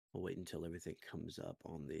We'll wait until everything comes up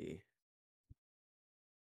on the.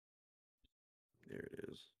 There it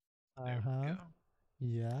is. There we go.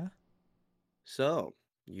 Yeah. So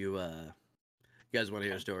you guys want to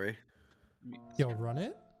hear a story? Yo, run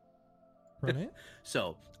it. Run it.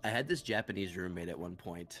 So I had this Japanese roommate at one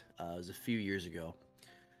point. It was a few years ago,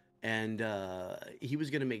 and he was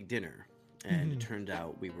gonna make dinner, and it turned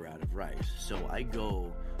out we were out of rice. So I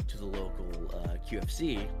go to the local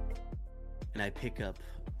QFC, and I pick up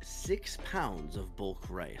 6 pounds of bulk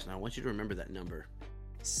rice. And I want you to remember that number.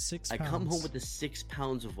 6 I pounds. come home with the 6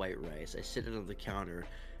 pounds of white rice. I sit it on the counter,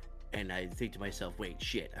 and I think to myself, wait,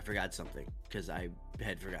 shit, I forgot something, because I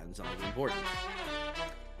had forgotten something important.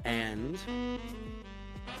 And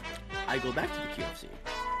I go back to the QFC,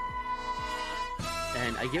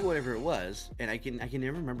 and I get whatever it was, and I can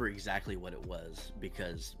never remember exactly what it was,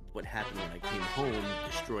 because what happened when I came home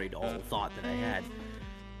destroyed all thought that I had.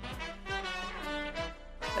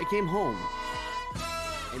 I came home,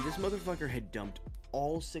 and this motherfucker had dumped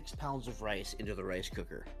all 6 pounds of rice into the rice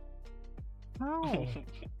cooker. How?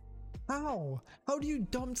 How do you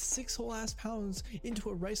dump 6 whole ass pounds into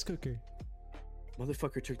a rice cooker?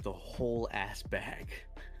 Motherfucker took the whole ass bag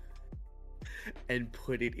and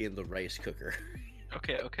put it in the rice cooker.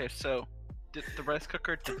 Okay, so the rice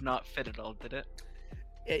cooker did not fit at all, did it?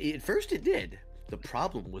 At first it did. The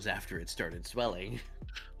problem was after it started swelling.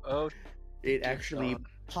 Oh, It dear actually God.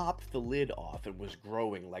 popped the lid off and was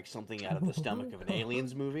growing like something out of the stomach of an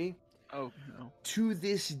Aliens movie. Oh no. To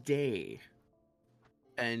this day.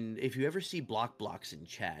 And if you ever see Blocks in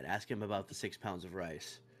chat, ask him about the 6 pounds of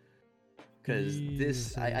rice. Because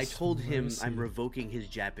this, I Jesus told him mercy. I'm revoking his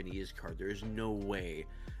Japanese card. There's no way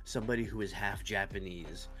somebody who is half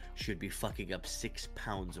Japanese should be fucking up 6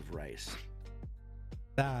 pounds of rice.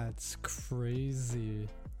 That's crazy.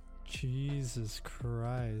 Jesus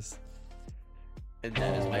Christ. And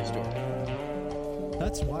that is my story.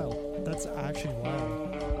 That's wild. That's actually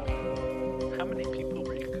wild. How many people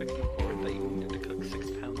were you cooking for that you needed to cook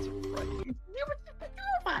 6 pounds of rice? There were just the 2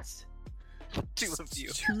 of us. 2 of you.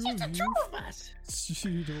 Two of you? Of us.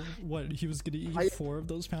 You know, what, he was gonna eat 4 of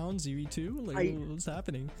those pounds? You eat 2? Like, what's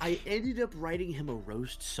happening? I ended up writing him a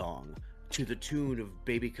roast song to the tune of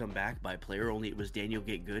Baby Come Back by Player, only it was Daniel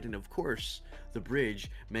Get Good, and of course, the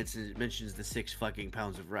bridge mentions the 6 fucking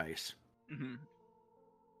pounds of rice. Mm-hmm.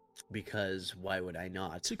 Because why would I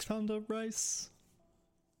not? 6 pounds of rice.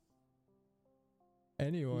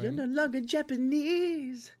 Anyway, You're no longer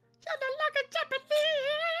Japanese. You're no longer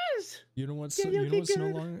Japanese. you know what's Yeah, you know okay, what's no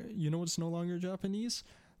good. longer no longer Japanese?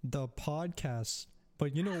 The podcast.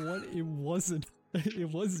 But you know what? It wasn't. It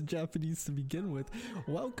wasn't Japanese to begin with.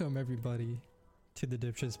 Welcome everybody to the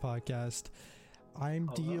Dipshits podcast. I'm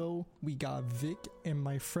Dio. We got Vic and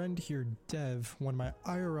my friend here, Dev, one of my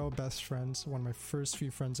IRL best friends, one of my first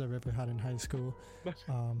few friends I've ever had in high school.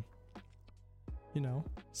 You know,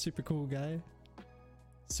 super cool guy.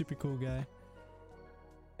 Super cool guy.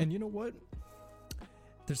 And you know what?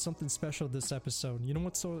 There's something special this episode. You know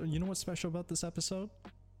what's special about this episode?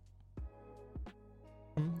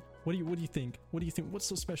 What do you think? What do you think? What's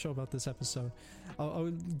so special about this episode?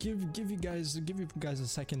 I'll give you guys a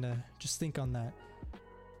second to just think on that.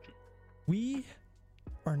 We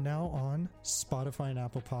are now on Spotify and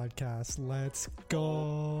Apple Podcasts. Let's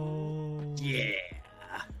go. Yeah.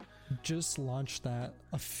 Just launched that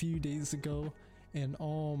a few days ago, and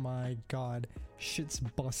oh my god, shit's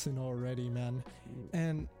busting already, man.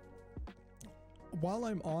 And while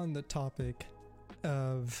I'm on the topic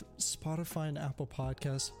of Spotify and Apple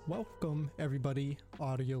Podcasts, welcome everybody,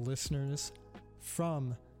 audio listeners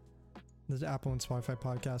from the Apple and Spotify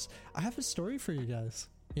podcast. I have a story for you guys,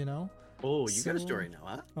 you know? Oh, you got a So- story now,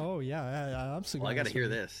 huh? Oh yeah, I absolutely. Well, I got a gotta hear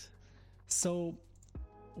story. this. So,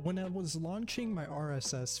 when I was launching my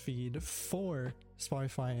RSS feed for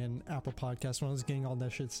Spotify and Apple Podcasts, when I was getting all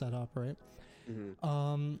that shit set up, right?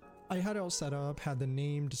 I had it all set up, had the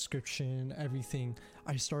name, description, everything.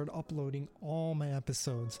 I started uploading all my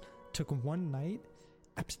episodes. Took one night,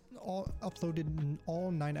 uploaded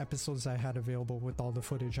all 9 episodes I had available with all the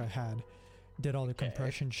footage I had. Did all the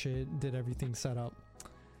compression shit, did everything set up.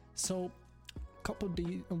 So, couple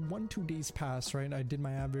days, 1-2 days passed, right? I did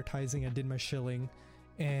my advertising, I did my shilling,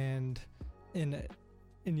 and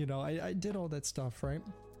you know, I did all that stuff, right?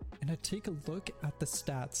 And I take a look at the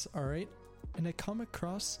stats, all right? And I come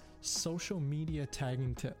across social media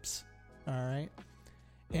tagging tips, all right?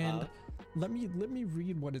 And let me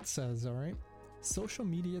read what it says, all right? Social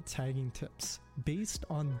media tagging tips. Based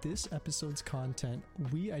on this episode's content,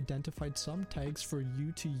 we identified some tags for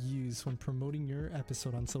you to use when promoting your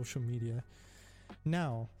episode on social media.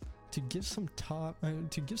 Now, to give some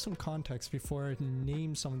context before I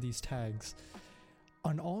name some of these tags,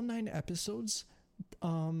 on all 9 episodes,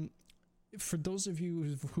 for those of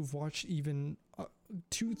you who've watched even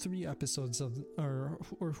 2-3 episodes of, or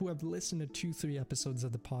who have listened to 2-3 episodes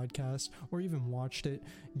of the podcast, or even watched it,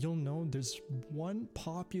 you'll know there's one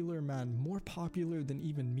popular man, more popular than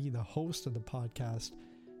even me, the host of the podcast,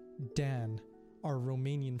 Dan, our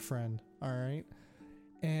Romanian friend. All right,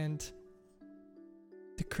 and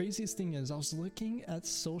the craziest thing is, I was looking at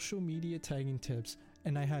social media tagging tips,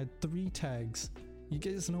 and I had 3 tags. You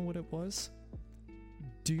guys know what it was?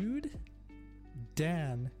 Dude,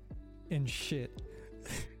 Dan, and shit.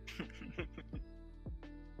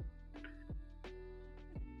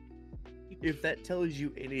 If that tells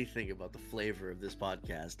you anything about the flavor of this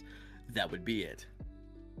podcast, that would be it.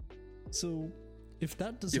 So, if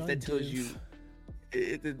that does If not that tells give...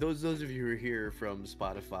 you, those of you who are here from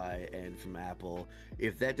Spotify and from Apple,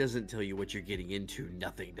 if that doesn't tell you what you're getting into,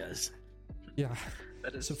 nothing does. Yeah.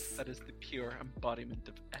 That is So that is the pure embodiment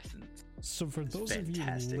of essence. So for It's those of you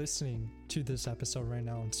fantastic. listening to this episode right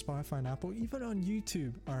now on Spotify and Apple, even on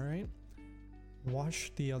YouTube, alright?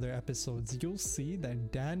 Watch the other episodes. You'll see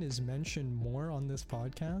that Dan is mentioned more on this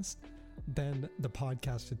podcast than the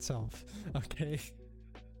podcast itself. Okay?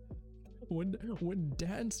 When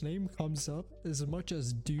Dan's name comes up as much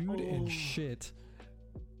as dude and shit,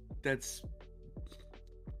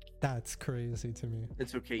 That's crazy to me.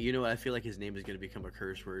 okay. You know what? I feel like his name is going to become a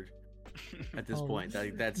curse word at this Oh, point.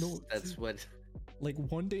 That's no. what. Like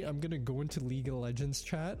one day I'm gonna go into League of Legends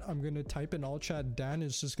chat, I'm gonna type in all chat Dan,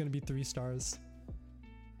 it's just gonna be 3 stars.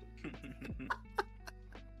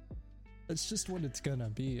 It's just what it's gonna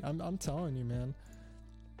be. I'm telling you, man.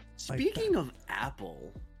 Speaking of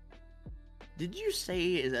Apple, did you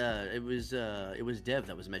say it was Dev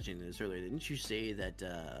that was mentioning this earlier? Didn't you say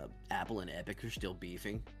that Apple and Epic are still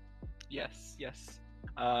beefing? Yes.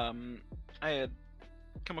 I had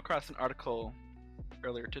come across an article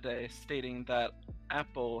earlier today stating that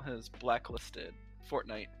Apple has blacklisted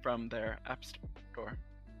Fortnite from their App Store.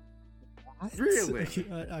 Really?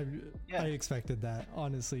 I expected that.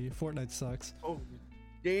 Honestly, Fortnite sucks. Oh,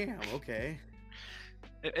 damn. Okay.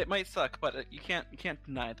 It might suck, but you can't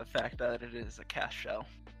deny the fact that it is a cash shell.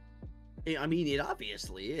 I mean, it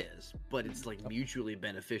obviously is, but it's like mutually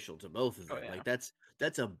beneficial to both of them. Oh, yeah. Like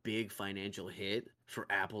that's a big financial hit for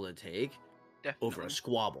Apple to take Definitely. over a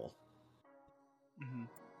squabble. Mhm.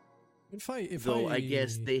 Though I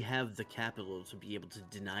guess they have the capital to be able to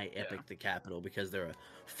deny Epic the capital because they're a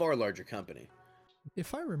far larger company.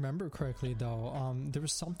 If I remember correctly, though, there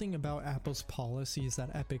was something about Apple's policies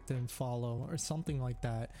that Epic didn't follow, or something like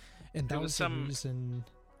that, and that was the reason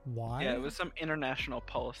why. Yeah, it was some international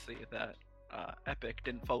policy that Epic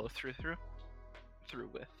didn't follow through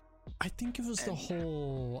with. I think it was the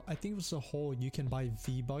whole. You can buy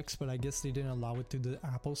V-Bucks, but I guess they didn't allow it through the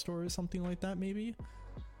Apple Store or something like that, maybe.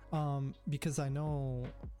 Because I know,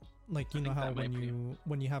 like, you know how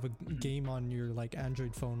when you have a game on your like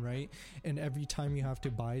Android phone, right, and every time you have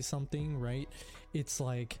to buy something, right, it's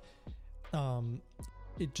like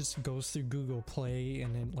it just goes through Google Play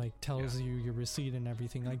and it like tells you your receipt and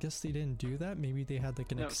everything. I guess they didn't do that. Maybe they had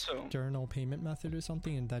like an external payment method or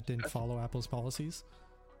something, and that didn't follow Apple's policies.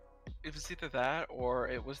 It was either that, or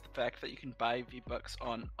it was the fact that you can buy V-Bucks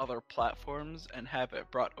on other platforms and have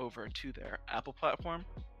it brought over to their Apple platform,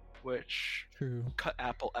 which cut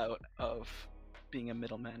Apple out of being a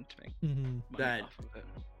middleman to make money off of it.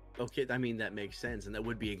 Okay, I mean, that makes sense, and that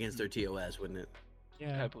would be against their TOS, wouldn't it?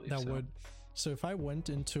 Yeah, I believe that so. would. So if I went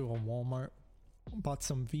into a Walmart, bought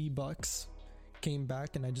some V-Bucks, came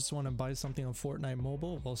back, and I just want to buy something on Fortnite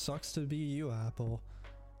Mobile, well, sucks to be you, Apple.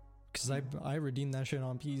 Because I redeemed that shit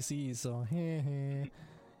on PC, so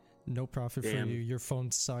no profit for you. Your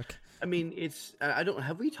phones suck. I mean, it's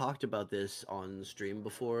have we talked about this on stream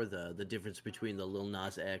before? The difference between the Lil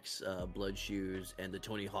Nas X blood shoes and the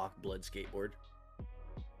Tony Hawk blood skateboard.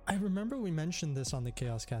 I remember we mentioned this on the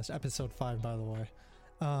Chaos Cast, episode 5, by the way.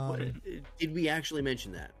 Did we actually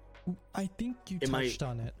mention that? I think you touched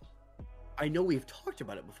on it. I know we've talked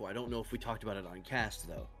about it before. I don't know if we talked about it on cast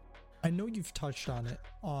though. I know you've touched on it.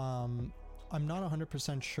 I'm not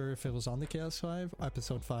 100% sure if it was on the Chaos 5,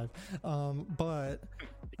 episode 5, but...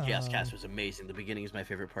 The Chaos Cast was amazing. The beginning is my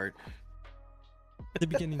favorite part. The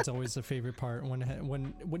beginning's always the favorite part.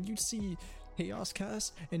 When you see Chaos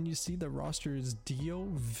Cast and you see the roster is Dio,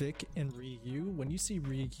 Vic, and Ryu, when you see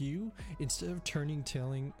Ryu, instead of turning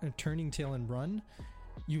tail and run,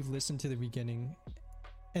 you listen to the beginning,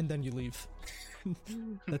 and then you leave.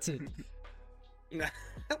 That's it.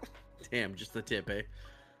 Damn, just the tip, eh?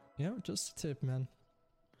 Yeah, just a tip, man.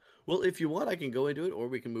 Well, if you want, I can go into it, or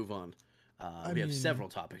we can move on. We have several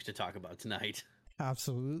topics to talk about tonight.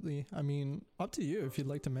 Absolutely. I mean, up to you if you'd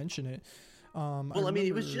like to mention it. Well, I mean,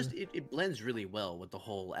 it was just it blends really well with the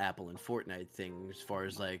whole Apple and Fortnite thing, as far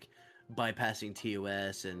as like bypassing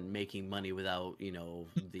TOS and making money without, you know,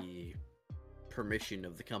 the permission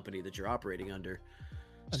of the company that you're operating under.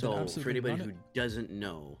 So for anybody who doesn't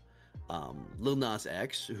know, Lil Nas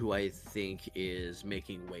X, who I think is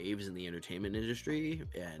making waves in the entertainment industry,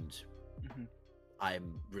 and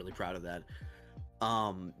I'm really proud of that,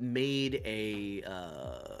 made a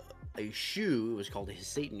shoe. It was called his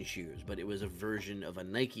Satan shoes, but it was a version of a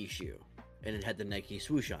Nike shoe, and it had the Nike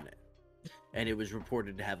swoosh on it. And it was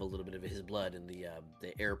reported to have a little bit of his blood in the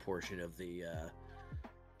air portion of the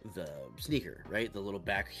sneaker, right? The little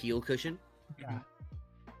back heel cushion. Yeah.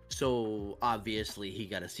 So obviously he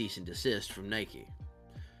got a cease and desist from Nike.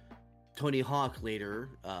 Tony Hawk later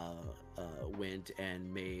went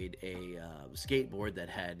and made a skateboard that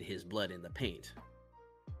had his blood in the paint.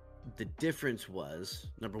 The difference was,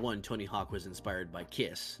 number one, Tony Hawk was inspired by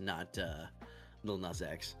Kiss, not Lil Nas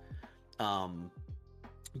X.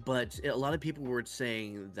 But a lot of people were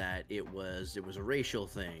saying that it was a racial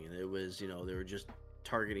thing. It was, you know, they were just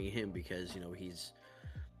targeting him because, you know, he's,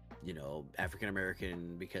 you know, African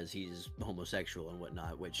American, because he's homosexual and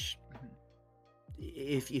whatnot, which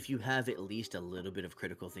if you have at least a little bit of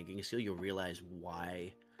critical thinking skill, you'll realize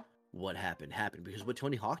why what happened, because what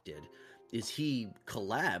Tony Hawk did is he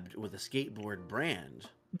collabed with a skateboard brand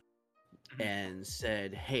and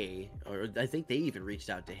said, hey, or I think they even reached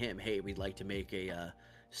out to him, hey, we'd like to make a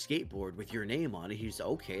skateboard with your name on it. He's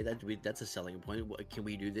okay, that's a selling point. Can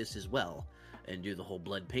we do this as well and do the whole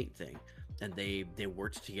blood paint thing? And they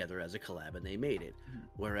worked together as a collab and they made it.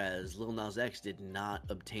 Whereas Lil Nas X did not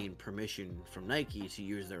obtain permission from Nike to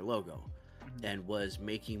use their logo and was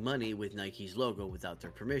making money with Nike's logo without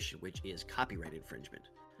their permission, which is copyright infringement.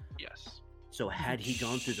 Yes. So had he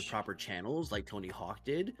gone through the proper channels like Tony Hawk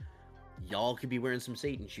did, y'all could be wearing some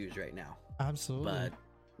Satan shoes right now. Absolutely. But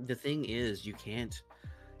the thing is, you can't,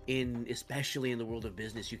 especially in the world of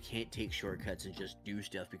business, you can't take shortcuts and just do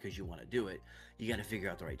stuff because you want to do it. You got to figure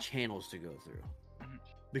out the right channels to go through,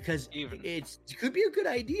 because it could be a good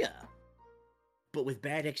idea, but with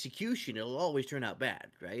bad execution, it'll always turn out bad,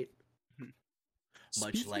 right?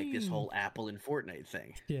 Much like this whole Apple and Fortnite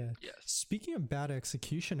thing. Yeah. Yes. Speaking of bad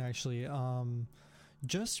execution, actually,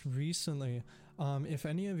 just recently, if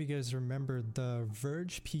any of you guys remember the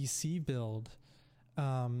Verge PC build,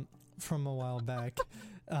 from a while back,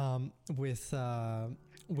 with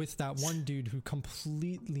that one dude who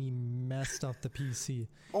completely messed up the PC.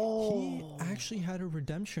 He actually had a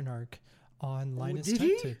redemption arc on Linus Tech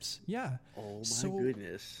Tips. Yeah. Oh my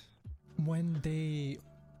goodness. When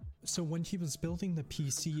he was building the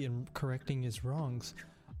PC and correcting his wrongs,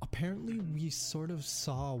 apparently we sort of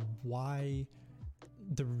saw why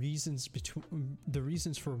the reasons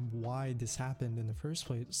for why this happened in the first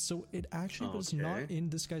place. So it actually was not in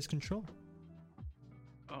this guy's control.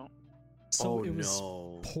 Oh. So it was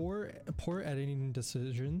poor editing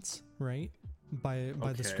decisions, right? By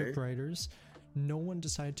the script writers. No one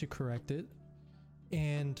decided to correct it,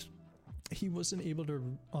 and he wasn't able to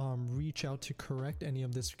reach out to correct any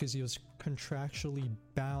of this because he was contractually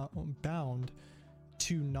bound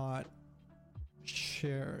to not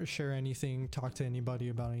share anything, talk to anybody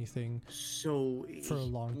about anything for a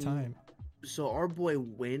long time. So our boy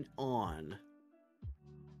went on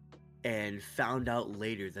and found out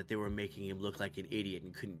later that they were making him look like an idiot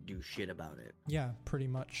and couldn't do shit about it. Yeah, pretty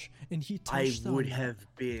much. And he touched I would have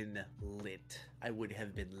been lit. I would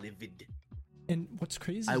have been livid. And what's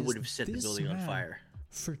crazy I would have set the building on fire.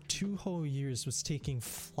 For 2 whole years was taking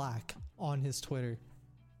flack on his Twitter.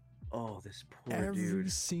 Oh, this poor dude. Every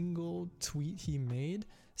single tweet he made,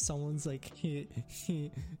 someone's like,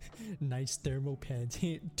 nice thermal pads,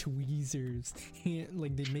 tweezers.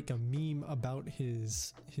 Like, they make a meme about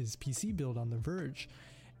his PC build on The Verge.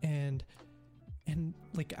 And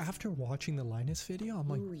like, after watching the Linus video, I'm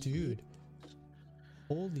like, dude,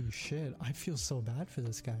 holy shit, I feel so bad for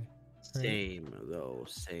this guy. Right?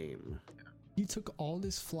 Same. He took all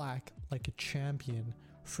this flack like a champion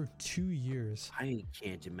for 2 years. I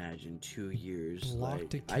can't imagine 2 years.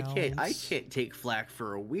 Blocked accounts. I can't take flack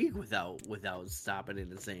for a week without stopping it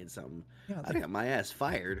and saying something. Yeah, I got my ass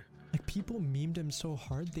fired. Like, people memed him so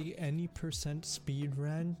hard they any percent speed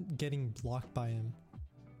ran getting blocked by him.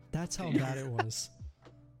 That's how bad it was.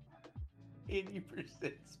 80%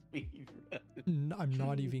 speed run. I'm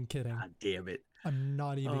not even kidding. God damn it. I'm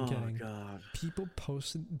not even kidding. Oh god. People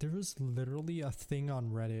posted, there was literally a thing on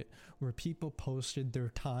Reddit where people posted their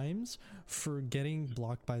times for getting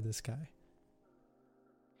blocked by this guy.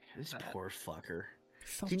 This poor fucker.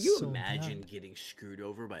 Felt Can you so imagine bad. getting screwed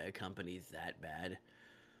over by a company that bad?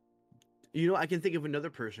 You know, I can think of another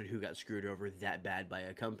person who got screwed over that bad by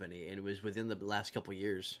a company, and it was within the last couple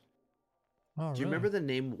years. Oh, Do you really? remember the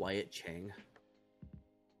name Wyatt Chang?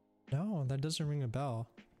 No, that doesn't ring a bell.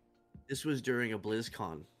 This was during a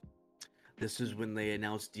BlizzCon. This is when they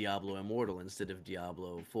announced Diablo Immortal instead of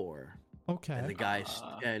Diablo 4. Okay. And the guy,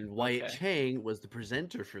 and Wyatt Chang was the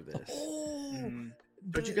presenter for this. Oh,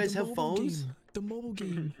 Don't you guys have phones? The mobile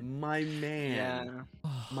game. My man,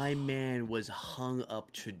 my man was hung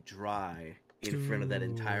up to dry in front of that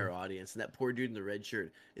entire audience. And that poor dude in the red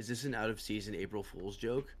shirt, is this an out of season April Fool's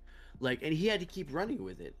joke? Like, and he had to keep running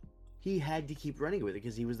with it. He had to keep running with it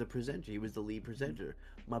because he was the presenter. He was the lead presenter.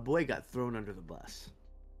 My boy got thrown under the bus.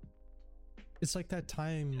 It's like that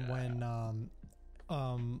time when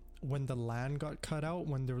the LAN got cut out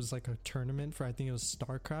when there was like a tournament for, I think it was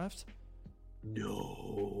StarCraft.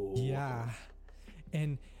 No. Yeah.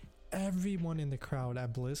 And everyone in the crowd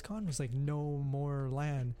at BlizzCon was like, no more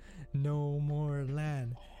LAN, no more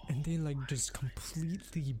LAN. And they like just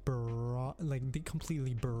completely berated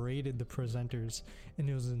the presenters, and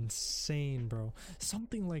it was insane, bro.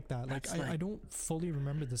 Something like that. Like I don't fully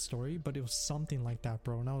remember the story, but it was something like that,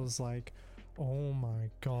 bro. And I was like, oh my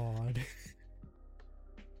god.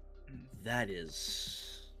 That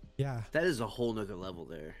is a whole nother level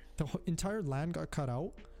there. The entire LAN got cut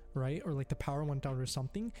out, right? Or like the power went down or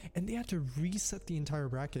something, and they had to reset the entire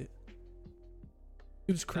bracket.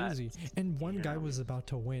 It was crazy. And one guy was about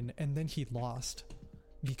to win, and then he lost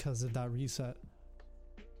because of that reset.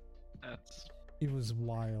 It was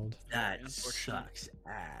wild. That sucks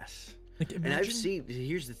ass. Like, and I've seen,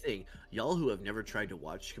 here's the thing, y'all who have never tried to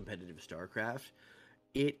watch competitive StarCraft,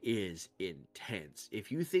 it is intense.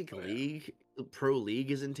 If you think Pro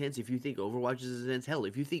League is intense, if you think Overwatch is intense, hell,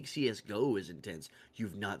 if you think CSGO is intense,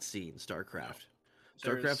 you've not seen StarCraft.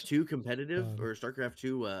 StarCraft 2 competitive or StarCraft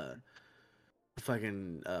 2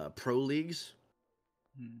 pro leagues.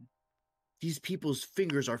 These people's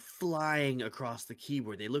fingers are flying across the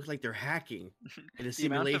keyboard. They look like they're hacking in a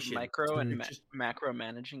simulation. The amount of micro and macro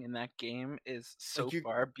managing in that game is so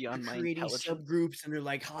far beyond my intelligence. Subgroups, and they're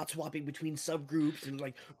like hot swapping between subgroups and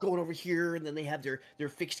like going over here, and then they have their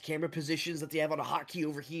fixed camera positions that they have on a hotkey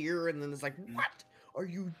over here, and then it's like, what are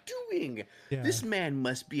you doing? Yeah. This man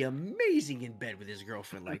must be amazing in bed with his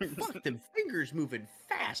girlfriend. Like, fuck, them fingers moving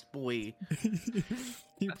fast, boy.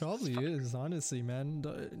 He probably is, honestly, man.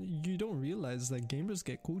 You don't realize that gamers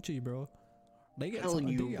get coochie, bro. They get telling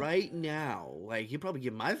you right now, like, you probably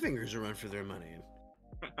give my fingers a run for their money.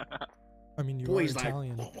 I mean, you are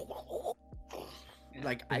Italian.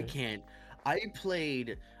 Like, I can't. I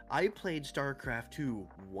played StarCraft 2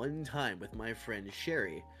 one time with my friend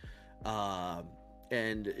Sherry.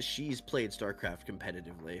 And she's played StarCraft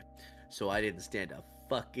competitively, so I didn't stand a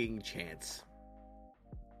fucking chance.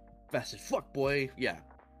 Fast as fuck, boy. Yeah.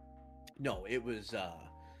 No, it was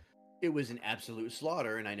an absolute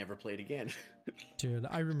slaughter, and I never played again. Dude,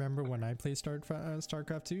 I remember when I played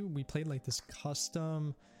StarCraft 2, we played like this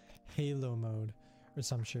custom Halo mode or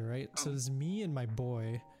some shit, right? So it was me and my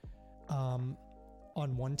boy on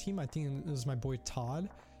one team. I think it was my boy Todd,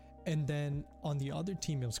 and then on the other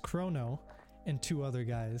team it was Chrono and two other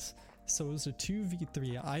guys. So it was a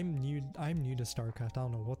 2v3. I'm new to StarCraft. I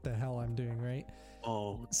don't know what the hell I'm doing, right?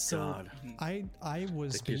 Oh God. I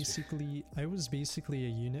was basically a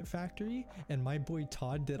unit factory, and my boy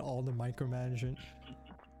Todd did all the micromanagement.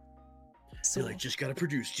 So you're like, just gotta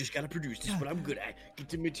produce. This is what I'm good at. Get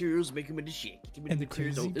the materials, make them into shit. And the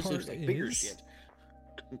crazy part is, bigger shit.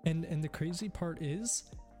 And the crazy part is,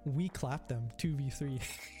 we clapped them 2v3.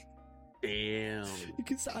 Damn.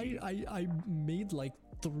 Because I made like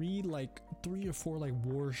three or four like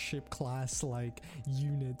warship class like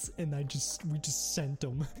units, and we just sent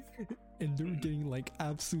them, and they were getting like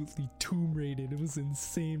absolutely tomb raided. It was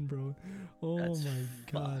insane, bro. Oh, that's my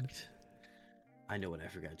god. I know what I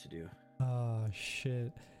forgot to do. Oh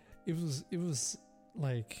shit. It was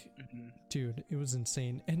like, dude, it was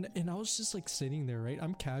insane. And I was just like sitting there, right?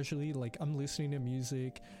 I'm casually like, I'm listening to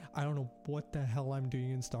music. I don't know what the hell I'm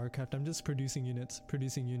doing in StarCraft. I'm just producing units,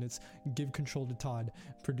 give control to Todd,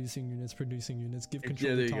 producing units, give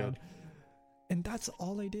control to Todd. And that's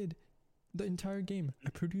all I did the entire game. I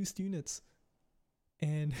produced units,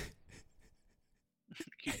 and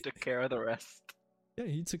he took care of the rest. Yeah,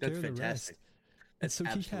 he took care of the rest. And so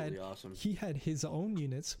he had his own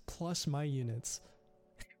units plus my units.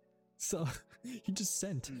 So he just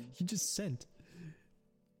sent.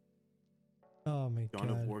 Oh my god. Dawn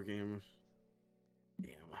of War game.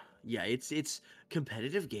 Damn. Yeah, it's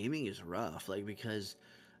competitive gaming is rough, like, because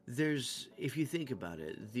if you think about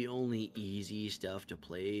it, the only easy stuff to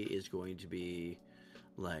play is going to be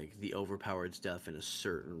like the overpowered stuff in a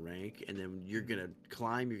certain rank, and then you're gonna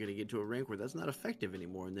climb, you're gonna get to a rank where that's not effective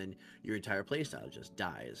anymore, and then your entire playstyle just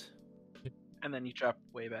dies. And then you drop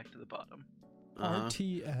way back to the bottom.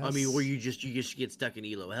 RTS. I mean, where you just get stuck in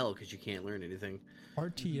elo hell because you can't learn anything.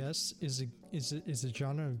 RTS is a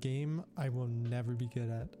genre of game I will never be good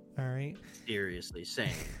at. All right. Seriously,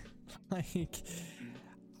 same. Like,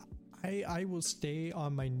 I will stay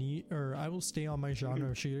on my I will stay on my genre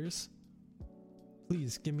of shooters.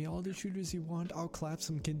 Please give me all the shooters you want. I'll clap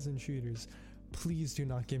some kids in shooters. Please do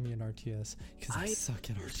not give me an RTS because I suck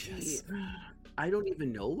at RTS. I don't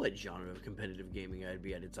even know what genre of competitive gaming I'd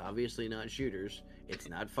be at. It's obviously not shooters. It's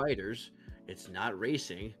not fighters. It's not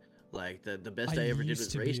racing. Like the best I ever did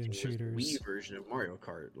with racing was the Wii version of Mario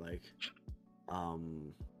Kart.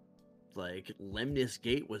 Like Lemnis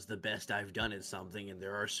Gate was the best I've done at something, and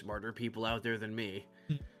there are smarter people out there than me.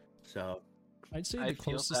 So I'd say the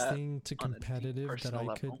closest thing to competitive that I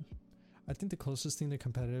could. I think the closest thing to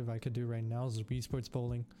competitive I could do right now is Wii Sports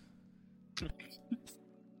Bowling.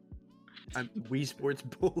 Wii Sports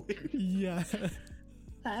Bowling. Yeah.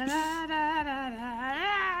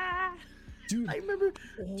 Dude, I remember.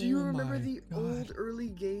 Do you remember the old early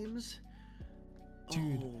games?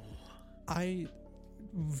 Dude,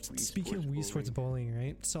 speaking of Wii Sports Bowling,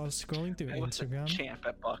 right? So I was scrolling through Instagram. Was a champ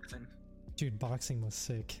at boxing. Dude, boxing was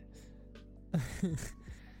sick.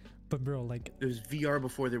 But bro, like, it was VR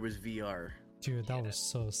before there was VR. Dude, that was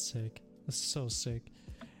so sick. That's so sick.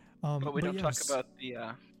 But we don't talk about the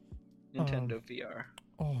Nintendo VR.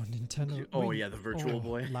 Oh, Nintendo. Oh yeah, the Virtual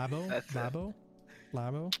Boy. Labo.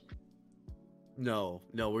 No,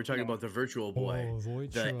 we're talking about the Virtual Boy,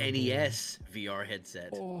 the NES VR headset.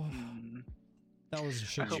 Oh, that was a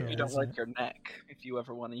shit show. I hope you don't like your neck if you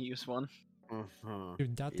ever want to use one.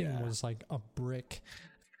 Dude, that thing was like a brick.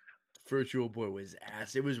 Virtual Boy was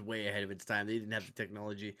ass. It was way ahead of its time. They didn't have the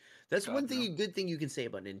technology. That's one thing, good thing you can say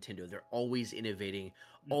about Nintendo. They're always innovating,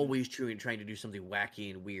 always trying to do something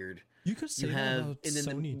wacky and weird. You could say that about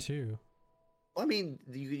Sony too. I mean,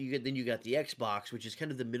 you got the Xbox, which is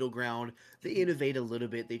kind of the middle ground. They innovate a little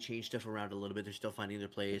bit. They change stuff around a little bit. They're still finding their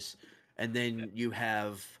place. And then you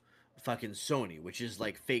have fucking Sony, which is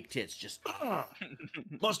like fake tits. Just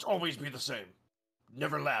must always be the same.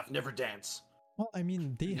 Never laugh, never dance. Well, I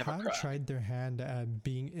mean, they have tried their hand at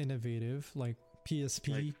being innovative, like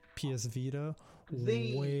PSP, PS Vita.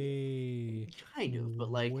 Way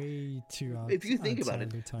too out. If you think about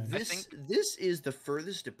it, this is the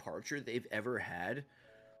furthest departure they've ever had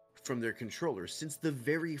from their controllers since the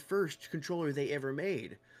very first controller they ever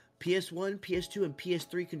made. PS1, PS2, and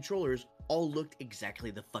PS3 controllers all looked exactly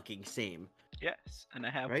the fucking same. Yes, and I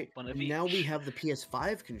have one of each. Now we have the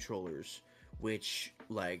PS5 controllers, which,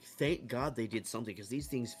 like, thank God they did something, because these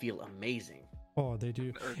things feel amazing. Oh, they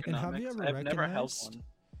do. And have you ever recognized? Never held one.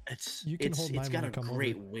 It's got a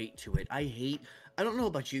great weight to it. I don't know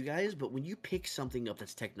about you guys, but when you pick something up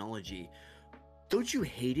that's technology, don't you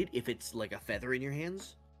hate it if it's like a feather in your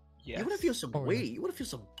hands? Yeah. You want to feel some weight. You want to feel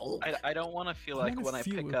some bulk. I don't want to feel like when I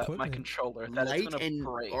pick up my controller that it's going to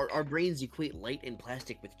break. Our brains equate light and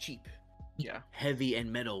plastic with cheap. Yeah. Heavy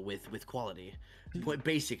and metal with quality. But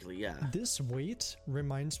basically, yeah. This weight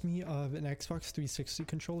reminds me of an Xbox 360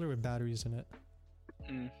 controller with batteries in it.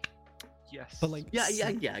 Yes. But like, yeah,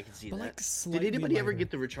 I can see that. Like, did anybody ever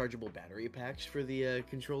get the rechargeable battery packs for the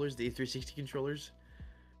controllers, the 360 controllers?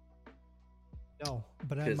 No,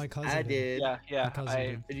 but I had my cousin. I did. Yeah.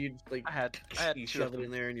 I had you shove it in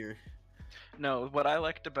there and you're. No, what I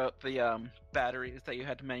liked about the batteries that you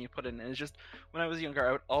had to manually put in is just when I was younger,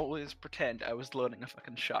 I would always pretend I was loading a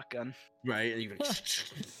fucking shotgun. Right, and you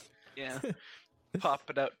yeah, pop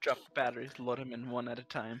it out, drop the batteries, load them in one at a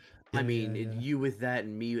time. I mean, you with that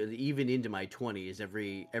and me, even into my 20s,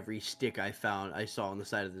 every stick I saw on the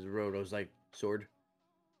side of the road, I was like, sword.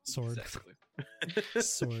 Exactly.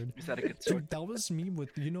 Sword. Is that a good sword? Dude, that was me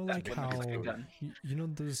with, like how,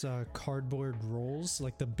 those cardboard rolls,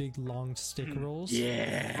 like the big long stick rolls?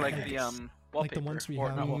 Yeah. Like the wallpaper. Like the ones we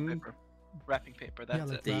have. Not wallpaper. Wrapping paper,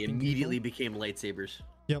 that's it. They immediately became lightsabers.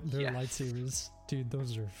 Yep, they're lightsabers. Dude,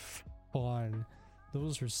 those are fun.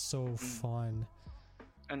 Those are so fun.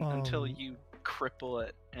 And until you cripple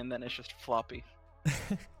it, and then it's just floppy.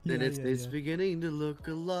 Then it's beginning to look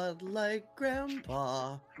a lot like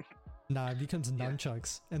Grandpa. Nah, it becomes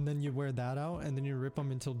nunchucks, and then you wear that out, and then you rip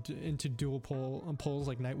them into dual poles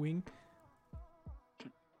like Nightwing.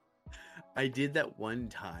 I did that one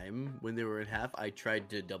time when they were in half. I tried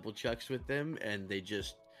to double chucks with them, and they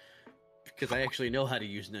just, because I actually know how to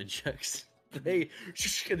use nunchucks, they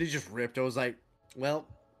just ripped. I was like, well,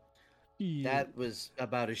 That was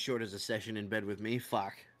about as short as a session in bed with me.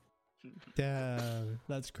 Fuck. Damn,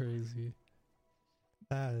 that's crazy.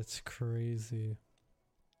 That's crazy.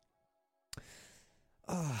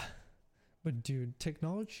 But dude,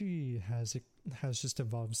 technology has just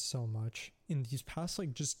evolved so much in these past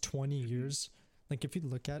like just 20 years. Like if you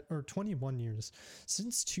look at, or 21 years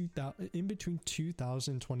since 2000, in between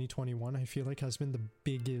 2000 and 2021, I feel like has been the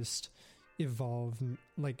biggest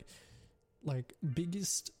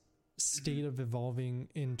biggest state of evolving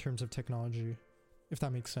in terms of technology, if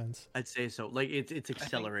that makes sense. I'd say so. Like it's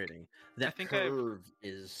accelerating. That curve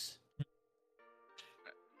is.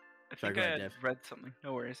 I think I had read something.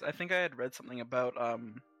 No worries. I think I had read something about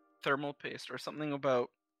thermal paste or something about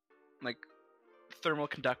like thermal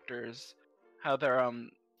conductors, how they're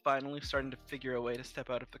finally starting to figure a way to step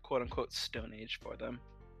out of the quote-unquote Stone Age for them.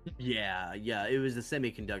 Yeah, it was the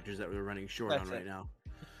semiconductors that we're running short on right now.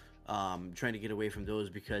 Trying to get away from those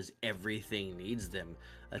because everything needs them.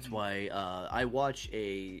 That's why I watch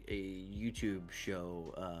a YouTube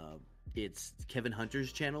show. It's Kevin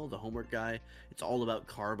Hunter's channel, the Homework Guy. It's all about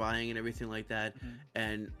car buying and everything like that.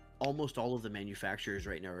 And almost all of the manufacturers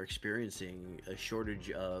right now are experiencing a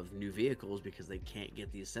shortage of new vehicles because they can't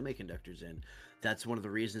get these semiconductors in. That's one of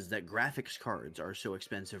the reasons that graphics cards are so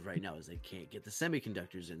expensive right now, is they can't get the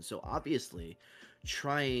semiconductors in. So obviously,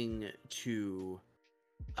 trying to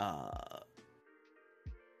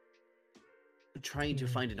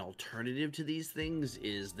find an alternative to these things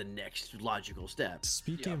is the next logical step.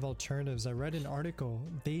 Speaking of alternatives, I read an article.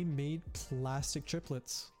 They made plastic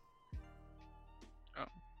chiplets.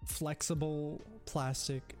 Flexible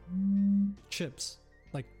plastic chips,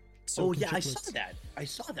 like chiplets. I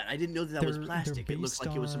saw that. I didn't know that was plastic. It looks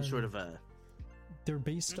like it was some sort of a. They're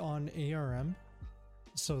based on ARM,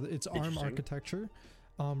 so it's ARM architecture.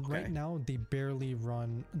 Right now they barely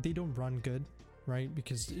run. They don't run good, right?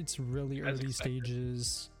 Because it's really early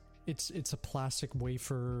stages. It's a plastic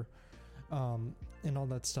wafer, and all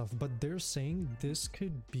that stuff. But they're saying this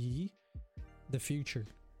could be the future.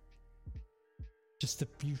 Just the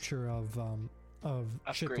future of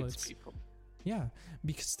chiplets. People. Yeah,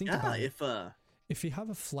 because think about it. If you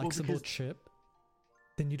have a flexible chip,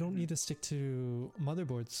 then you don't need to stick to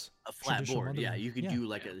motherboards. A flat board, you could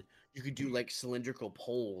do like cylindrical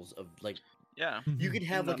poles of like. Yeah. You could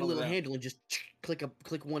have like a little handle and just click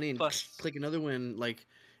one in, click another one, like,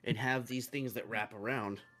 and have these things that wrap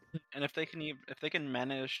around. And if they can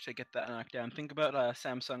manage to get that knocked down, think about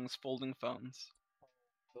Samsung's folding phones.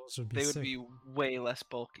 They would be way less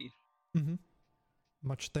bulky.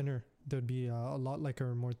 Much thinner. They'd be a lot like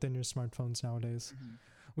our more thinner smartphones nowadays,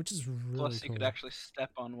 which is really Plus, you cool. could actually step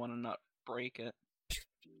on one and not break it.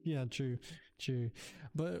 Yeah, true.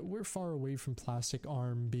 But we're far away from plastic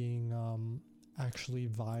arm being actually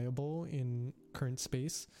viable in current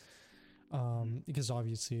space, because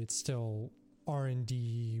obviously it's still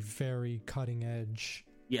R&D, very cutting edge.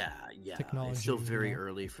 Yeah, technology, it's still very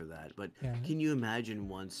early for that. But can you imagine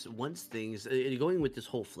once things going with this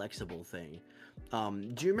whole flexible thing?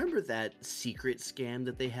 Do you remember that secret scam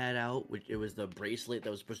that they had out? Which it was the bracelet that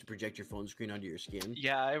was supposed to project your phone screen onto your skin.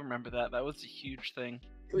 Yeah, I remember that. That was a huge thing.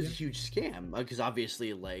 It was a huge scam because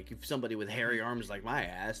obviously, like, if somebody with hairy arms like my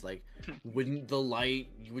ass, like, wouldn't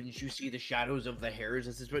you see the shadows of the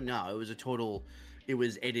hairs? But no, it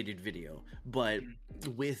was edited video. But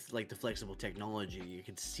with like the flexible technology, you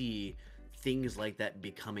could see things like that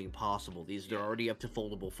becoming possible. They're already up to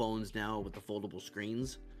foldable phones now with the foldable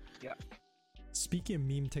screens. Yeah. Speaking of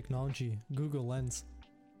meme technology, Google Lens.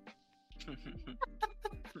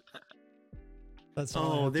 That's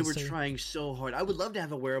they were trying so hard. I would love to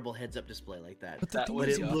have a wearable heads-up display like that. But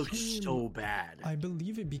it looked so bad. I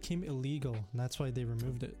believe it became illegal, and that's why they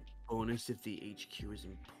removed it. Bonus if the HQ is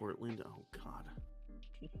in Portland. Oh god.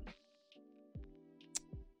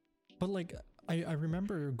 But like I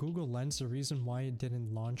remember Google Lens, the reason why it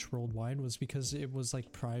didn't launch worldwide was because it was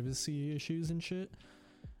like privacy issues and shit.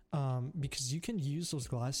 Because you can use those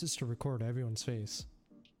glasses to record everyone's face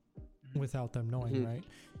without them knowing, right?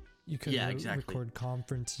 You could record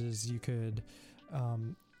conferences, you could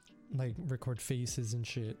like record faces and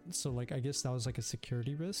shit. So like I guess that was like a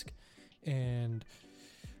security risk, and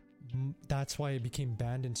that's why it became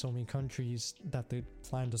banned in so many countries that the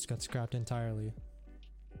plan just got scrapped entirely.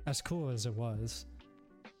 As cool as it was.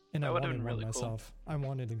 And I wanted one myself. Cool. I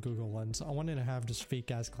wanted a Google Lens. I wanted to have just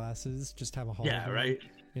fake ass glasses, just have a hologram. Yeah, right.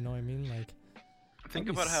 You know what I mean? Like, think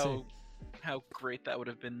about how great that would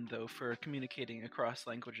have been though for communicating across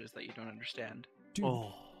languages that you don't understand. Dude,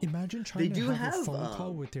 Imagine trying to have a phone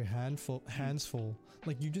call with your hands full.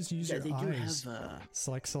 Like you just use your eyes.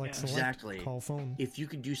 Select, exactly. Call phone. If you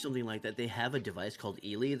could do something like that, they have a device called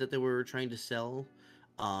Ely that they were trying to sell.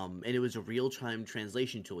 And it was a real-time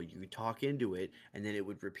translation tool. You could talk into it, and then it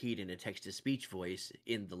would repeat in a text-to-speech voice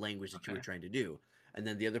in the language that you were trying to do. And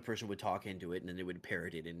then the other person would talk into it, and then they would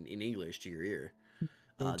parrot it in English to your ear.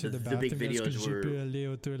 The big videos were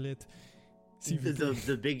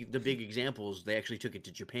the big examples. They actually took it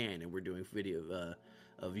to Japan, and we're doing video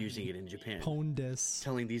of using it in Japan. Telling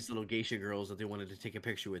these little geisha girls that they wanted to take a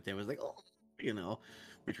picture with them. It was like, oh, you know,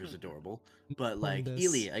 which was adorable. But like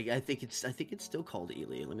Ely, I think it's still called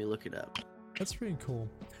Ely. Let me look it up. That's pretty cool.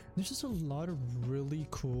 There's just a lot of really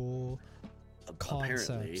cool concepts.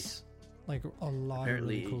 Apparently, like a lot of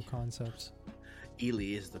really cool concepts.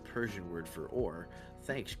 Ely is the Persian word for ore.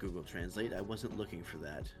 Thanks, Google Translate. I wasn't looking for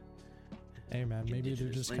that. Hey man, maybe they're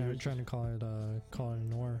just kind of trying to call it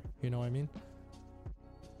an ore. You know what I mean?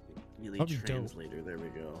 Ely Translator. Dope. There we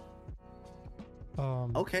go.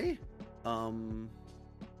 Okay.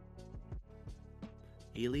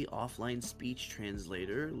 Ely offline speech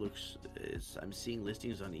translator I'm seeing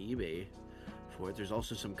listings on eBay for it. There's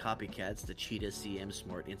also some copycats. The Cheetah CM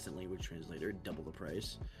Smart Instant Language Translator, double the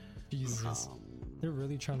price. Jesus, they're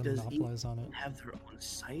really trying to monopolize on it. Have their own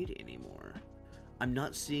site anymore? I'm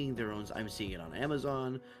not seeing their own. I'm seeing it on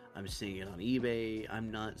Amazon. I'm seeing it on eBay.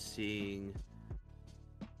 I'm not seeing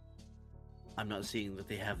that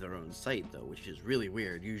they have their own site though, which is really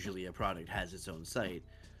weird. Usually a product has its own site.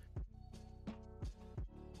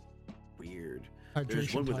 Weird.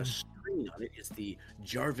 There's one with a screen on it. It's the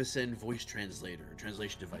Jarvisen voice translator,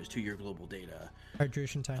 translation device to your global data.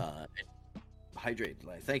 Hydration time. Hydrate.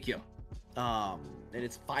 Thank you. And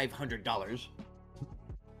it's $500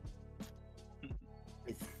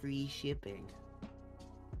 with free shipping.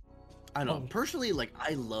 I don't know. Personally, like,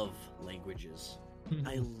 I love languages.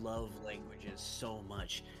 I love languages so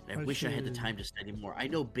much, and I wish I had the time to study more. I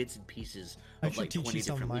know bits and pieces of like 20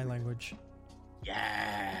 different my language.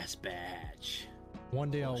 Yes, batch. One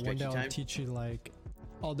day I'll teach you like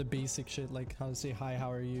all the basic shit, like how to say hi,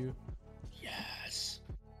 how are you? Yes.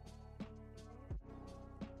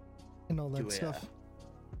 And all that stuff.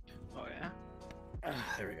 Oh yeah.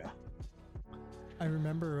 There we go. I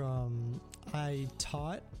remember I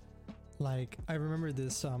taught, like, I remember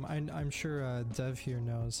this, I'm sure Dev here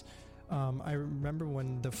knows. I remember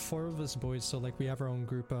when the four of us boys, so like we have our own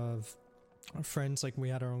group of friends, like we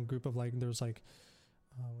had our own group of like, there's like,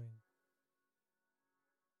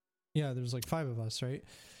 there's like 5 of us, right?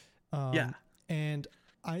 And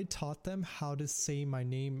I taught them how to say my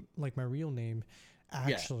name, like my real name,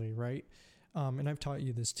 actually, right? And I've taught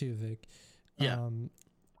you this too, Vic.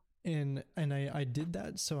 And I did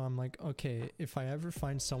that, so I'm like, okay, if I ever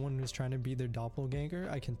find someone who's trying to be their doppelganger,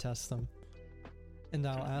 I can test them. And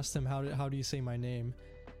I'll ask them, how do you say my name?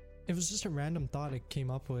 It was just a random thought I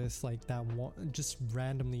came up with, like that one, just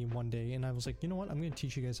randomly one day, and I was like, you know what, I'm gonna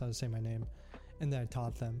teach you guys how to say my name. And then I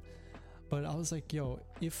taught them. But I was like, yo,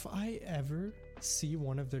 if I ever see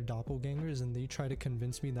one of their doppelgangers and they try to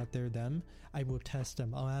convince me that they're them, I will test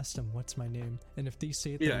them. I'll ask them, what's my name? And if they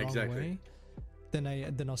say it the wrong way,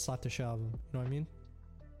 then I'll slap the shit out of them. You know what I mean?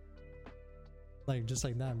 Like, just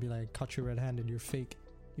like that, and be like, caught you red-handed, you're fake.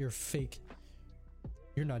 You're fake.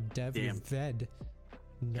 You're not Dev, you're Ved.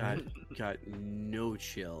 No. Got no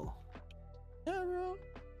chill. Yeah, bro.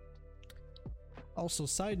 Also,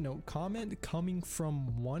 side note, comment coming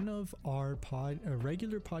from one of our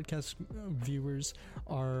regular podcast viewers,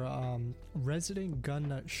 our resident gun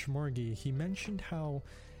nut Schmorgy. He mentioned how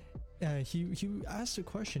he asked a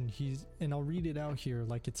question. And I'll read it out here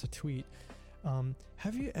like it's a tweet.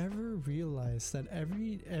 Have you ever realized that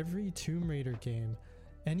every Tomb Raider game,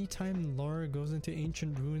 anytime Lara goes into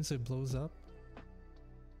ancient ruins, it blows up?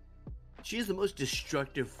 She is the most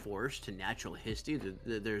destructive force to natural history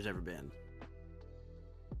that there's ever been.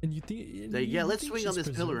 And you think? Let's swing on this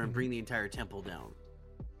pillar and bring the entire temple down.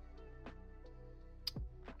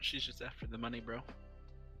 She's just after the money, bro.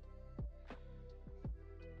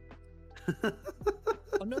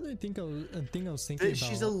 Another thing I was thinking about.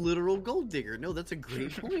 She's a literal gold digger. No, that's a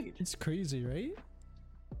great point. It's crazy, right?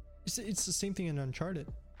 It's the same thing in Uncharted.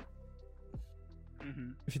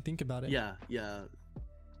 Mm-hmm. If you think about it. Yeah.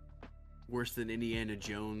 Worse than Indiana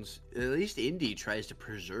Jones. At least Indy tries to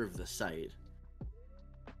preserve the site.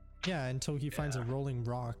 Yeah, until he finds a rolling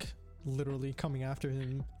rock literally coming after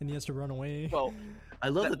him and he has to run away. Well, I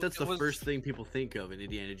love that's the first thing people think of in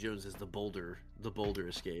Indiana Jones is the boulder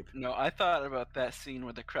escape. No, I thought about that scene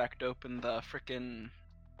where they cracked open the frickin',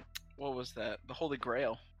 what was that? The Holy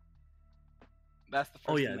Grail. That's the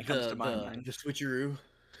first thing that comes to my mind. The switcheroo.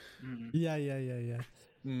 Yeah.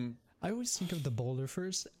 Mm. I always think of the boulder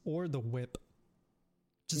first or the whip.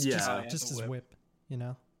 Just his whip, you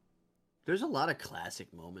know? There's a lot of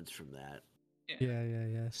classic moments from that.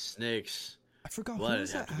 Yeah. Snakes. I forgot who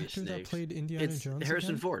was that actor that played Indiana Jones.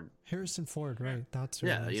 Harrison again? Ford. Harrison Ford, right? That's right.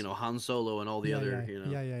 Yeah, you know, Han Solo and all the other, you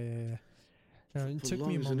know. Yeah. It took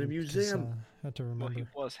me a moment because I had to remember. Well, he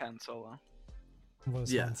was Han Solo.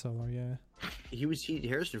 Han Solo, yeah.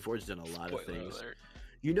 Harrison Ford's done a lot of things. Alert.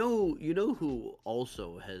 You know who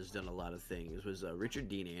also has done a lot of things was Richard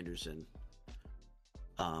Dean Anderson.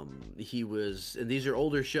 He was, and these are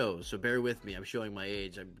older shows, so bear with me. I'm showing my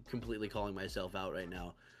age. I'm completely calling myself out right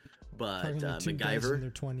now. But MacGyver, in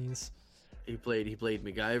their 20s. He played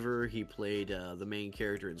MacGyver. He played the main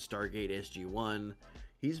character in Stargate SG-1.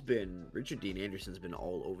 Richard Dean Anderson's been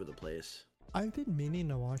all over the place. I've been meaning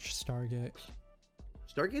to watch Stargate.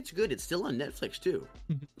 Stargate's good. It's still on Netflix too,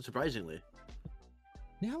 surprisingly.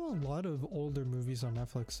 They have a lot of older movies on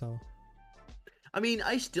Netflix, though. I mean,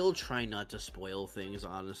 I still try not to spoil things,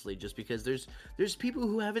 honestly, just because there's people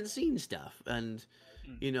who haven't seen stuff, and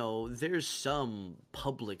you know, there's some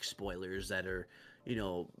public spoilers that are, you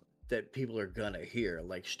know, that people are gonna hear,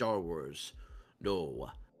 like Star Wars.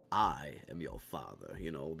 No, I am your father.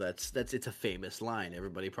 You know, it's a famous line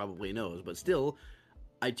everybody probably knows, but still,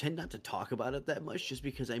 I tend not to talk about it that much just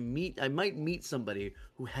because I might meet somebody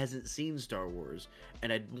who hasn't seen Star Wars,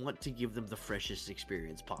 and I'd want to give them the freshest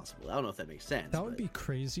experience possible. I don't know if that makes sense. That would be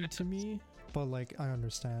crazy to me, but like I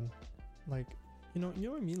understand. Like, you know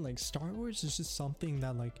what I mean? Like Star Wars is just something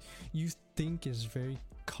that like you think is very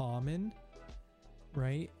common,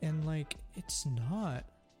 right? And like it's not.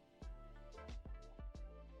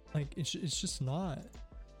 Like it's just not.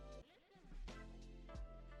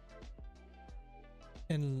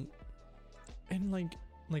 And like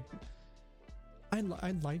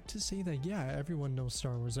I'd like to say that yeah, everyone knows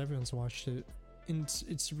Star Wars, everyone's watched it, and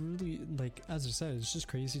it's really like, as I said, it's just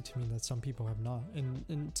crazy to me that some people have not, and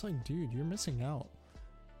it's like, dude, you're missing out.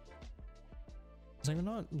 It's like I'm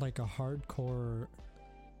not like a hardcore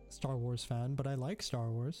Star Wars fan, but I like Star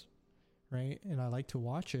Wars, right? And I like to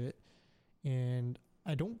watch it, and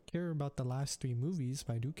I don't care about the last 3 movies,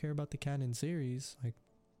 but I do care about the canon series, like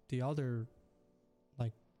the other,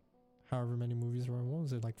 like however many movies were. What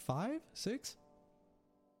was it, like 5, 6?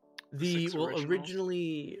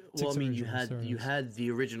 Originally, I mean, you had the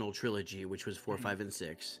original trilogy, which was 4, 5, and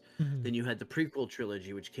 6. Then you had the prequel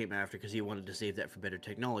trilogy, which came after because he wanted to save that for better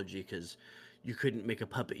technology, because you couldn't make a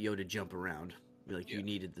puppet Yoda jump around. You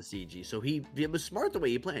needed the CG. So it was smart the way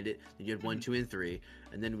he planned it. Then you had 1, 2, and 3,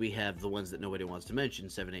 and then we have the ones that nobody wants to mention,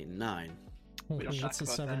 7, 8, and 9. What's the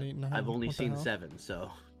 7, 8, 9? I've only seen 7, so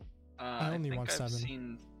I only watched 7. I've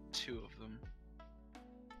seen 2 of them.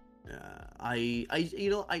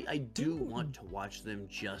 I do want to watch them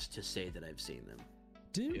just to say that I've seen them.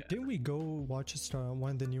 Didn't we go watch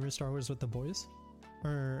one of the newer Star Wars with the boys?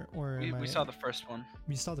 Or we saw the first one.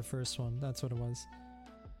 We saw the first one. That's what it was.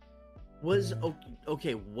 Was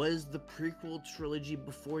the prequel trilogy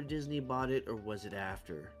before Disney bought it, or was it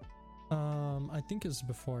after? I think it's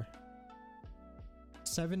before.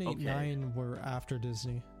 7, 8, 9 were after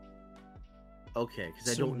Disney. Okay,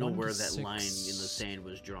 because I don't know where that line in the sand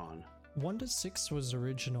was drawn. 1 to 6 was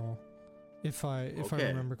original, if I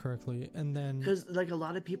remember correctly, and then because like a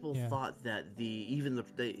lot of people thought that even the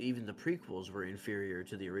prequels were inferior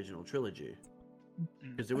to the original trilogy,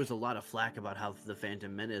 because there was a lot of flack about how The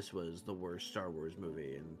Phantom Menace was the worst Star Wars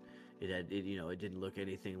movie, and it didn't look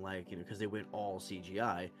anything like, because they went all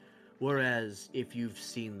CGI, whereas if you've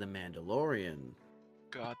seen The Mandalorian.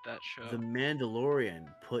 God, that show. The Mandalorian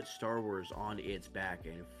put Star Wars on its back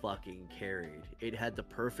and fucking carried. It had the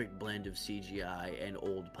perfect blend of CGI and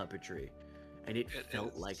old puppetry, and it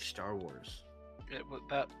felt like Star Wars.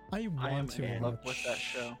 I am in love with that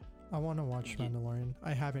show. I want to watch Mandalorian.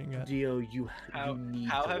 I haven't yet. Dio, you need to watch it.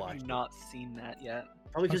 How have you not seen that yet?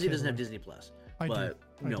 Probably because he doesn't have Disney Plus. I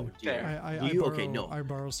do. Fair. I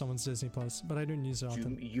borrow someone's Disney Plus, but I don't use it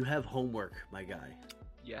often. You have homework, my guy.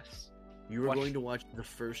 Yes. You are going to watch the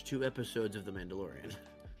first 2 episodes of The Mandalorian.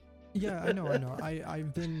 Yeah, I know.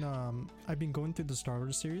 I've been going through the Star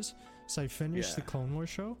Wars series, so I finished the Clone Wars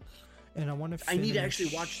show, and I want to finish. I need to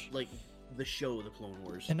actually watch the show, The Clone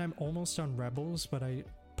Wars. And I'm almost done Rebels, but I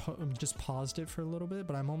just paused it for a little bit.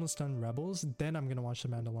 But I'm almost done Rebels. Then I'm gonna watch The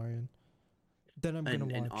Mandalorian. Then I'm gonna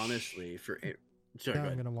watch. And honestly,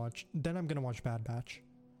 I'm gonna watch Bad Batch.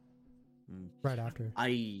 Right after.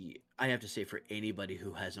 I have to say, for anybody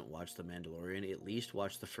who hasn't watched The Mandalorian, at least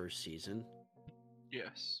watch the first season.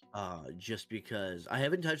 Yes. Just because I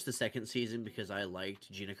haven't touched the second season because I liked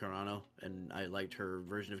Gina Carano and I liked her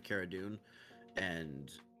version of Cara Dune, and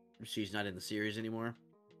she's not in the series anymore.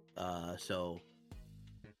 So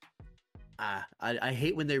I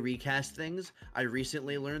hate when they recast things. I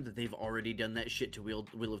recently learned that they've already done that shit to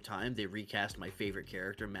Wheel of Time. They recast my favorite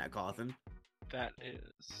character, Matt Cawthon. That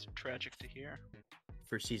is tragic to hear.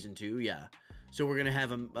 For season 2, yeah. So we're gonna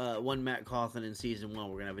have one Matt Cawthon in season 1.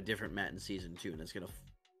 We're gonna have a different Matt in season 2, and it's gonna.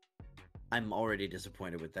 I'm already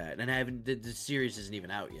disappointed with that, and I haven't. The series isn't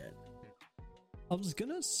even out yet. I was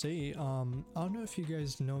gonna say, I don't know if you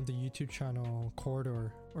guys know the YouTube channel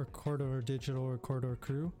Corridor or Corridor Digital or Corridor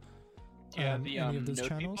Crew. Yeah, any of those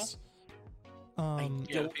channels. I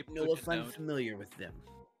don't know if I'm familiar with them.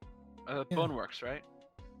 Boneworks, right?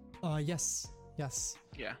 Yes.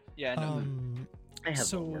 Yeah, I know. I have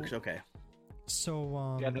Boneworks. Okay.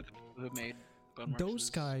 So yeah, the people who made Boneworks. Those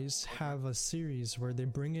guys have a series where they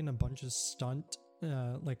bring in a bunch of stunt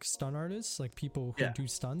artists, like people who do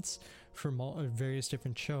stunts from various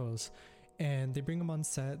different shows, and they bring them on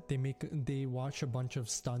set. They watch a bunch of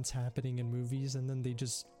stunts happening in movies, and then they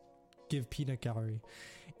just give peanut gallery.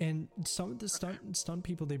 And some of the stunt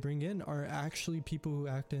people they bring in are actually people who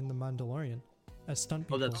act in The Mandalorian as stunt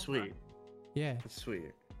people. Oh, that's sweet. Yeah, that's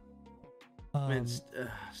sweet. Man,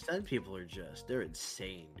 stunt people are they're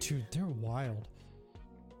insane, dude. They're wild.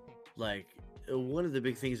 Like, one of the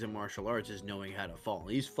big things in martial arts is knowing how to fall.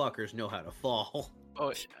 These fuckers know how to fall.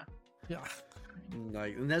 Oh yeah.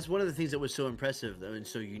 Like, and that's one of the things that was so impressive and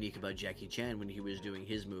so unique about Jackie Chan when he was doing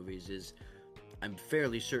his movies is I'm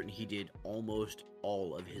fairly certain he did almost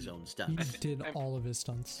all of his own stunts. He did all of his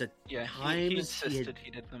stunts. He insisted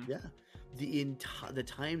he did them. Yeah. The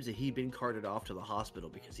times that he'd been carted off to the hospital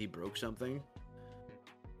because he broke something.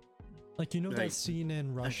 Like, that scene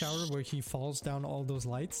in Rush Hour where he falls down all those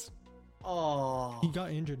lights? Oh. He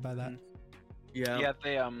got injured by that. Yeah. Yeah,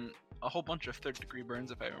 they a whole bunch of third-degree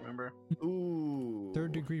burns, if I remember. Ooh.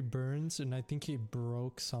 Third-degree burns, and I think he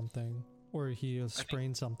broke something. Or he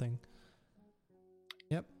sprained something.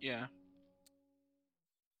 Yep. Yeah.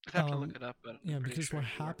 I'd have to look it up, but yeah, because what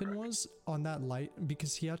happened was on that light,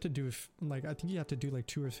 because he had to do I think he had to do like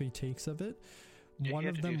 2 or 3 takes of it. Yeah, one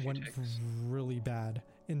of them went really bad,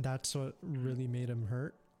 and that's what really made him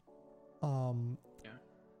hurt. Yeah.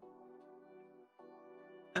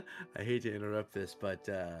 I hate to interrupt this, but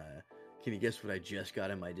can you guess what I just got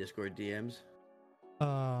in my Discord DMs?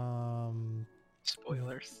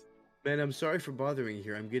 Spoilers. Man, I'm sorry for bothering you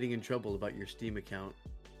here. I'm getting in trouble about your Steam account.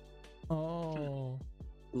 Oh.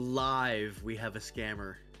 Live, we have a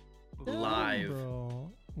scammer. Live. Bro.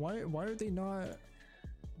 Why are they not...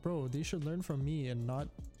 Bro, they should learn from me and not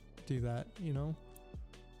do that,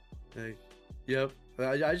 Yep.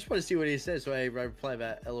 I just want to see what he says, so I reply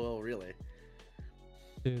back, LOL, really.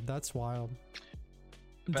 Dude, that's wild.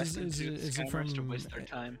 Is it from to waste their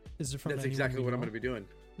time? Is it from That's exactly what I'm going to be doing.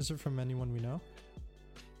 Is it from anyone we know?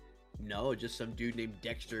 No, just some dude named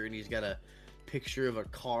Dexter, and he's got a picture of a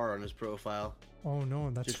car on his profile. Oh no,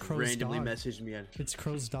 that's just Crow's randomly dog. Messaged me. It's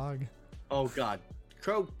Crow's dog. Oh god,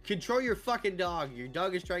 Crow, control your fucking dog. Your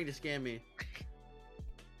dog is trying to scam me.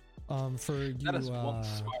 For you, that is one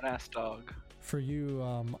smart ass dog. For you,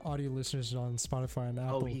 audio listeners on Spotify and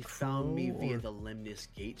Apple. Oh, he found me via the Lemnis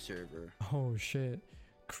Gate server. Oh shit,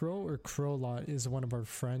 Crow or Crowlot is one of our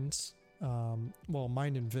friends. Well,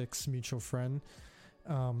 mine and Vic's mutual friend.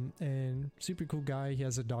 And super cool guy. He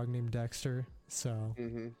has a dog named Dexter. So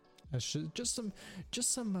that's just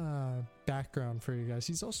some background for you guys.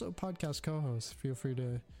 He's also a podcast co-host. Feel free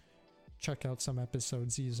to check out some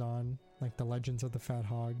episodes he's on, like the Legends of the Fat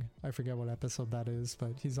Hog. I forget what episode that is,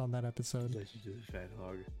 but he's on that episode. Legends of the Fat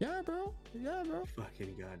Hog. Yeah, bro.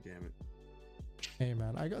 Fucking goddamn it. Hey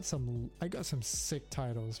man, I got some sick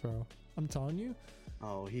titles, bro. I'm telling you.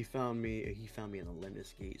 Oh, he found me in the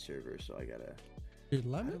Lemnis Gate server, so I gotta. Dude,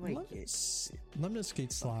 Lemnis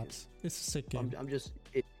Gate slaps. It's a sick game. It's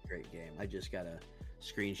a great game. I just gotta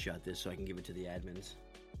screenshot this so I can give it to the admins.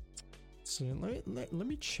 So let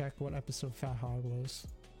me check what episode Fat Hog was.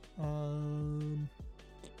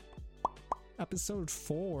 Episode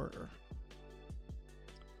 4.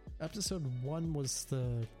 Episode 1 was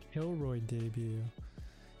the Kilroy debut.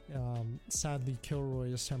 Sadly,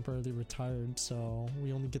 Kilroy is temporarily retired, so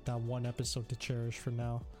we only get that one episode to cherish for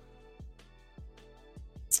now.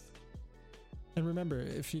 And remember,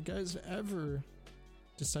 if you guys ever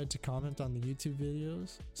decide to comment on the YouTube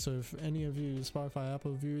videos, so if any of you Spotify,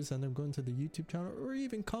 Apple viewers end up going to the YouTube channel or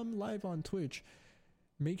even come live on Twitch,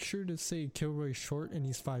 make sure to say Kilroy's short and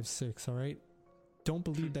he's 5'6", alright? Don't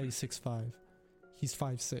believe that he's 6'5". He's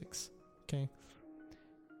 5'6", okay?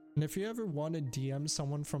 And if you ever want to DM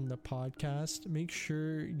someone from the podcast, make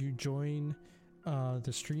sure you join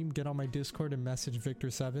the stream, get on my Discord and message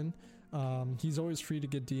Victor7. He's always free to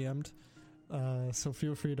get DM'd. So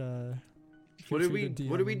feel free to. What are we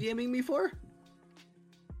DMing me for?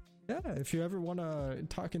 Yeah, if you ever want to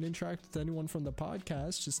talk and interact with anyone from the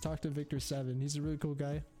podcast, just talk to Victor7. He's a really cool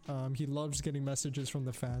guy. He loves getting messages from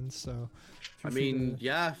the fans. So,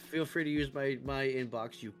 yeah, feel free to use my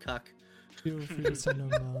inbox, you cuck. Feel free to send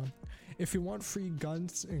him. If you want free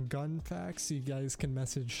guns and gun facts, you guys can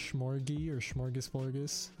message Schmorgy or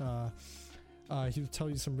Schmorgus. He'll tell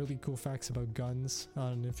you some really cool facts about guns.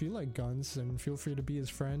 And if you like guns, then feel free to be his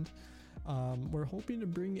friend. We're hoping to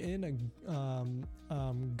bring in a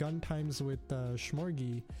gun times with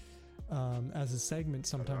Schmorgy as a segment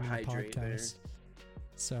sometime in the podcast. There.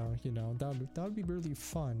 So that would be really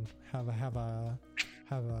fun. Have a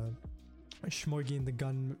Schmorgy in the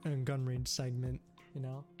gun range segment.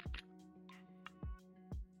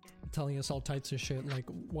 Telling us all types of shit like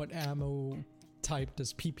what ammo type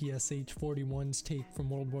does PPSH 41s take from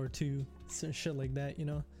World War II, so shit like that.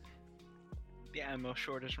 The ammo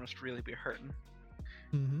shortage must really be hurting.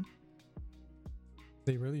 Mm-hmm.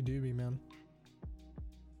 They really do be, man.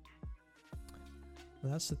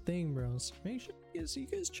 Well, that's the thing, bros. Make sure you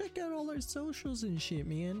guys check out all our socials and shit,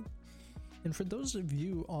 man. And for those of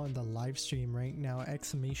you on the live stream right now,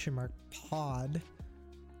 !pod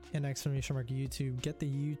and !YouTube, get the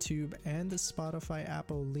YouTube and the Spotify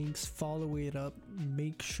Apple links, follow it up,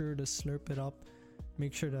 make sure to slurp it up,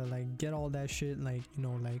 make sure to get all that shit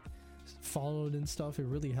followed and stuff. It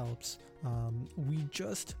really helps. We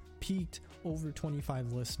just peaked over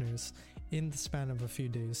 25 listeners in the span of a few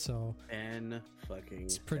days, so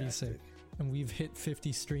it's pretty sick. And we've hit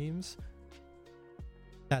 50 streams.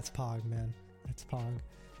 That's pog, man. That's pog.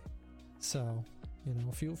 So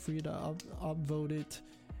feel free to upvote it.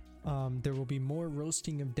 There will be more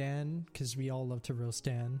roasting of Dan because we all love to roast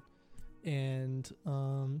Dan, and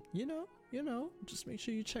just make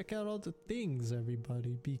sure you check out all the things,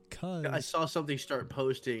 everybody, because I saw something start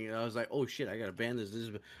posting and I was like, oh shit, I gotta ban this.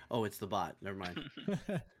 Oh, it's the bot. Never mind.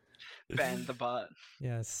 Ban the bot.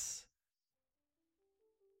 Yes.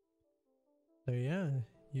 So yeah,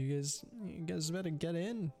 you guys better get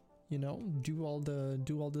in, do all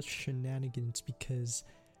the shenanigans, because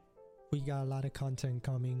we got a lot of content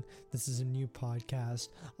coming. This is a new podcast.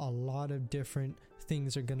 A lot of different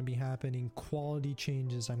things are going to be happening. Quality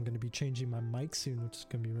changes. I'm going to be changing my mic soon, which is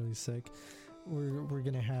going to be really sick. We're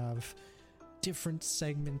going to have different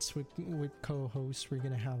segments with co-hosts. We're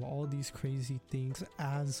going to have all these crazy things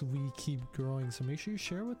as we keep growing. So make sure you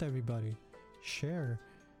share with everybody. Share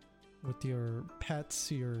with your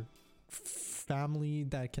pets, your family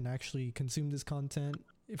that can actually consume this content.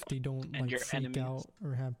 If they don't freak enemies out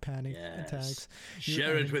or have panic attacks,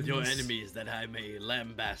 share it with your enemies that I may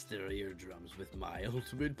lambaste their eardrums with my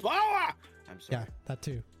ultimate power. I'm sorry. Yeah, that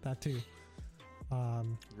too.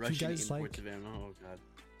 Russian imports of ammo. Oh god.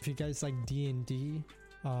 If you guys like D&D,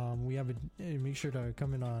 we have make sure to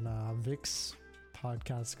come in on Vic's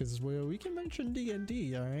podcast, because we can mention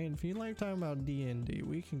D&D. All right, if you like talking about D&D,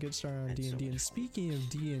 we can get started on D&D. And speaking of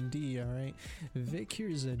D&D, all right, Vic here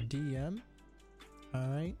is a DM. All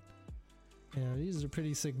right, he's a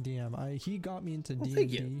pretty sick DM. He got me into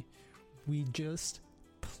D&D. We just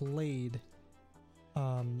played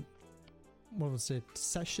what was it,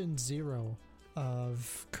 session 0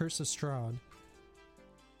 of Curse of Strahd,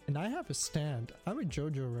 and I have a stand. I'm a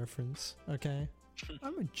JoJo reference. Okay,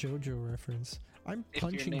 I'm a JoJo reference. I'm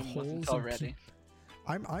punching holes already.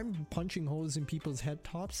 I'm punching holes in people's head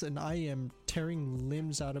tops, and I am tearing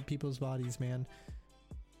limbs out of people's bodies, man.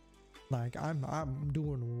 I'm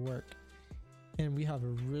doing work, and we have a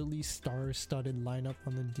really star-studded lineup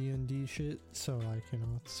on the D&D shit. So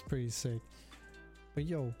it's pretty sick. But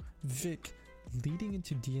yo, Vic, leading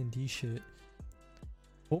into D&D shit,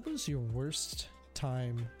 what was your worst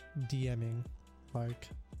time DMing?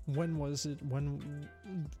 When was it?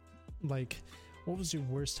 What was your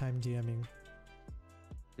worst time DMing?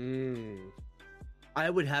 I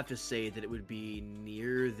would have to say that it would be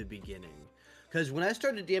near the beginning. Because when I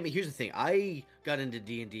started DMing, here's the thing. I got into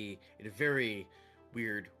D&D in a very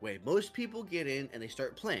weird way. Most people get in and they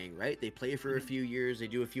start playing, right? They play for a few years, they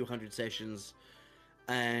do a few hundred sessions,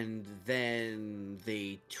 and then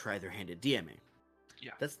they try their hand at DMing.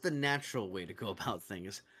 Yeah. That's the natural way to go about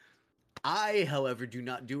things. I, however, do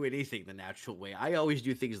not do anything the natural way. I always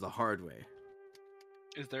do things the hard way.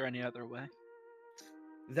 Is there any other way?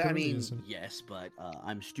 Yes, but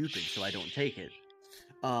I'm stupid, so I don't take it.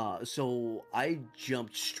 So I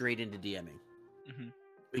jumped straight into DMing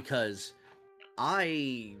because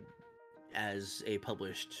I, as a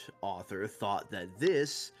published author, thought that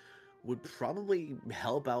this would probably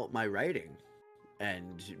help out my writing.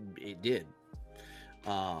 and it did.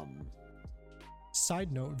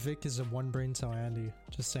 Side note, Vic is a one brain cell Andy.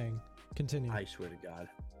 Just saying. Continue. I swear to God.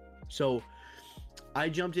 So I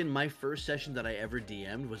jumped in. My first session that I ever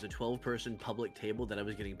DM'd was a 12-person public table that I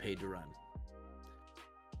was getting paid to run.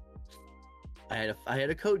 I had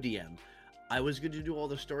a co-DM. I was going to do all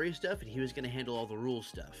the story stuff, and he was going to handle all the rule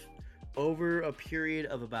stuff. Over a period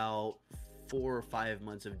of about 4 or 5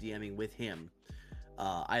 months of DMing with him,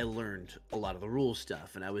 I learned a lot of the rule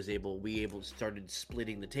stuff, and we started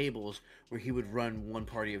splitting the tables where he would run one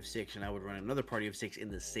party of 6 and I would run another party of 6 in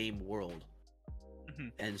the same world. Mm-hmm.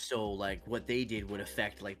 And so like what they did would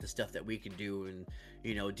affect like the stuff that we could do, and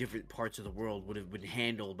you know, different parts of the world would have been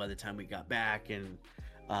handled by the time we got back. And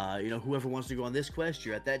you know, whoever wants to go on this quest,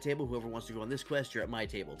 you're at that table. Whoever wants to go on this quest, you're at my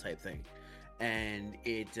table, type thing. And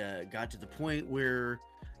it got to the point where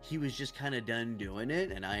he was just kind of done doing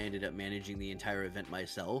it, and I ended up managing the entire event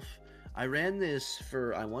myself. I ran this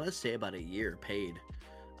for, I want to say, about a year paid,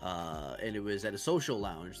 and it was at a social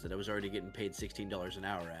lounge that I was already getting paid $16 an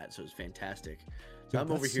hour at, so it was fantastic. So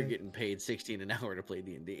I'm over here getting paid $16 an hour to play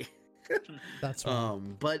D&D. That's right.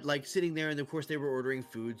 But like sitting there, and of course they were ordering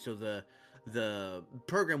food, so the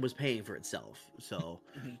program was paying for itself. So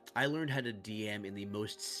I learned how to DM in the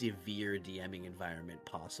most severe DMing environment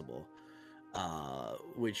possible,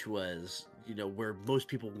 which was, you know, where most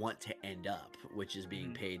people want to end up, which is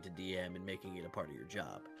being paid to DM and making it a part of your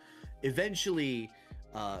job. Eventually,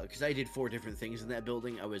 because I did 4 different things in that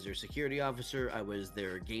building. I was their security officer, I was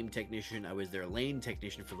their game technician, I was their lane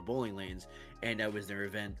technician for the bowling lanes, and I was their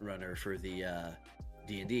event runner for the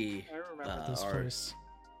D&D. I remember this place.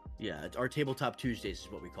 Yeah, our Tabletop Tuesdays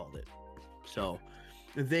is what we called it. So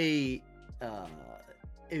they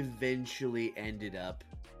eventually ended up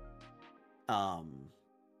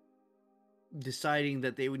deciding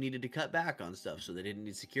that they needed to cut back on stuff. So they didn't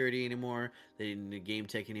need security anymore, they didn't need game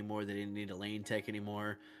tech anymore, they didn't need a lane tech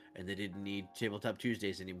anymore, and they didn't need Tabletop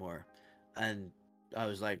Tuesdays anymore. And I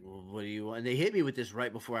was like, well, what do you want? And they hit me with this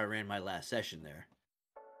right before I ran my last session there.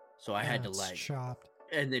 So I had to like chopped.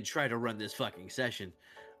 And then try to run this fucking session.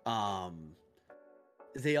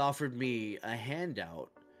 They offered me a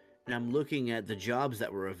handout, and I'm looking at the jobs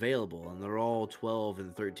that were available, and they're all $12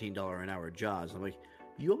 and $13 an hour jobs. I'm like,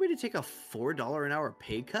 you want me to take a $4 an hour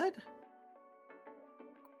pay cut?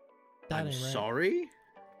 That I'm sorry?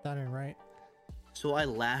 That ain't right. So I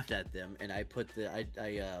laughed at them, and I put I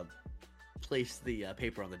placed the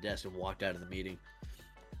paper on the desk and walked out of the meeting.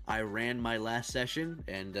 I ran my last session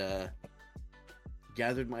and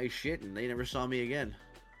gathered my shit, and they never saw me again.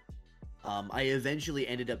 I eventually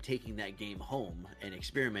ended up taking that game home and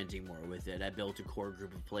experimenting more with it. I built a core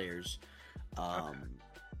group of players.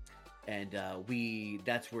 And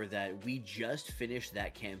that's where we just finished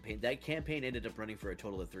that campaign. That campaign ended up running for a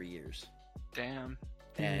total of 3 years. Damn.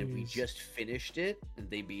 And we just finished it, and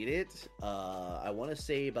they beat it, I want to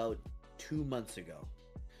say about 2 months ago.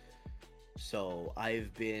 So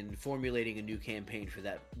I've been formulating a new campaign for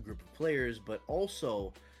that group of players, but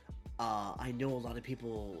also I know a lot of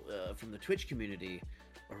people from the Twitch community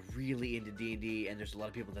are really into D&D, and there's a lot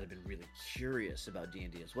of people that have been really curious about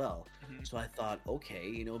D&D as well. So I thought, okay,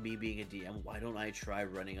 you know, me being a DM, why don't I try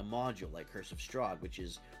running a module like Curse of Strahd, which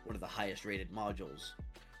is one of the highest rated modules,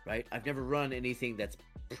 right? I've never run anything that's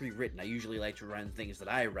pre-written. I usually like to run things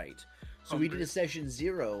that I write. So we did a session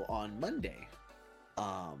 0 on Monday.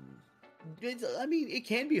 I mean, it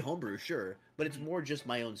can be homebrew, sure, but it's more just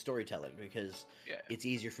my own storytelling, because it's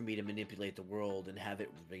easier for me to manipulate the world and have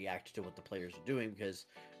it react to what the players are doing, because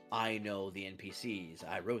I know the NPCs.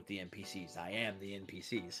 I wrote the NPCs. I am the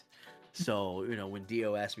NPCs. So, you know, when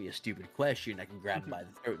Dio asks me a stupid question, I can grab him by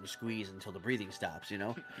the throat and squeeze until the breathing stops, you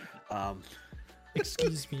know?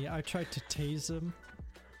 Excuse me, I tried to tase him.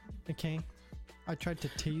 Okay? I tried to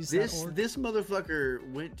tase this motherfucker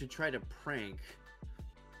went to try to prank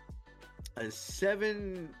a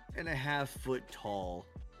 7.5 foot tall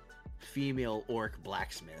female orc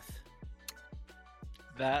blacksmith.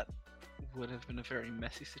 That would have been a very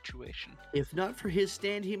messy situation. If not for his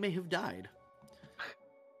stand, he may have died.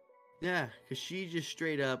 Yeah, because she just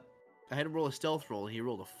straight up, I had to roll a stealth roll, and he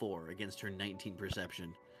rolled a 4 against her 19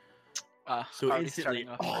 perception. So instantly,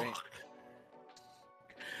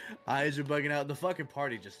 eyes are bugging out. The fucking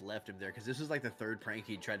party just left him there, because this was like the 3rd prank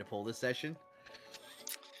he tried to pull this session.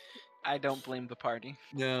 I don't blame the party.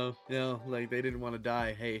 No, like they didn't want to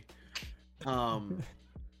die. Hey,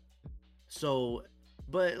 so,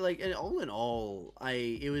 but like, and all in all,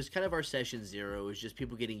 it was kind of our session 0. It was just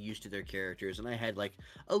people getting used to their characters, and I had like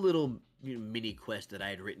a little mini quest that I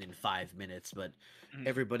had written in 5 minutes, but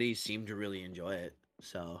everybody seemed to really enjoy it.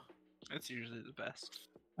 So that's usually the best.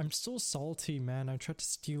 I'm so salty, man. I tried to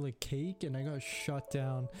steal a cake and I got shut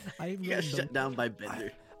down. You got shut down by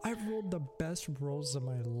Bender. I rolled the best rolls of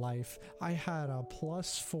my life. I had a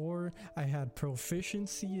 +4. I had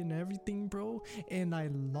proficiency and everything, bro. And I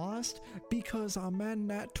lost because I'm at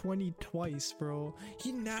nat 20 twice, bro.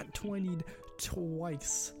 He nat 20'd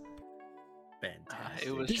twice. Fantastic.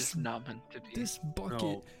 It was just not meant to be. This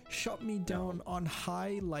bucket shut me down on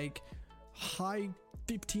high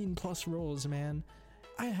 15 plus rolls, man.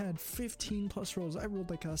 I had 15 plus rolls. I rolled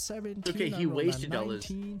like a 17. Okay, he wasted all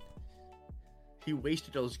his. He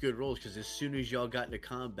wasted all those good rolls because as soon as y'all got into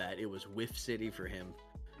combat, it was Whiff City for him.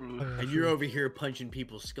 And you're over here punching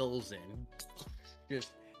people's skulls in,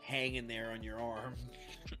 just hanging there on your arm.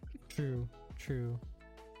 True.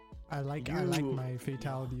 I like my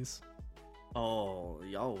fatalities. Oh,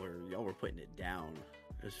 y'all were putting it down.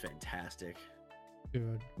 It was fantastic.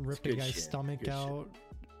 Dude, rip a guy's stomach out,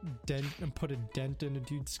 dent and put a dent in a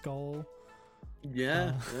dude's skull.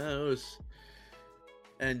 Yeah, it was.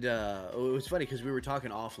 And it was funny because we were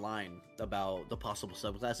talking offline about the possible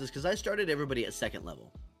subclasses because I started everybody at 2nd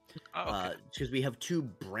level. Because we have 2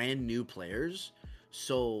 brand new players.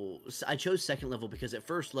 So I chose 2nd level because at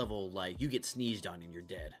 1st level, like, you get sneezed on and you're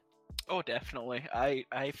dead. Oh, definitely.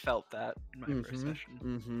 I felt that in my first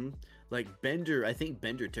session. Like Bender, I think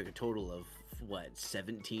Bender took a total of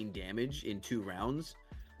 17 damage in 2 rounds.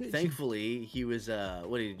 Thankfully, he was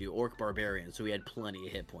what did he do? Orc Barbarian, so he had plenty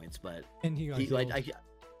of hit points. But and he got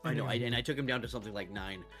I know, and I took him down to something like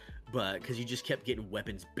 9, but because he just kept getting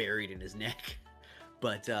weapons buried in his neck.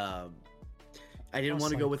 But I didn't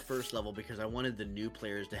want to go with 1st level because I wanted the new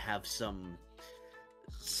players to have something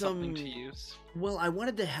to use. Well, I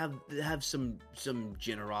wanted to have some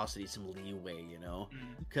generosity, some leeway, you know,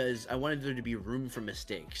 because I wanted there to be room for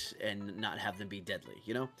mistakes and not have them be deadly,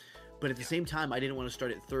 you know. But at the same time, I didn't want to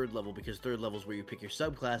start at 3rd level because 3rd level is where you pick your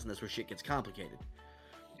subclass, and that's where shit gets complicated.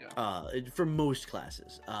 For most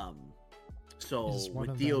classes. So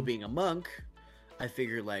with Dio being a monk, I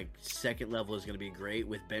figured like 2nd level is going to be great.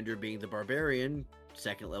 With Bender being the barbarian,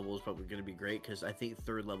 2nd level is probably going to be great because I think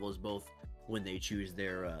 3rd level is both when they choose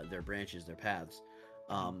their branches, their paths.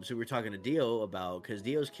 So we were talking to Dio about because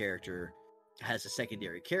Dio's character has a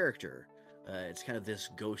secondary character. It's kind of this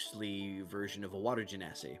ghostly version of a water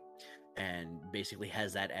genasi, and basically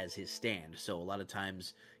has that as his stand. So a lot of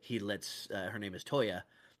times he lets her name is Toya.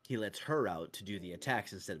 He lets her out to do the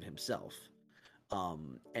attacks instead of himself.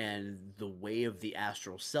 And the way of the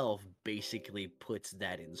astral self basically puts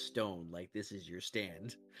that in stone. Like, this is your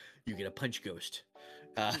stand. You get a punch ghost.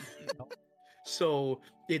 So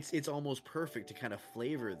it's almost perfect to kind of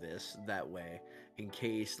flavor this that way in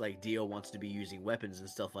case like Dio wants to be using weapons and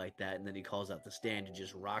stuff like that, and then he calls out the stand to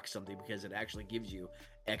just rock something because it actually gives you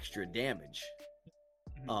extra damage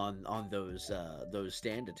on those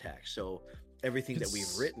stand attacks. So everything that we've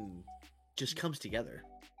written just comes together.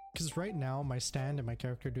 Because right now my stand and my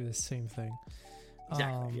character do the same thing.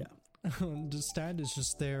 Exactly. The stand is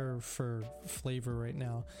just there for flavor right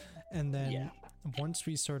now, and then once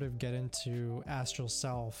we sort of get into Astral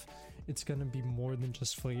Self, it's gonna be more than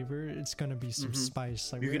just flavor. It's gonna be some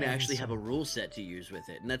spice. Like, you're gonna actually have a rule set to use with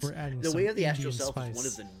it, and that's the way of the Astral Self is one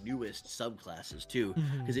of the newest subclasses too,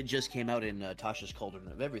 because it just came out in Tasha's Cauldron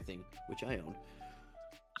of Everything, which I own.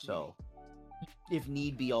 So, if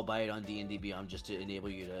need be, I'll buy it on D&D Beyond just to enable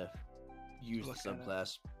you to use the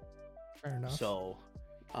subclass. Fair enough. So,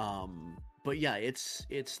 but yeah, it's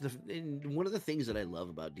one of the things that I love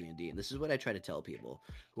about D&D, and this is what I try to tell people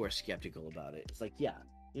who are skeptical about it. It's like, yeah,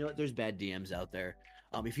 you know what? There's bad DMs out there.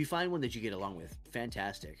 If you find one that you get along with,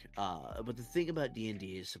 fantastic. But the thing about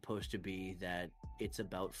D&D is supposed to be that it's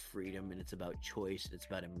about freedom and it's about choice and it's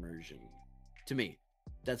about immersion. To me,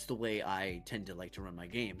 that's the way I tend to like to run my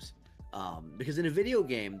games. Because in a video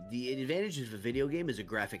game, the advantage of a video game is a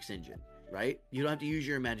graphics engine, right? You don't have to use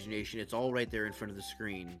your imagination. It's all right there in front of the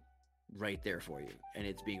screen, right there for you, and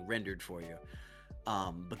it's being rendered for you.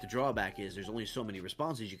 But the drawback is there's only so many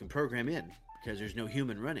responses you can program in because there's no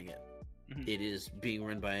human running it. It is being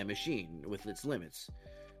run by a machine with its limits.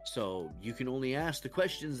 So you can only ask the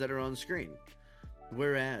questions that are on screen.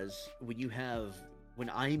 Whereas when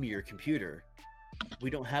I'm your computer, we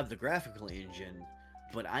don't have the graphical engine,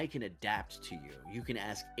 but I can adapt to you. You can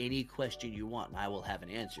ask any question you want and I will have an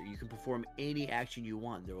answer. You can perform any action you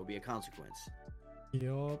want. There will be a consequence.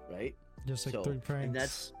 Yup. Right? Just like 3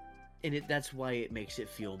 pranks. And that's why it makes it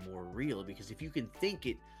feel more real, because if you can think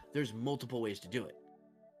it, there's multiple ways to do it.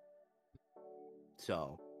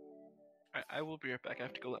 So I will be right back. I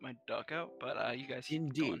have to go let my dog out, but you guys keep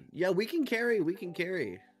indeed going. Yeah, we can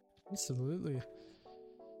carry. Absolutely.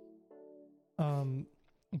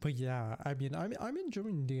 But yeah, I mean, I'm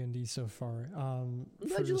enjoying D&D so far.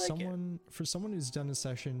 For someone who's done a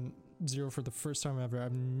session 0 for the first time ever,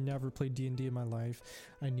 I've never played D&D in my life.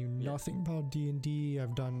 I knew nothing about D&D.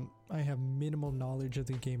 I have minimal knowledge of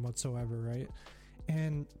the game whatsoever, right?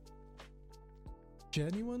 And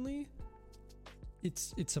genuinely,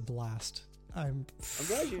 it's a blast. I'm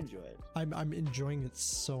glad you enjoy it. I'm enjoying it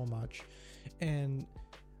so much, and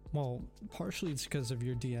well, partially it's because of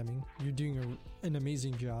your DMing. You're doing an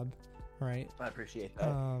amazing job, right? I appreciate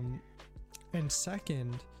that. And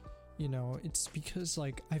second, you know, it's because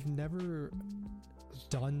like I've never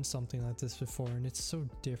done something like this before, and it's so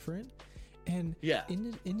different. And yeah,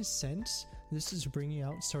 in a sense, this is bringing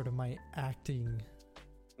out sort of my acting.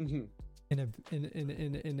 Mm-hmm. In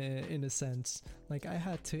a sense, like I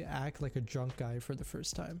had to act like a drunk guy for the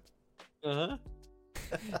first time.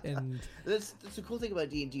 And that's the cool thing about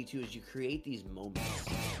D&D too, is you create these moments,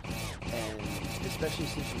 and especially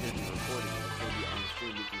since you're going to be recording it, maybe on the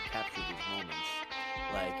stream you can capture these moments.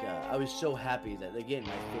 Like I was so happy that, again,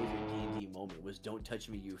 my favorite D&D moment was "Don't touch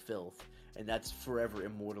me, you filth," and that's forever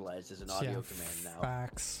immortalized as an audio command now.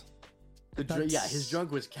 Facts. His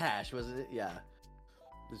drunk was Cash, wasn't it? Yeah.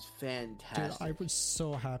 It was fantastic. Dude, I was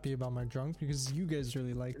so happy about my drunk because you guys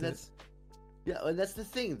really liked it. Yeah, and that's the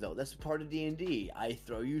thing, though. That's part of D&D. I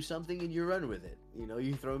throw you something and you run with it. You know,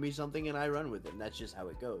 you throw me something and I run with it, and that's just how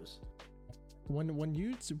it goes. When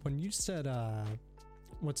you said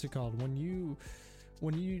what's it called?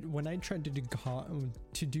 When I tried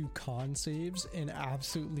to do con saves and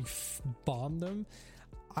absolutely bomb them,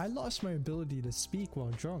 I lost my ability to speak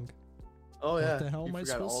while drunk. Oh yeah, what the hell am I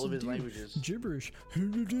supposed all of to his do? Languages. Gibberish.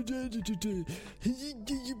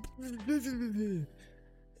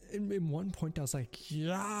 In one point, I was like,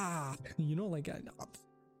 "Yeah," you know, like I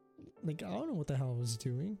don't know what the hell I was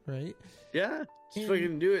doing, right? Yeah, just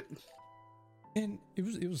fucking do it. And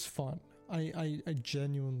it was fun. I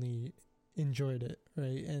genuinely enjoyed it,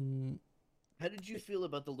 right? And how did you feel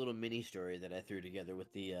about the little mini story that I threw together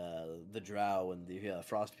with the drow and the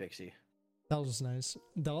frost pixie? That was nice.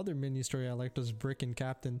 The other mini story I liked was Brick and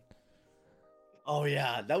Captain. Oh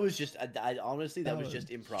yeah, that was just I honestly that was just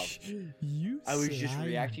improv. I was just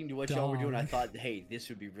reacting to what y'all were doing. I thought, hey, this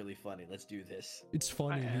would be really funny. Let's do this. It's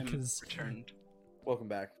funny because returned. Welcome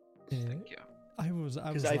back. Yeah, thank you. I was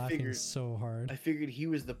laughing so hard. I figured he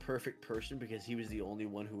was the perfect person because he was the only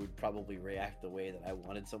one who would probably react the way that I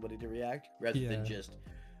wanted somebody to react, rather than just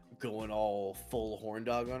going all full horn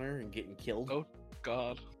dog on her and getting killed. Oh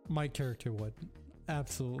God. My character would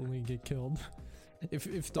absolutely get killed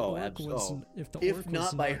if the orc was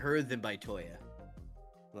not by her, then by Toya.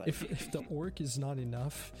 Like, if the orc is not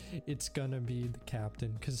enough, it's gonna be the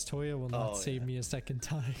captain, because Toya will not save me a second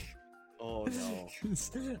time. Oh no.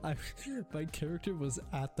 My character was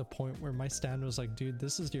at the point where my stand was like, dude,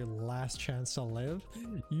 this is your last chance to live.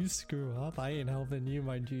 You screw up, I ain't helping you,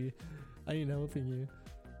 my G. I ain't helping you.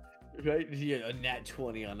 Right? Yeah, a nat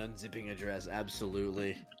 20 on unzipping a dress,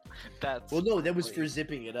 absolutely. That's that was for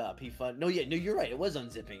zipping it up. No, you're right. It was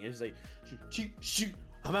unzipping. It was like, shoot,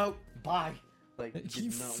 I'm out. Bye. Like he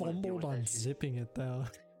fumbled on zipping it though.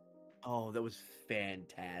 Oh, that was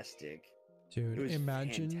fantastic, dude.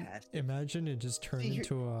 Imagine it just turned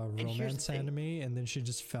into a romance anime, and then she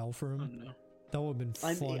just fell for him. Oh, no. That would have been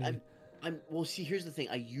funny. Well, see, here's the thing.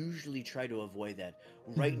 I usually try to avoid that.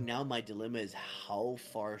 Right now, my dilemma is how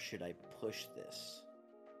far should I push this?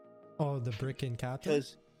 Oh, the Brick and Captain?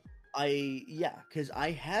 Because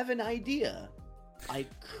I have an idea. I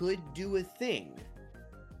could do a thing.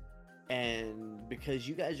 And because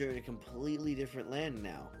you guys are in a completely different land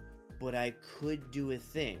now, but I could do a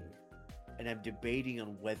thing. And I'm debating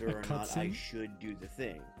on whether or not I should do the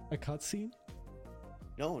thing. A cutscene?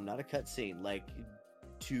 No, not a cutscene. Like,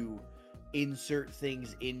 to insert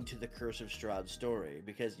things into the Curse of Strahd story,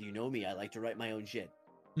 because you know me, I like to write my own shit.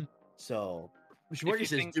 So Shmorgy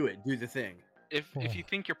says do the thing. If you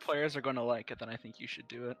think your players are going to like it, then I think you should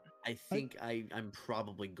do it. I think I'm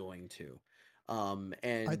probably going to. And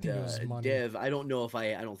I think it was money. Dev, I don't know if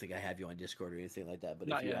I don't think I have you on Discord or anything like that, but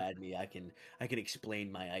if you add me, I can explain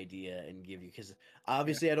my idea and give you, because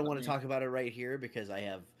obviously I don't want to talk about it right here because I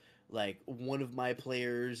have, like, one of my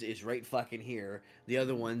players is right fucking here, the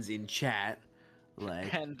other one's in chat,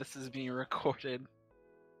 like, and this is being recorded.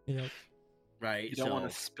 Yep. Right. You don't want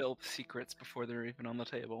to spill the secrets before they're even on the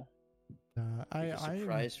table. I'm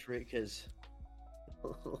surprised for it, because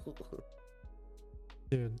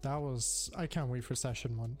dude, I can't wait for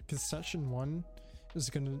session 1, because session 1 is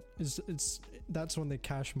that's when the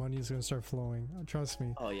cash money is gonna start flowing. Trust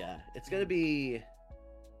me. Oh yeah, it's gonna be.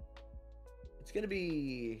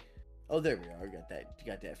 Oh, there we are.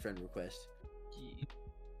 Got that friend request.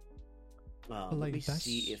 Like, let me that's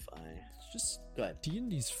see if I just go ahead.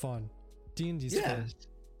 D&D's fun. D&D's Yeah. fun.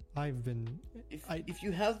 I've been If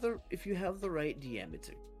you have the right DM,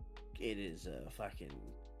 it is a fucking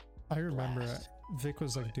I remember blast. Vic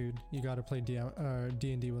was like, dude, you gotta play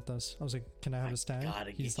D&D with us. I was like, can I have a stand?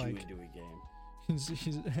 Gotta He's get you like, into a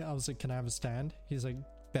game. I was like, can I have a stand? He's like,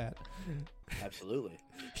 bet. Absolutely.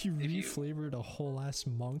 He reflavored a whole ass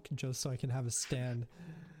monk just so I can have a stand.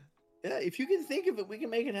 Yeah, if you can think of it, we can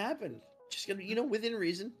make it happen. Just gonna, within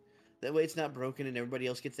reason. That way it's not broken and everybody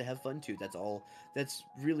else gets to have fun too. That's all. That's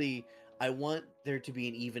really, I want there to be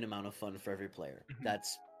an even amount of fun for every player. Mhm.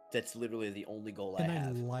 That's literally the only goal And I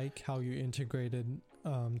have. I like how you integrated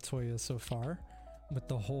Toya so far with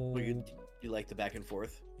the whole. Well, you like the back and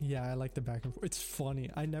forth? Yeah, I like the back and forth. It's funny.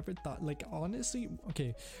 I never thought, like, honestly,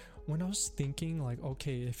 okay, when I was thinking, like,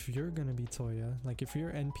 okay, if you're gonna be Toya, like, if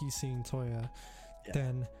you're NPCing Toya, Yeah.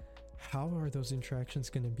 then how are those interactions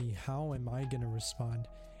gonna be? How am I gonna respond?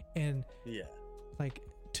 And Yeah. like,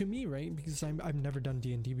 to me, right, because I've never done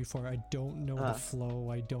D&D before, I don't know the flow,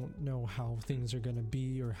 I don't know how things are gonna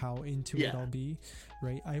be or how into it I'll be,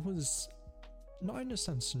 right? I was not in a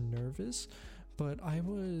sense nervous, but I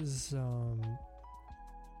was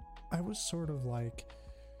sort of like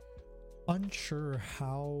unsure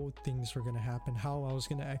how things were gonna happen, how I was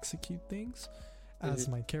gonna execute things as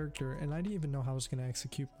my character, and I didn't even know how I was gonna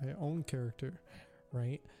execute my own character,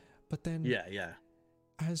 right? But then Yeah.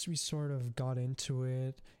 as we sort of got into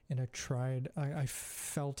it and I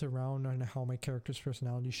felt around on how my character's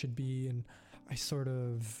personality should be, and I sort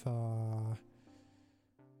of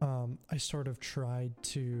tried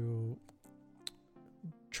to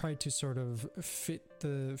sort of fit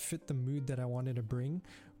the mood that I wanted to bring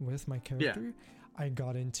with my character. I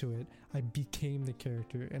got into it, I became the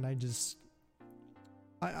character, and I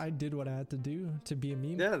did what I had to do to be a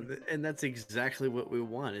meme. Yeah, and that's exactly what we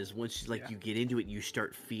want. Is once you get into it, you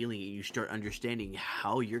start feeling it, you start understanding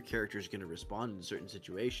how your character is going to respond in certain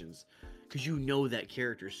situations, because you know that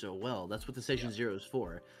character so well. That's what the session 0 is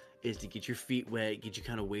for, is to get your feet wet, get you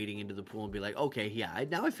kind of wading into the pool, and be like, okay, yeah,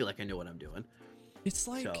 now I feel like I know what I'm doing. It's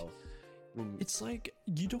like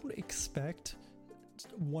you don't expect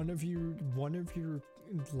one of your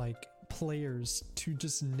like players to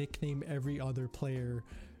just nickname every other player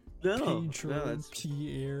Pedro,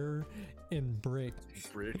 Pierre, and Brick.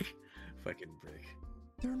 Fucking Brick.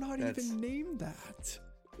 They're not even named that.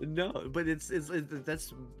 No, but it's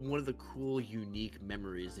that's one of the cool, unique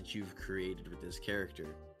memories that you've created with this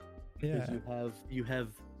character. Yeah, you have,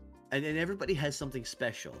 and everybody has something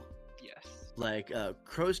special. Yes. Like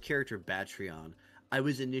Crow's character Batreon, I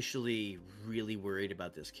was initially really worried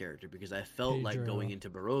about this character because I felt like going into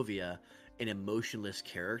Barovia, an emotionless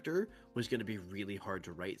character was going to be really hard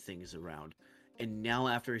to write things around. And now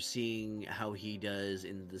after seeing how he does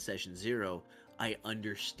in the session 0, I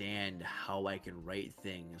understand how I can write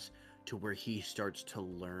things to where he starts to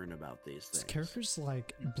learn about these things. This character's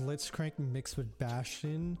like Blitzcrank mixed with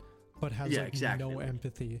Bastion, but has no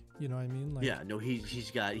empathy. You know what I mean? Like, yeah, no,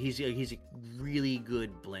 he's a really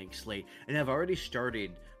good blank slate, and I've already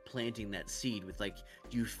started planting that seed with, like,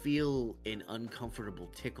 do you feel an uncomfortable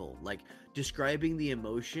tickle? Like, describing the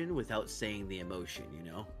emotion without saying the emotion,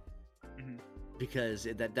 Mm-hmm. Because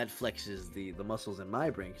that flexes the muscles in my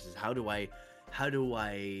brain. Because how do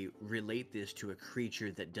I relate this to a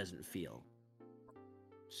creature that doesn't feel?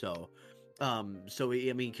 So I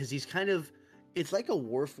mean, because he's kind of, it's like a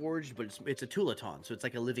Warforged, but it's a Tulaton, so it's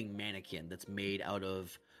like a living mannequin that's made out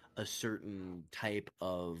of a certain type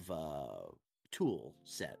of tool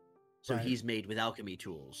set. So he's made with alchemy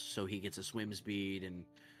tools, so he gets a swim speed, and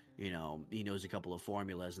he knows a couple of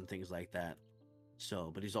formulas and things like that. So,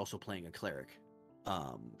 but he's also playing a cleric.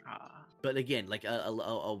 But again, like a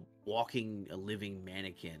living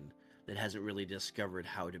mannequin that hasn't really discovered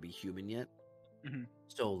how to be human yet. Mm-hmm.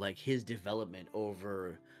 So, like, his development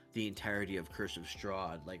over the entirety of Curse of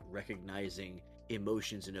Strahd, like recognizing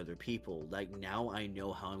emotions in other people, like, now I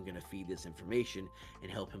know how I'm going to feed this information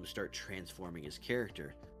and help him start transforming his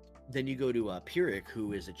character. Then you go to Pyrrhic,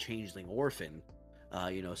 who is a changeling orphan,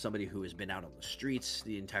 somebody who has been out on the streets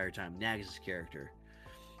the entire time. Nags' character.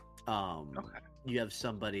 You have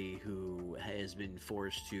somebody who has been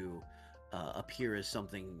forced to appear as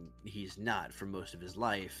something he's not for most of his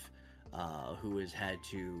life, who has had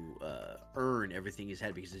to earn everything he's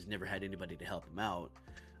had because he's never had anybody to help him out.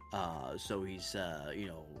 So he's,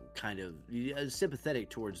 kind of sympathetic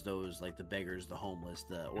towards those, like the beggars, the homeless,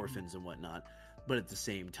 the orphans, and whatnot. But at the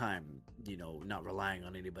same time, not relying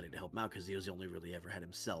on anybody to help him out because he was only really ever had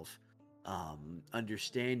himself.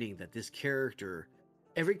 Understanding that this character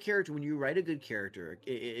every character, when you write a good character,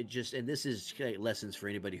 it just, and this is lessons for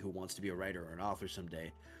anybody who wants to be a writer or an author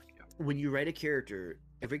someday. When you write a character,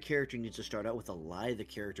 every character needs to start out with a lie the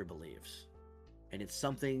character believes, and it's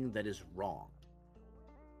something that is wrong.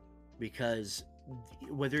 Because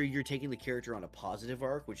whether you're taking the character on a positive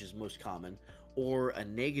arc, which is most common, or a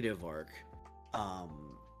negative arc,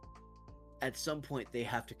 at some point they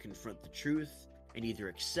have to confront the truth and either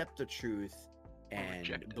accept the truth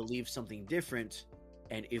and believe something different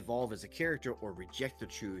and evolve as a character, or reject the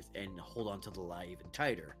truth and hold on to the lie even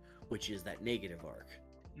tighter, which is that negative arc.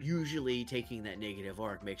 Usually taking that negative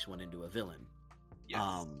arc makes one into a villain.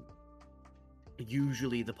 Yes.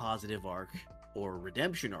 Usually the positive arc, or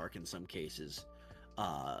redemption arc in some cases,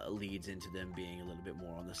 leads into them being a little bit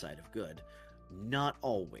more on the side of good. Not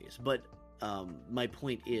always, but my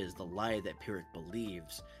point is, the lie that Pyrrhic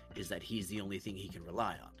believes is that he's the only thing he can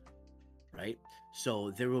rely on, right?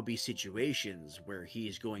 So there will be situations where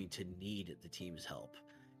he's going to need the team's help,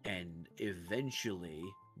 and eventually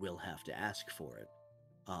will have to ask for it.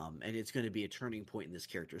 And it's going to be a turning point in this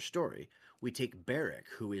character's story. We take Beric,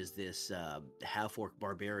 who is this half-orc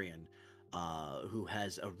barbarian who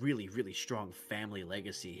has a really, really strong family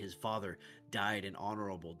legacy. His father died an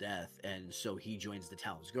honorable death, and so he joins the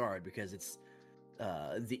town's guard because it's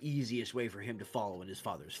the easiest way for him to follow in his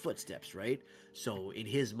father's footsteps, right? So in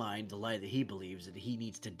his mind, the lie that he believes is that he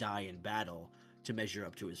needs to die in battle to measure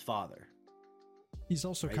up to his father. He's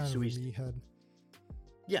also kind of a meathead.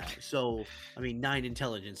 Yeah, so, I mean, 9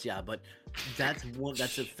 intelligence, yeah, but that's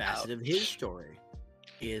a facet of his story,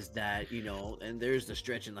 is that, you know, and there's the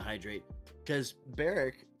stretch and the hydrate, because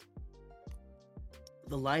Beric,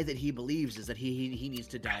 the lie that he believes is that he needs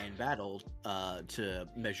to die in battle to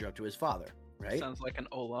measure up to his father, right? Sounds like an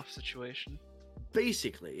Olaf situation.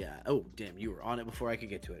 Basically, yeah. Oh, damn, you were on it before I could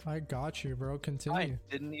get to it. I got you, bro. Continue. I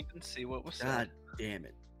didn't even see what was said. God damn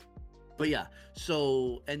it. But yeah,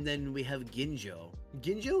 so, and then we have Ginjo.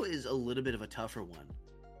 Ginjo is a little bit of a tougher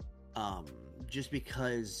one, just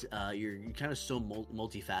because you're kind of so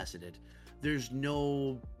multifaceted. There's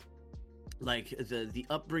no, like, the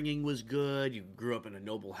upbringing was good. You grew up in a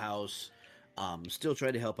noble house, still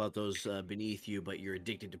try to help out those beneath you, but you're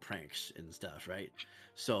addicted to pranks and stuff, right?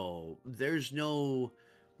 So there's no,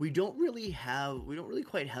 we don't really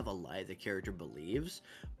quite have a lie the character believes,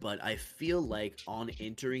 but I feel like on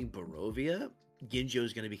entering Barovia, Ginjo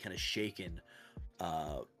is going to be kind of shaken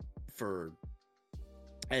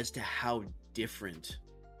as to how different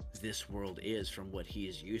this world is from what he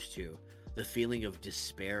is used to. The feeling of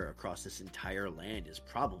despair across this entire land is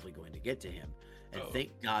probably going to get to him, and thank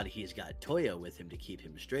God he's got Toya with him to keep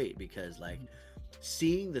him straight, because like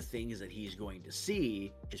seeing the things that he's going to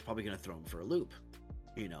see is probably going to throw him for a loop.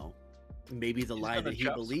 You know, maybe the lie that he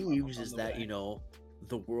believes is that, you know,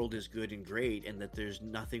 the world is good and great and that there's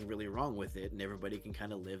nothing really wrong with it and everybody can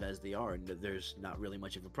kind of live as they are and that there's not really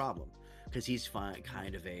much of a problem, because he's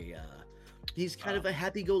kind of a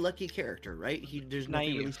happy-go-lucky character, right? There's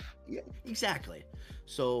nothing really, yeah, exactly.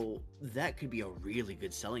 So that could be a really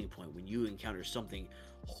good selling point when you encounter something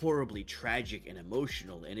horribly tragic and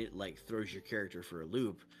emotional and it like throws your character for a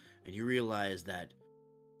loop and you realize that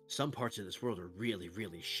some parts of this world are really,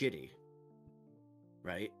 really shitty,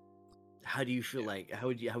 right? How do you feel like, how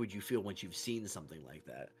would you feel once you've seen something like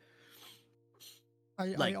that?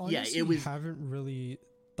 I honestly haven't really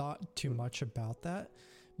thought too much about that,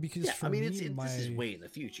 because for me, this is way in the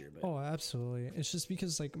future. But... Oh, absolutely. It's just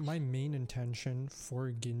because like my main intention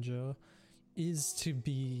for Ginjo is to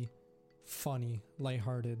be funny,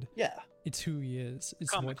 lighthearted. Yeah. It's who he is.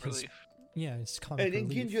 It's comic relief. Yeah, it's comic relief.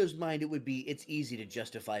 And in relief. Ginjo's mind, it's easy to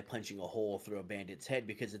justify punching a hole through a bandit's head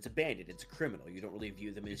because it's a bandit, it's a criminal. You don't really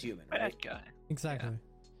view them as human, right? Bad guy. Exactly.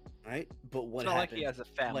 Yeah. Right? But what happens? Like he has a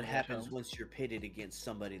family. What happens once you're pitted against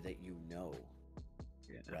somebody that you know?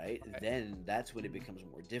 Yeah. Right? Then that's when it becomes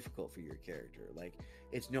more difficult for your character. Like,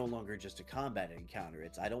 it's no longer just a combat encounter.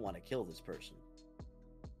 It's I don't want to kill this person.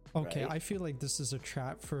 Okay, right? I feel like this is a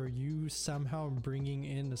trap for you somehow bringing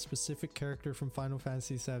in a specific character from Final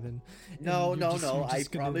Fantasy VII. No. I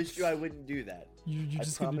promised you I wouldn't do that. You're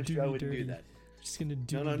just gonna do I wouldn't do that. Just gonna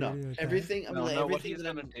do no. Everything. What he's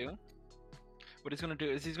gonna do? What he's gonna do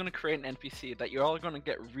is he's gonna create an NPC that you're all gonna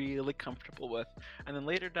get really comfortable with, and then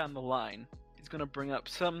later down the line, he's gonna bring up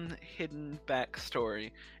some hidden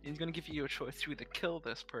backstory, and he's gonna give you a choice to either kill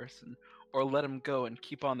this person or let him go and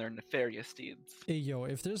keep on their nefarious deeds. Hey yo,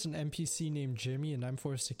 if there's an NPC named Jimmy and I'm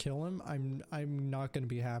forced to kill him, I'm not gonna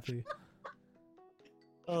be happy.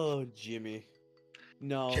 Oh, Jimmy.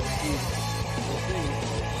 No. Jimmy.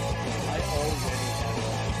 I already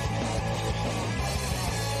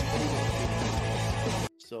have.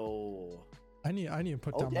 So I I need to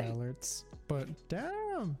put down my alerts. But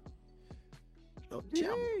damn. Oh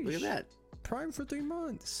damn! Look at that. Prime for 3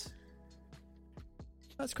 months.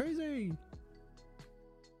 That's crazy.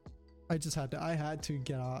 I just had to. I had to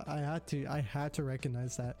get out. I had to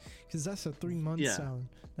recognize that because that's a 3 month sound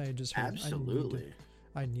that I just heard. Absolutely.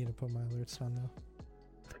 I need to put my alerts on now.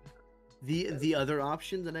 The other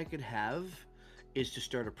option that I could have is to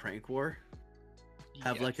start a prank war.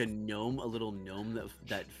 Have like a little gnome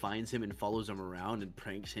that finds him and follows him around and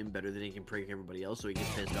pranks him better than he can prank everybody else, so he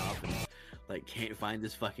gets pissed off and like can't find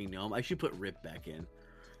this fucking gnome. I should put Rip back in.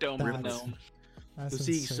 Rip gnome.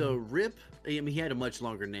 See, insane. So Rip, I mean, he had a much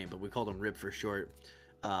longer name, but we called him Rip for short.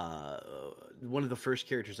 One of the first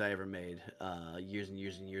characters I ever made, years and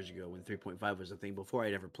years and years ago, when 3.5 was a thing, before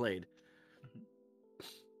I'd ever played.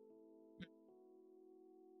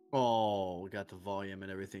 Oh, we got the volume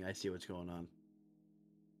and everything. I see what's going on.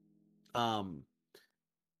 Oh,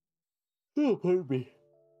 pardon me.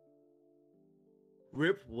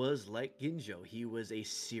 Rip was like Ginjo. He was a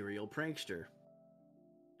serial prankster.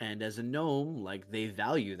 And as a gnome, like, they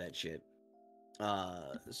value that shit.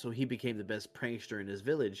 So he became the best prankster in his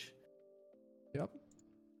village. Yep.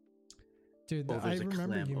 Dude, I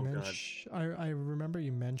remember you mentioned. I remember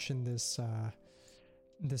you mentioned this.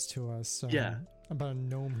 This to us. About a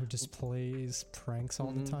gnome who just plays pranks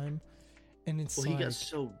all the time, and it's he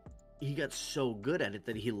got so good at it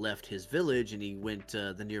that he left his village and he went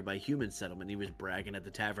to the nearby human settlement. He was bragging at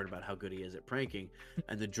the tavern about how good he is at pranking,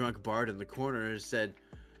 and the drunk bard in the corner said,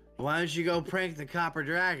 "Why don't you go prank the copper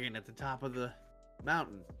dragon at the top of the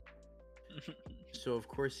mountain?" So of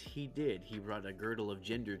course he did. He brought a girdle of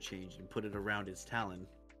gender change and put it around its talon,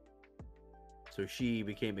 so she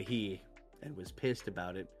became a he and was pissed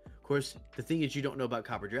about it. Of course, the thing is, you don't know about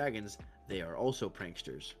copper dragons. They are also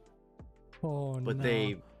pranksters. But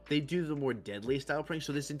they do the more deadly style pranks.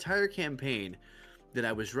 So this entire campaign that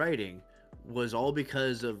I was writing was all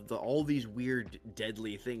because of all these weird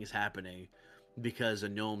deadly things happening because a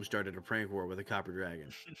gnome started a prank war with a copper dragon.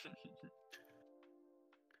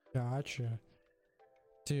 Gotcha.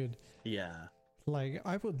 Dude. Yeah. Like,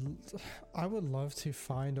 I would love to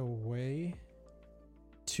find a way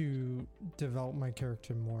to develop my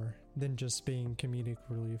character more than just being comedic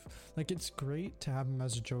relief. Like, it's great to have him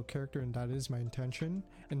as a joke character, and that is my intention,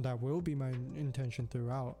 and that will be my intention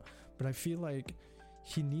throughout, but I feel like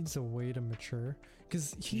he needs a way to mature,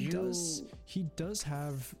 because he does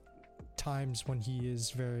have times when he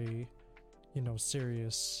is very,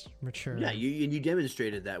 serious, mature. Yeah, you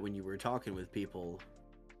demonstrated that when you were talking with people.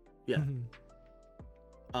 Yeah.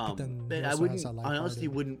 But I honestly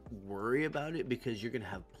wouldn't worry about it, because you're gonna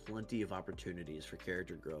have plenty of opportunities for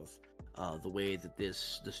character growth, the way that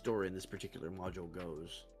the story in this particular module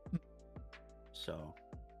goes. So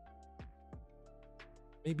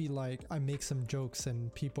maybe like I make some jokes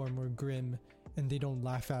and people are more grim and they don't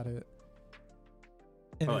laugh at it,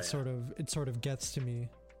 and it sort of gets to me.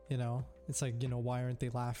 It's like, why aren't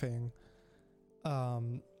they laughing?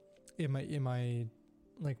 Am I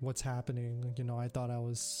like, what's happening? I thought I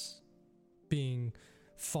was being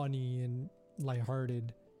funny and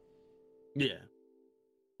lighthearted. Yeah.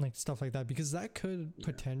 Like, stuff like that, because that could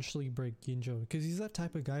potentially break Ginjo, because he's that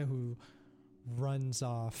type of guy who runs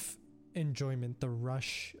off enjoyment, the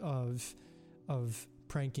rush of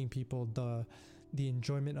pranking people, the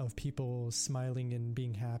enjoyment of people smiling and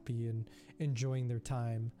being happy and enjoying their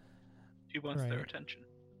time. He wants their attention.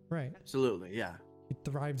 Right. Absolutely, yeah. He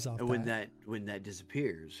thrives off and when that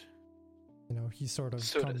disappears, he sort of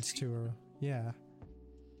comes to her. Yeah.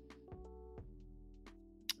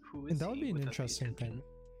 And that would be an interesting thing.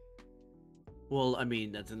 Well, I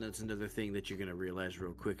mean, that's another thing that you're gonna realize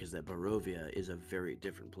real quick, is that Barovia is a very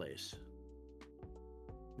different place.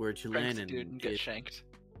 Where Tulanen didn't get shanked.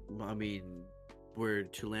 I mean, where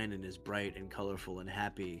Tulanen is bright and colorful and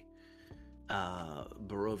happy,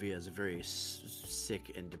 Barovia is a very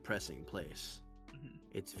sick and depressing place.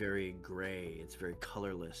 It's very gray, it's very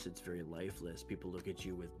colorless, it's very lifeless. People look at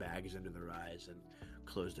you with bags under their eyes and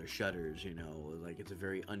close their shutters, like, it's a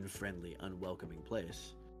very unfriendly, unwelcoming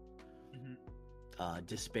place.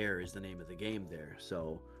 Despair is the name of the game there.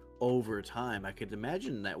 So over time, I could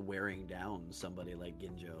imagine that wearing down somebody like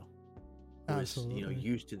Ginjo, who is,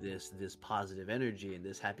 used to this positive energy and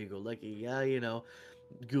this happy-go-lucky,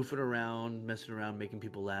 goofing around, messing around, making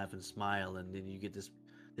people laugh and smile, and then you get this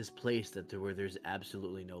place where there's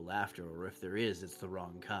absolutely no laughter, or if there is, it's the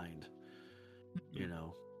wrong kind.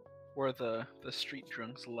 Where the street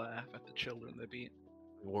drunks laugh at the children they beat,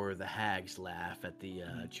 or the hags laugh at the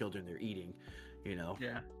children they're eating.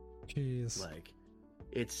 Yeah. Jeez. Like,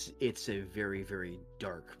 it's a very, very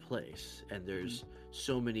dark place, and there's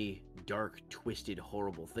so many dark, twisted,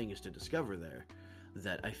 horrible things to discover there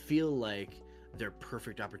that I feel like they're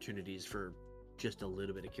perfect opportunities for just a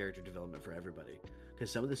little bit of character development for everybody,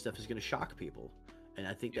 because some of this stuff is going to shock people, and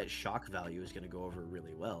I think that shock value is going to go over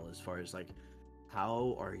really well as far as like,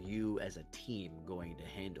 how are you as a team going to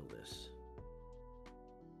handle this?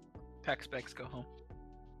 Pack specs, go home.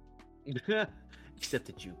 Except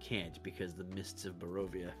that you can't, because the mists of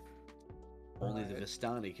Barovia. Only the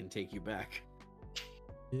Vistani can take you back.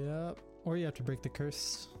 Yep. Or you have to break the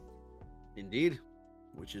curse. Indeed.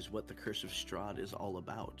 Which is what the Curse of Strahd is all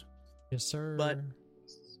about. Yes, sir. But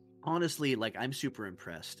honestly, like, I'm super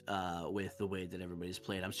impressed with the way that everybody's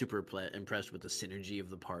played. I'm super impressed with the synergy of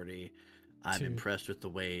the party. I'm impressed with the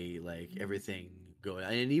way, like, everything going.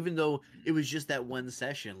 And even though it was just that one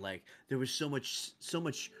session, like, there was so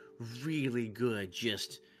much really good.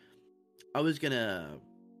 Just, I was going to,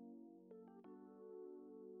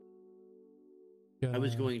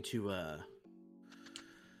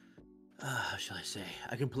 how shall I say?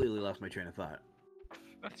 I completely lost my train of thought.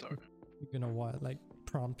 That's alright. You're gonna what? Like,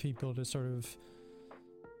 prompt people to sort of,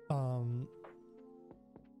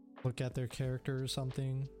 look at their character or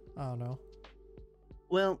something? I don't know.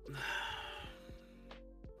 Well,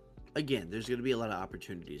 again, there's going to be a lot of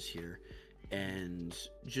opportunities here, and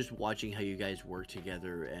just watching how you guys work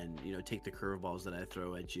together and, you know, take the curveballs that I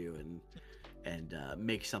throw at you and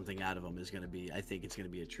make something out of them is going to be, I think it's going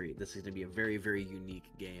to be a treat. This is going to be a very, very unique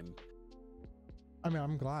game. I mean,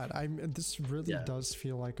 I'm glad. This really does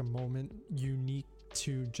feel like a moment unique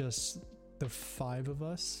to just the 5 of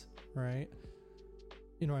us, right?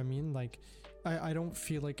 You know what I mean? Like, I don't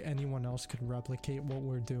feel like anyone else could replicate what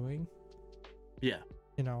we're doing. Yeah.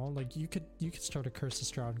 You know, like, you could start a Curse of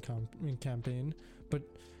Strahd campaign, but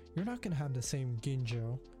you're not gonna have the same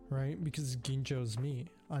Ginjo, right? Because Ginjo's me.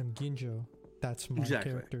 I'm Ginjo. That's my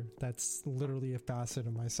character. That's literally a facet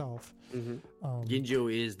of myself.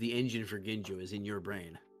 Ginjo is the engine for Ginjo is in your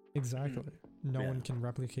brain. Exactly. No one can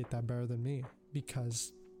replicate that better than me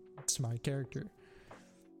because it's my character,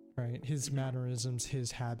 right? His mannerisms,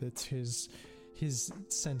 his habits, his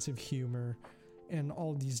sense of humor, and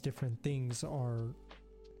all these different things are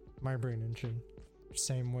my brain engine.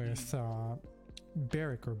 Same with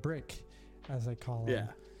Barrick, or Brick, as I call him.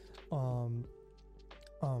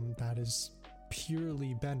 That is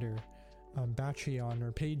purely Bender. Batrion,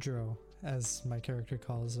 or Pedro, as my character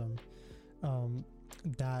calls him.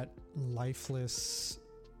 That lifeless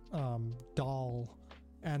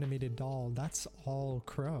animated doll, that's all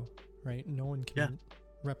Crow, right? No one can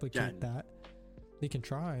replicate that. They can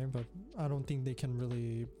try, but I don't think they can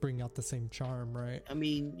really bring out the same charm, right? I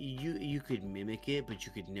mean, you could mimic it, but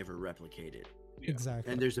you could never replicate it.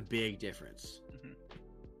 Exactly. And there's a big difference.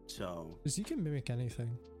 So, because you can mimic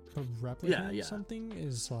anything, but replicating something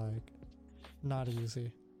is like not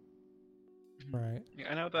easy, right?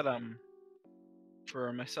 I know that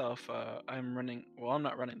for myself, I'm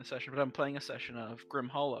not running the session, but I'm playing a session of Grim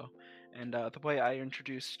Hollow, and the way I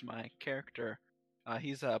introduced my character,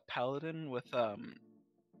 he's a paladin with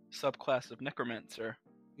subclass of necromancer.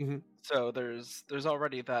 So there's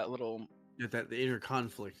already that little the inner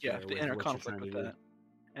conflict. The inner conflict with that.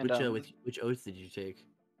 And which oath did you take?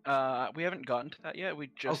 We haven't gotten to that yet.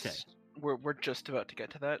 We're just about to get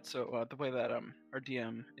to that. So the way that our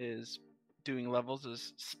DM is doing levels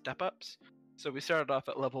is step ups. So we started off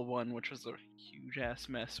at level 1, which was a huge ass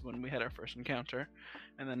mess when we had our first encounter,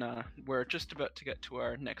 and then we're just about to get to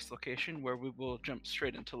our next location where we will jump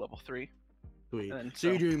straight into level 3. Sweet. So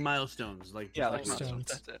you're doing milestones, like milestones.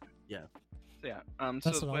 That's it. Yeah.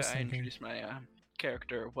 So the way I introduced my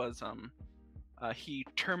character was he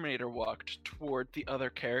Terminator walked toward the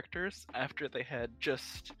other characters after they had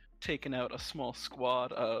just taken out a small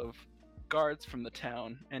squad of guards from the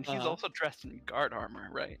town, and he's also dressed in guard armor,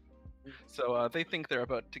 right? So they think they're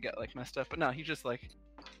about to get like messed up, but no, he's just like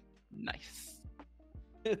nice.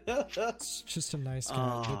 It's just a nice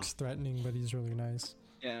guy. Looks threatening, but he's really nice.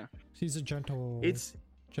 Yeah, he's a gentle. It's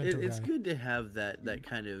good to have that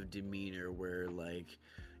kind of demeanor where like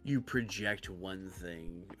you project one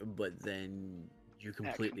thing, but then you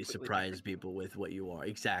completely surprise people with what you are.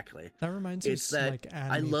 Exactly. That reminds me of like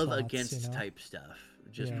anime I love plots, against type stuff,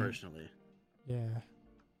 just personally. Yeah.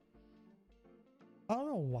 I don't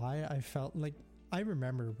know why I felt like, I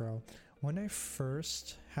remember, bro, when I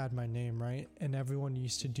first had my name, right, and everyone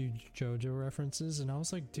used to do JoJo references, and I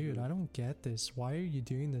was like, dude, I don't get this. Why are you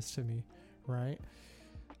doing this to me, right?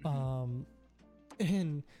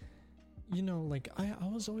 And you know, like I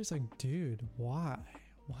was always like, dude, why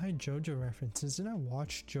why JoJo references? And I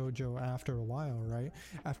watched JoJo after a while, right?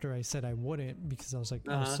 After I said I wouldn't, because I was like,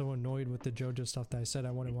 I was so annoyed with the JoJo stuff that I said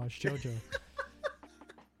I wouldn't watch JoJo.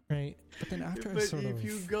 Right? But then after I sort of if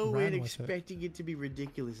you go in ran with expecting it to be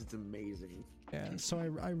ridiculous, it's amazing. Yeah, so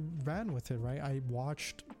I ran with it, right? I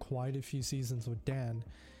watched quite a few seasons with Dan,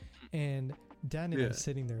 and Dan and I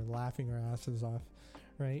sitting there laughing our asses off,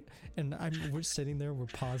 right? And we're sitting there, we're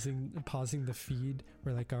pausing the feed.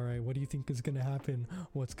 We're like, all right, what do you think is gonna happen?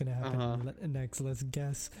 What's gonna happen next? Let's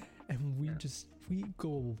guess. And we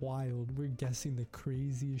go wild. We're guessing the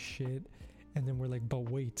craziest shit, and then we're like, but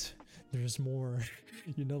wait, there's more,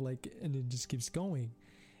 you know, like, and it just keeps going,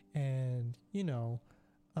 and you know.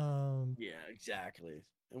 Yeah, exactly.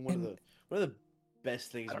 And one of the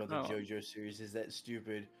best things about the JoJo series is that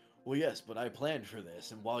stupid, well, yes, but I planned for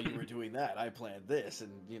this, and while you were doing that, I planned this,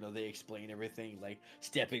 and you know they explain everything like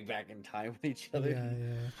stepping back in time with each other.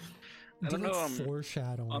 Yeah. I don't know.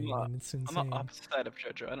 Foreshadowing. On it's insane. the opposite side of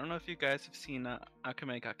JoJo, I don't know if you guys have seen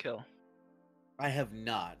Akame ga Kill. I have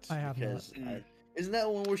not. I have not. Isn't that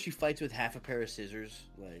one where she fights with half a pair of scissors?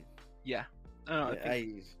 Like, yeah.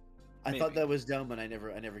 I thought that was dumb, but I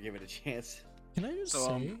never gave it a chance. Can I just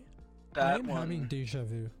say, that I'm having deja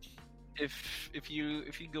vu. If you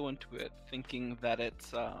go into it thinking that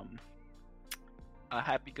it's a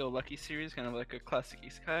happy-go-lucky series, kind of like a classic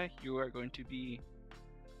isekai, you are going to be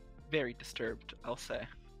very disturbed, I'll say.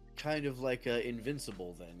 Kind of like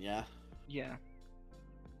Invincible, then, yeah. Yeah.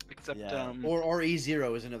 Except or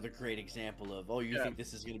Re:Zero is another great example of think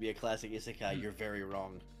this is going to be a classic isekai? You're very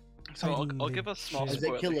wrong. So I'll give a small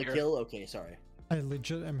spoiler. Is it Kill la Kill? Okay, sorry. I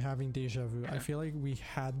legit am having deja vu. I feel like we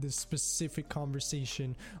had this specific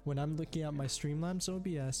conversation when I'm looking at my Streamlabs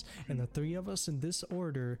OBS and the three of us in this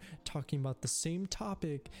order talking about the same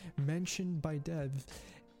topic mentioned by Dev.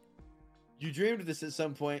 You dreamed of this at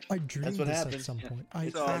some point. I dreamed this at some point.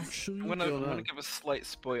 I actually. I'm gonna give a slight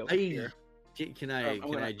spoiler here. Can I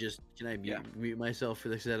mute myself for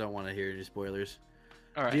this? I don't want to hear any spoilers.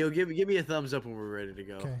 All right. Dio, give me a thumbs up when we're ready to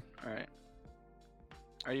go. Okay. All right.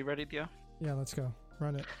 Are you ready, Dio? Yeah, let's go.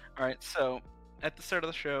 Run it. All right. So, at the start of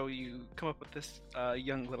the show, you come up with this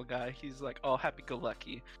young little guy. He's like all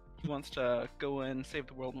happy-go-lucky. He wants to go in, save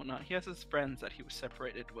the world, and whatnot. He has his friends that he was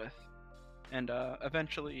separated with, and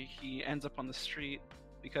eventually he ends up on the street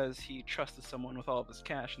because he trusted someone with all of his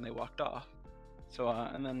cash, and they walked off. So,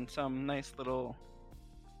 and then some nice little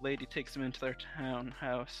lady takes him into their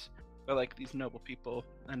townhouse. They're like these noble people,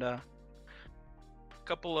 and a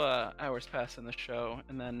couple hours pass in the show,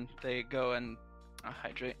 and then they go and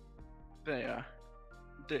hydrate.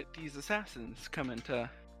 These assassins come in to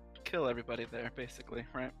kill everybody there, basically,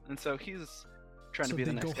 right? And so he's trying to be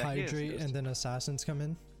the next guy. So they go hydrate, and then assassins come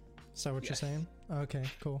in? Is that what you're saying? Okay,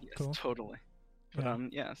 cool, yes, cool. Totally. But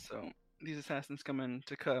so these assassins come in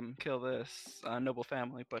to come kill this noble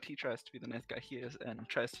family, but he tries to be the nice guy he is and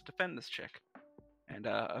tries to defend this chick. And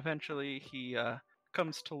eventually he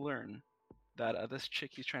comes to learn that this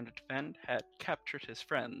chick he's trying to defend had captured his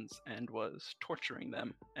friends and was torturing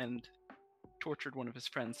them and tortured one of his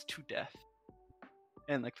friends to death.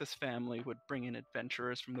 And like this family would bring in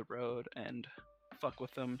adventurers from the road and fuck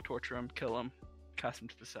with them, torture them, kill them, cast them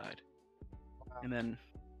to the side. Wow. And then,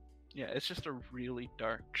 it's just a really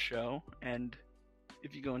dark show. And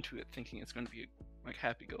if you go into it thinking it's going to be like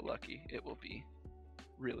happy-go-lucky, it will be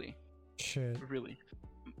really... really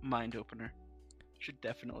mind opener. Should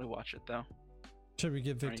definitely watch it though. Should we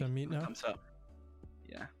give Victor a meet now? Thumbs up.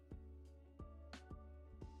 Yeah.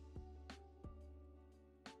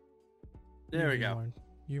 There we go. Lord.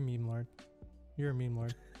 You meme lord. You're a meme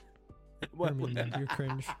lord. You're a meme lord. You're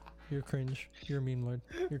cringe. You're cringe. You're a meme lord.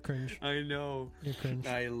 You're cringe. I know. You're cringe.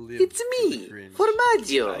 I live. It's me,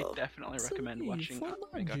 Formaggio. I definitely recommend watching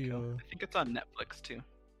Formaggio. I think it's on Netflix too.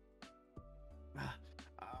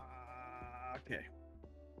 Okay.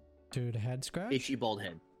 Dude, head scratch? Itchy bald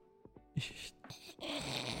head.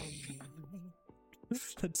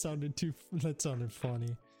 That sounded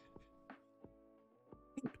funny.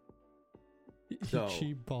 So,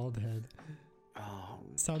 itchy bald head.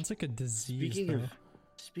 Sounds like a disease.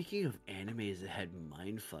 Speaking of animes that had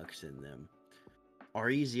mindfucks in them,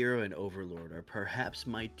 Re:Zero and Overlord are perhaps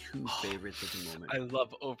my two favorites at the moment. I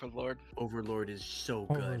love Overlord. Overlord is so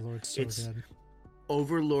good. Overlord's so good.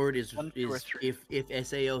 Overlord is if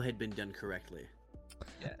SAO had been done correctly.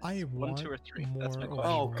 Yes. I want 1, 2, or 3. That's my question.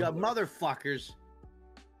 Oh god, motherfuckers!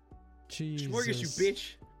 Jesus. Smorgas, you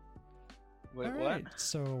bitch! Wait, all what? Right,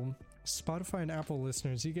 so Spotify and Apple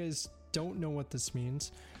listeners, you guys don't know what this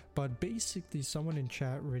means, but basically someone in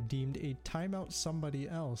chat redeemed a timeout somebody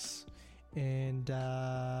else, And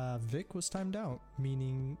Vic was timed out,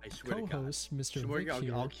 meaning co-host Mr. Vic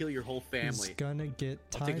here, I'll kill your whole family. He's gonna get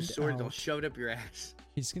timed out. I'll take a sword and I'll shove it up your ass.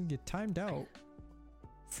 He's gonna get timed out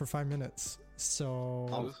for 5 minutes.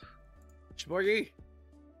 So, Shmorgy,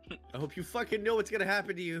 I hope you fucking know what's gonna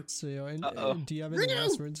happen to you. So, do you have any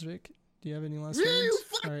last words, Vic? Do you have any last words?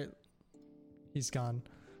 All right, he's gone.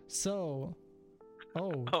 So,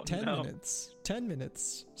 10 minutes. 10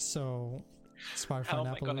 minutes. So, Spotify How and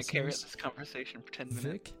am I Apple going to carry listeners, this conversation for 10 minutes?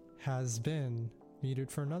 Vic has been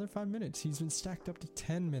muted for another 5 minutes. He's been stacked up to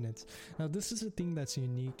 10 minutes. Now, this is a thing that's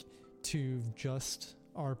unique to just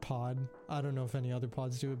our pod. I don't know if any other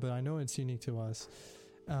pods do it, but I know it's unique to us.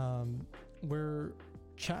 Where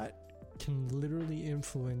chat can literally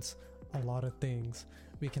influence a lot of things.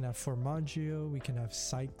 We can have Formaggio, we can have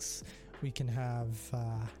Sykes, we can have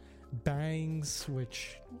Bangs,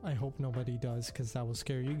 which I hope nobody does because that will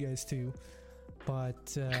scare you guys too.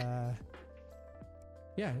 But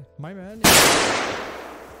yeah, my man.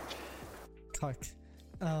 Fuck.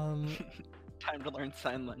 Time to learn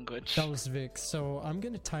sign language. That was Vic. So I'm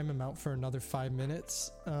gonna time him out for another 5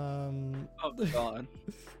 minutes. Oh god.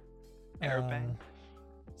 Airbang.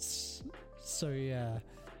 So yeah,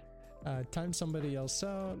 time somebody else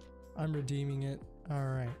out. I'm redeeming it. All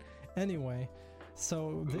right. Anyway,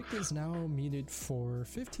 so Vic is now muted for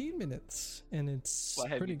 15 minutes, and it's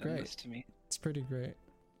pretty great. To me? It's pretty great.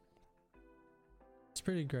 It's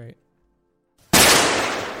pretty great.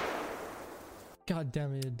 God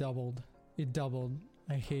damn it! It doubled. It doubled.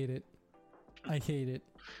 I hate it. I hate it.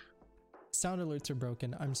 Sound alerts are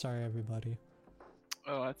broken. I'm sorry, everybody.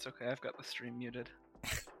 Oh, that's okay. I've got the stream muted.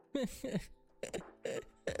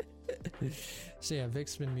 So yeah,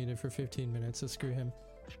 Vic's been muted for 15 minutes, so screw him.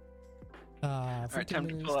 Alright, time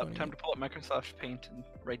to pull up Microsoft Paint and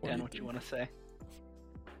write down what you want to say.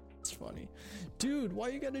 It's funny. Dude, why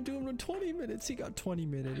you gotta do him in 20 minutes? He got 20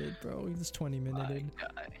 minuted, bro. He's 20 minuted.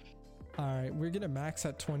 Alright, we're gonna max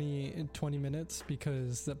at 20 minutes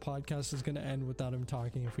because the podcast is gonna end without him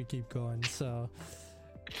talking if we keep going, so...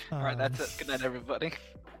 Alright, that's it. Good night, everybody.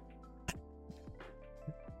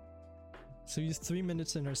 So he's 3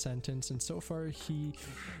 minutes in our sentence, and so far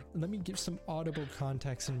let me give some audible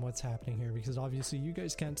context in what's happening here, because obviously you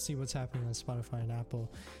guys can't see what's happening on Spotify and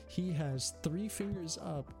Apple. He has 3 fingers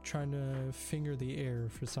up trying to finger the air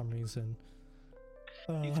for some reason.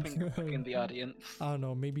 He's finger fucking the audience. I don't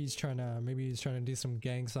know, maybe he's trying to do some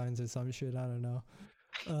gang signs or some shit, I don't know.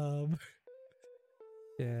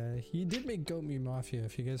 Yeah, he did make Goat Meat Mafia.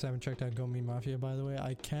 If you guys haven't checked out Goat Meat Mafia, by the way,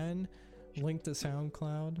 I can link to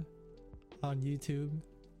SoundCloud on YouTube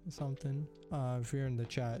or something. If you're in the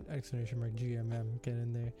chat, !GMM, get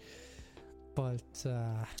in there. But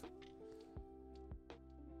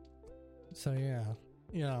so yeah,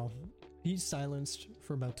 you know, he's silenced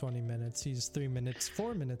for about 20 minutes. He's 4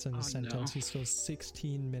 minutes in the sentence. No. He's still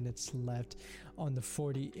 16 minutes left on the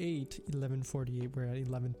 11:48. We're at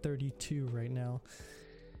 11:32 right now.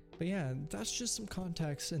 But yeah, that's just some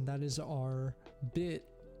context, and that is our bit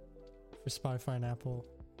for Spotify and Apple.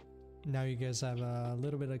 Now you guys have a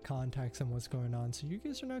little bit of context on what's going on, so you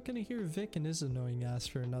guys are not going to hear Vic and his annoying ass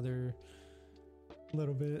for another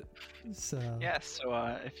little bit. So yeah, so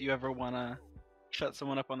if you ever want to shut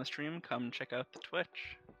someone up on the stream, come check out the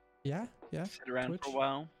Twitch. Yeah. Sit around Twitch, for a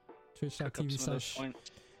while.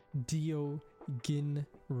 Twitch.tv/DioGinrochi,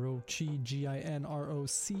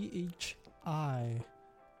 GINROCHI.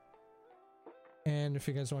 And if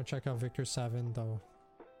you guys want to check out Victor7, though,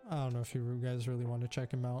 I don't know if you guys really want to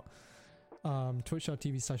check him out.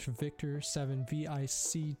 Twitch.tv/Victor7,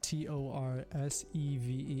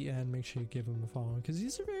 VICTORSEVEN. Make sure you give him a follow because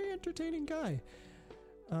he's a very entertaining guy.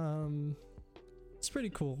 It's pretty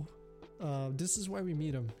cool. This is why we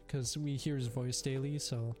meet him, because we hear his voice daily,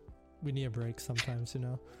 so we need a break sometimes, you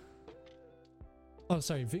know. Oh,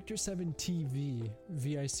 sorry, Victor7 TV,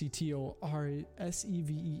 VICTORSEVEN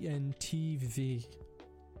TV.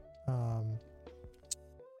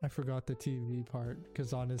 I forgot the TV part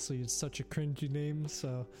because honestly it's such a cringy name,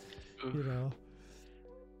 so you know.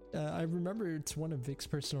 I remember it's one of Vic's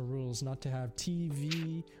personal rules not to have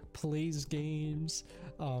TV, plays games,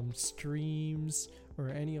 streams, or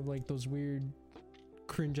any of like those weird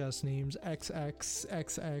cringe ass names.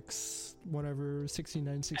 XX, whatever,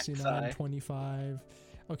 69, 69, 25.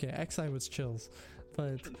 Okay, XI was chills,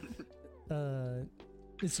 but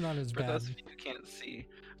it's not as bad. For those of you who can't see,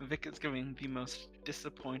 Vic is giving the most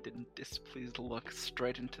disappointed and displeased look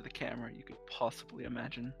straight into the camera you could possibly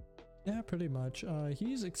imagine. Yeah, pretty much.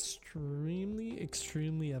 He's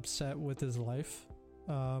extremely upset with his life.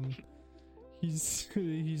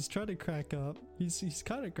 he's trying to crack up. He's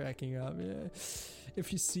kind of cracking up. Yeah.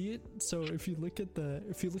 If you see it, so if you look at the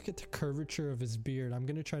curvature of his beard, I'm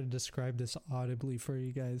gonna try to describe this audibly for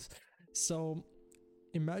you guys. So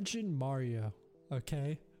imagine Mario,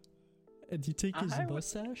 okay? And you take his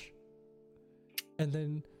mustache and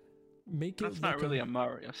then make it. That's not really a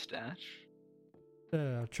Mario stash.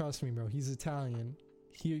 Trust me, bro. He's Italian.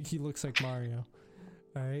 He looks like Mario.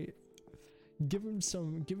 All right. Give him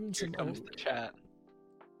some. Here comes the chat.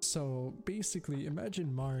 So basically,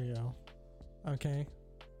 imagine Mario, okay,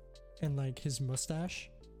 and like his mustache,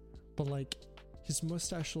 but like his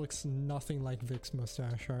mustache looks nothing like Vic's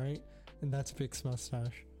mustache, all right? And that's Vic's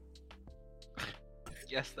mustache.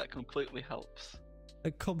 Yes, that completely helps.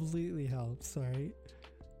 It completely helps, all right?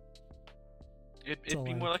 It'd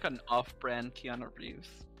be more like an off-brand Keanu Reeves.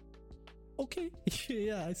 Okay,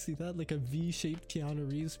 yeah, I see that, like a V-shaped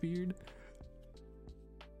Keanu Reeves beard.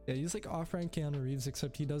 Yeah, he's like off-brand Keanu Reeves,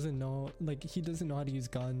 except he doesn't know how to use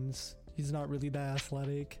guns. He's not really that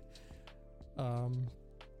athletic. Damn,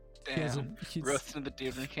 roasting the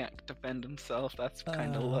dude and can't defend himself. That's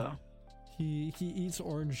kind of low. He eats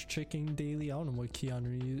orange chicken daily. I don't know what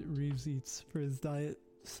Keanu Reeves eats for his diet,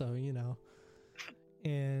 so you know.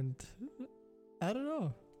 And I don't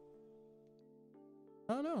know.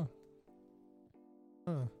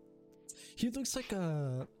 He looks like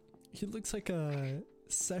a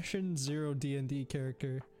Session 0 D&D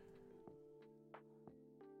character.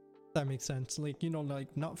 That makes sense. Like, you know,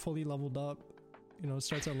 like not fully leveled up. You know,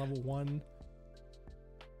 starts at level 1.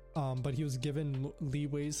 But he was given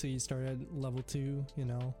leeway, so he started at level 2, you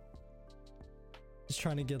know. He's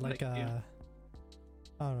trying to get like I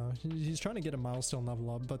don't know. He's trying to get a milestone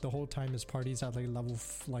level up, but the whole time his party's at like level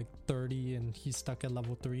 30 and he's stuck at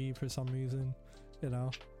level 3 for some reason, you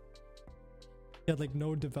know. He had like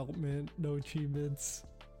no development, no achievements.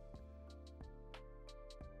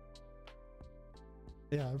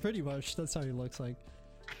 Yeah, pretty much. That's how he looks like.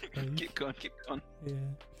 Keep going. Yeah.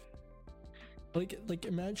 Like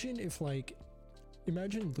imagine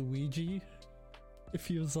Luigi, if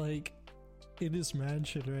he was like in his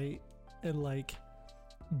mansion, right? And like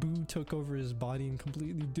Boo took over his body and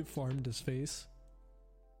completely deformed his face.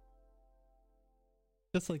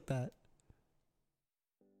 Just like that.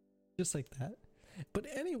 But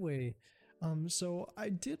anyway, so I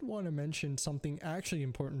did want to mention something actually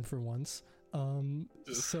important for once.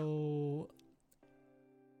 So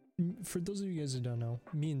for those of you guys who don't know,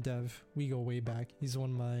 me and Dev, we go way back. He's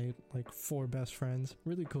one of my like 4 best friends.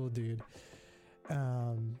 Really cool dude.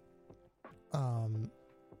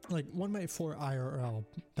 Like one of my 4 IRL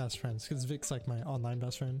best friends, because Vic's like my online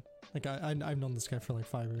best friend. Like I've known this guy for like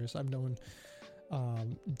 5 years. I've known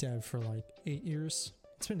Dev for like 8 years.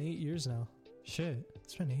 It's been 8 years now. Shit,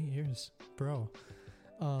 it's been 8 years, bro.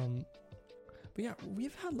 But yeah,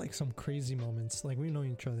 we've had like some crazy moments. Like we've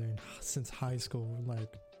known each other since high school.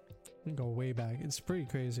 Like we go way back. It's pretty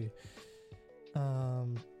crazy.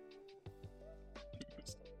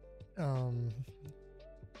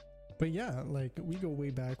 But yeah, like we go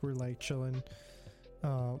way back. We're like chilling.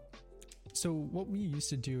 So what we used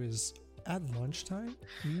to do is at lunchtime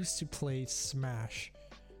we used to play Smash.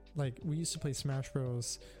 Like we used to play Smash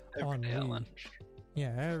Bros. Every day at lunch.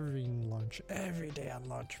 Yeah, every day at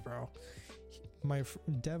lunch, bro. My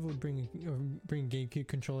Dev would bring GameCube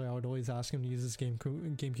controller. I would always ask him to use this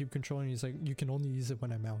GameCube controller, and he's like, "You can only use it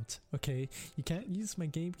when I'm out. Okay, you can't use my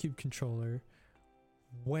GameCube controller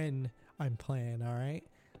when I'm playing. All right,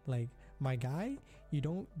 like my guy, you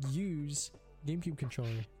don't use GameCube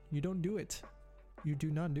controller. You don't do it. You do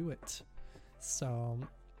not do it." So,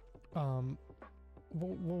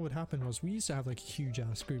 what would happen was we used to have like a huge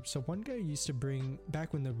ass group. So one guy used to bring,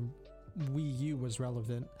 back when the Wii U was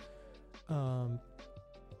relevant,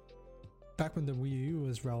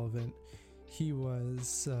 he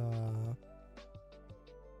was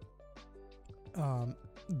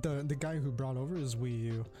the guy who brought over his Wii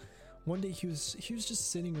U. One day he was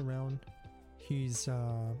just sitting around. He's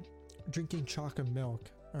drinking chocolate milk.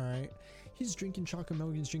 All right, he's drinking chocolate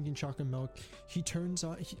milk. He turns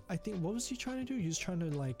on. I think, what was he trying to do? He was trying to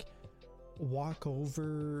like walk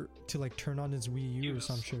over to like turn on his Wii U or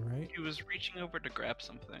some shit, right? He was reaching over to grab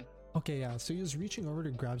something. Okay, yeah. So he was reaching over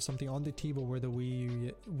to grab something on the table where the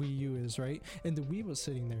Wii U is, right? And the Wii was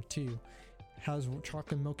sitting there too. Has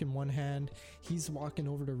chocolate milk in one hand. He's walking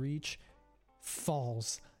over to reach.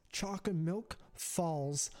 Falls. Chocolate milk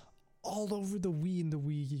falls all over the Wii and the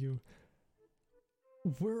Wii U.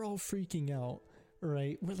 We're all freaking out,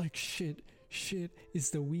 right? We're like, shit, is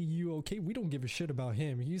the Wii U okay? We don't give a shit about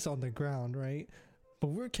him. He's on the ground, right? But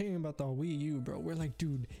we're caring about the Wii U, bro. We're like,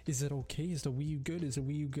 dude, is it okay? Is the Wii U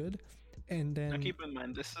good? And then now keep in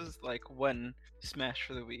mind, this is like when Smash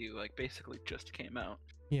for the Wii U like basically just came out.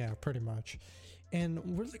 Yeah, pretty much. And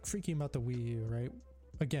we're like freaking about the Wii U, right?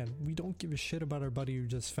 Again, we don't give a shit about our buddy who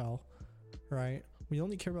just fell, right? We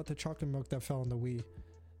only care about the chocolate milk that fell on the Wii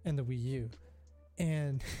and the Wii U.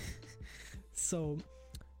 And so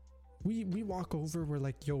we walk over, we're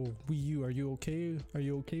like, yo, Wii U, are you okay? Are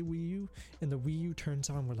you okay, Wii U? And the Wii U turns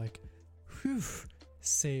on, we're like, whew,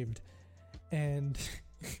 saved. And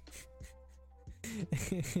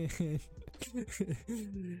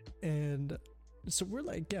and so we're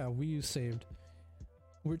like, yeah, Wii U saved.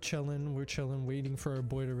 We're chilling, waiting for our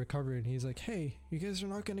boy to recover. And he's like, hey, you guys are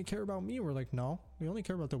not gonna care about me? We're like, no, we only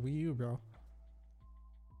care about the Wii U, bro.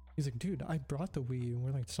 He's like, dude, I brought the Wii U.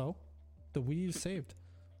 We're like, so? The Wii U saved.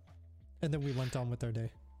 And then we went on with our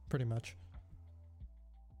day, pretty much.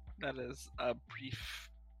 That is a brief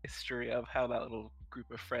history of how that little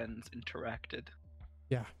group of friends interacted.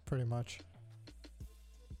 Yeah, pretty much.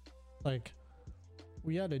 Like,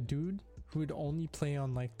 we had a dude who would only play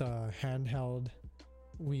on like the handheld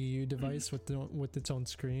Wii U device with its own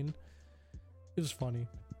screen. It was funny.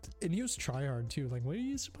 And he was tryhard too. Like, what did he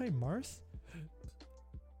used to play? Marth?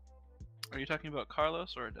 Are you talking about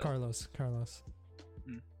Carlos or Adele? Carlos.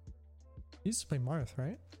 Hmm. He used to play Marth,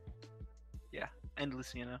 right? Yeah, and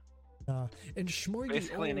Luciano. And Shmorgy.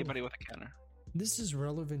 Basically anybody with a counter. This is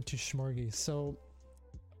relevant to Shmorgy. So,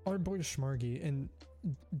 our boy Shmorgy, and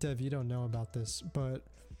Dev, you don't know about this, but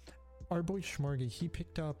our boy Shmorgy, he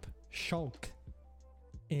picked up Shulk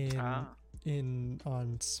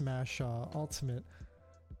on Smash Ultimate.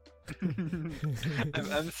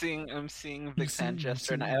 I'm seeing Vic's hand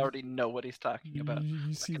gesture, and I already know what he's talking about.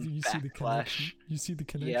 You see the connection. You see the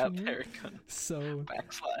connection. Yeah, here? there it goes. So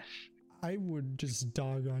backslash. I would just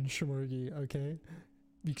dog on Shmorgy, okay?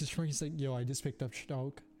 Because Shmorgy's like, yo, I just picked up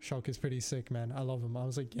Shulk. Shulk is pretty sick, man. I love him. I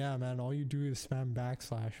was like, yeah, man. All you do is spam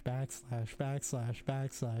backslash.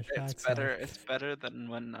 It's better than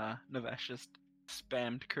when Navesh just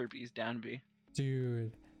spammed Kirby's down B.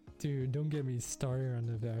 Dude, don't get me started on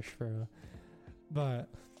Navesh, bro. But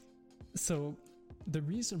so the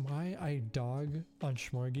reason why I dog on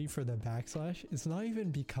Shmorgy for the backslash is not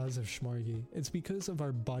even because of Shmorgy. It's because of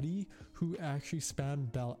our buddy who actually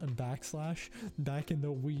spammed backslash back in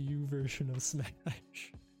the Wii U version of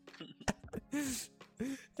Smash.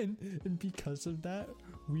 and because of that,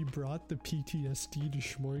 we brought the PTSD to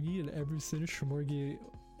Shmorgy, and ever since Shmorgy,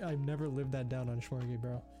 I've never lived that down on Shmorgy,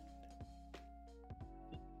 bro.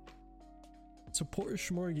 So poor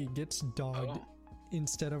Shmorgy gets dogged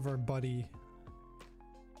instead of our buddy.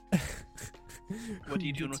 What are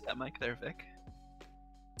you doing with that mic there, Vic?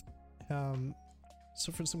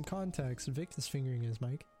 So for some context, Vic is fingering his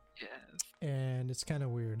mic. Yes. And it's kind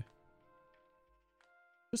of weird.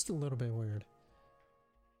 Just a little bit weird.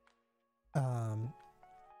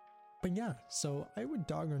 But yeah, so I would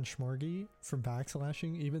dog on Shmorgy for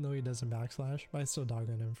backslashing, even though he doesn't backslash, but I still dog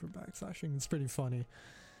on him for backslashing. It's pretty funny.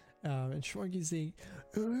 And Shmorgy's like,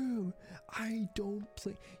 oh, I don't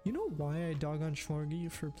play. You know why I dog on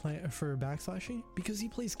Shmorgy for backslashing? Because he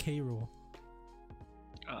plays K. Rool.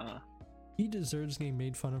 He deserves getting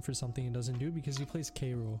made fun of for something he doesn't do because he plays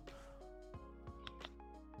K. Rool.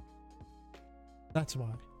 That's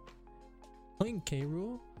why. Playing K.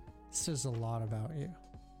 Rool says a lot about you.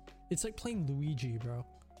 It's like playing Luigi, bro.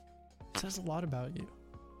 It says a lot about you.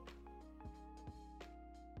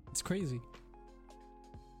 It's crazy.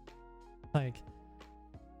 Like,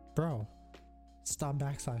 bro, stop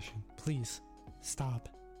backslashing. Please, stop.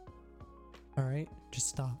 Alright? Just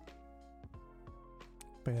stop.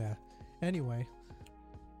 But yeah. Anyway.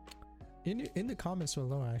 In the comments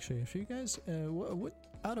below, actually, if you guys, what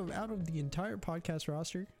out of the entire podcast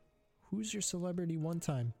roster, who's your celebrity one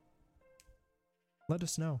time? Let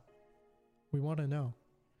us know. We want to know.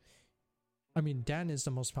 I mean, Dan is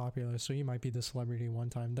the most popular, so he might be the celebrity one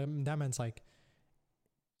time. That man's like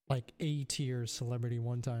A tier celebrity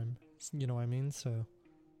one time. You know what I mean? So,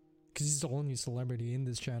 because he's the only celebrity in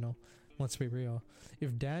this channel. Let's be real.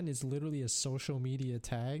 If Dan is literally a social media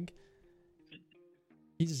tag,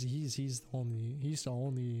 he's the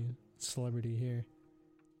only celebrity here.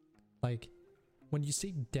 Like, when you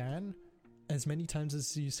say Dan, as many times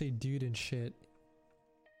as you say dude and shit,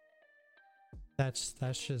 that's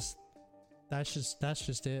just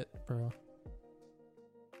it, bro.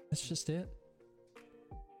 That's just it.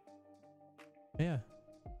 Yeah.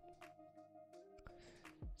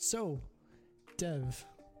 So, Dev,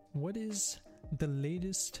 what is the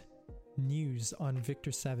latest news on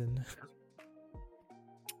Victor 7?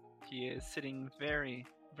 He is sitting very,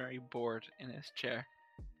 very bored in his chair.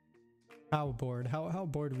 How bored? How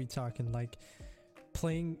bored are we talking? Like,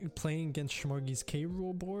 playing against Shmorgy's K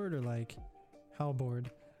rule board, or like how board?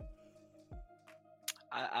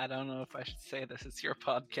 I don't know if I should say this. It's your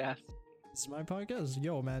podcast. It's my podcast.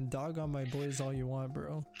 Yo, man, dog on my boys all you want,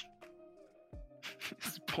 bro.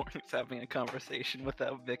 It's boring having a conversation with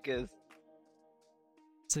how Vic is.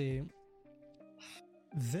 See,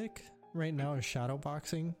 Vic right now is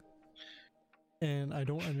shadowboxing, and I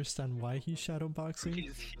don't understand why he's shadowboxing.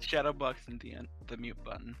 He's shadowboxing the mute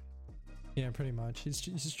button. Yeah, pretty much. He's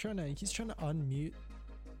trying to unmute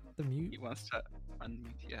the mute. He wants to unmute,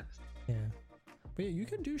 yes. Yeah. But yeah, you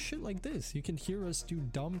can do shit like this. You can hear us do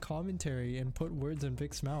dumb commentary and put words in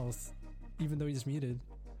Vic's mouth, even though he's muted.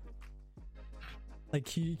 Like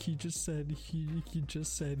he just said that he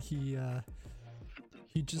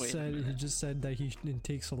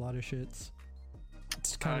takes a lot of shits.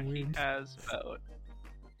 It's kind of weird. He has about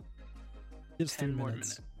just 3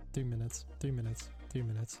 minutes. 3 minutes. 3 minutes. 3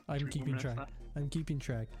 minutes. I'm keeping track. Left? I'm keeping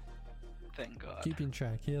track. Thank God. Keeping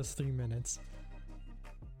track. He has 3 minutes.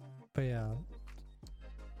 But yeah.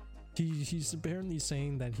 He's apparently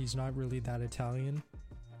saying that he's not really that Italian.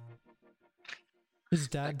 His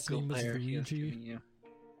dad's name was Luigi.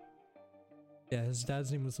 Yeah, his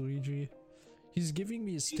dad's name was Luigi. He's giving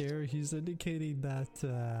me a stare. He's indicating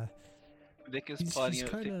that Vic is plotting out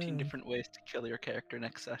 15 different ways to kill your character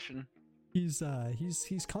next session. He's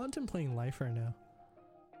contemplating life right now.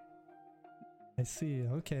 I see.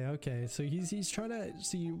 Okay. So he's trying to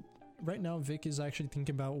see right now. Vic is actually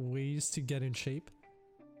thinking about ways to get in shape.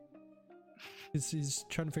 He's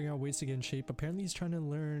trying to figure out ways to get in shape. Apparently he's trying to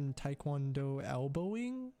learn Taekwondo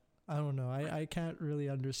elbowing. I don't know. I can't really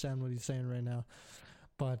understand what he's saying right now.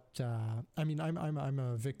 But I mean, I'm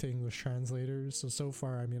a Vic to English translator, so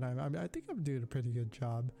far I mean I think I'm doing a pretty good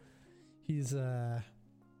job. He's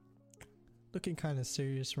looking kind of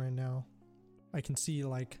serious right now. I can see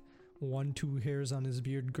like 1-2 hairs on his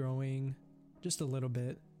beard growing, just a little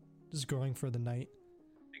bit, just growing for the night.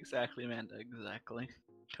 Exactly, Amanda. Exactly.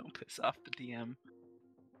 Don't piss off the DM.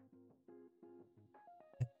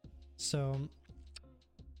 So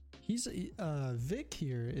he's Vic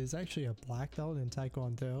here is actually a black belt in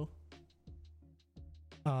Taekwondo.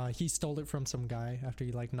 He stole it from some guy after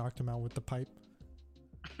he like knocked him out with the pipe.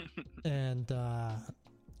 And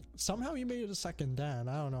somehow he made it a second dan.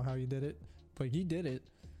 I don't know how he did it, but he did it.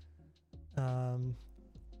 I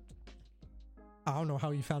don't know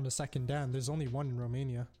how he found a second dan. There's only one in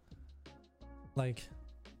Romania. Like,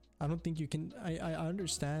 I don't think you can. I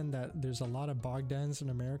understand that there's a lot of Bogdans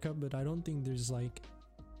in America, but I don't think there's like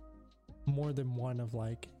more than one of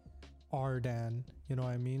like our Dan. You know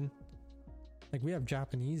what I mean? Like we have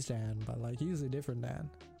Japanese Dan, but like he's a different Dan.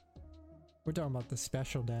 We're talking about the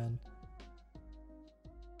special Dan.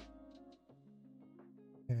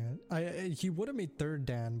 Yeah, he would have made third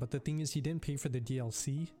Dan, but the thing is he didn't pay for the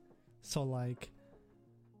DLC. So like,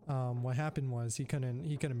 what happened was he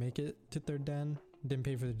couldn't make it to third Dan. Didn't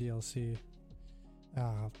pay for the DLC.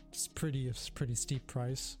 It's pretty steep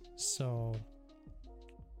price. So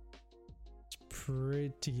it's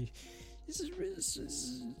pretty. It's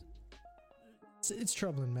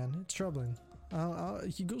troubling, man. It's troubling.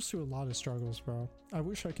 He goes through a lot of struggles, bro. I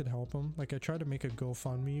wish I could help him. Like I tried to make a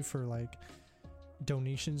GoFundMe for like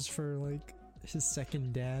donations for like his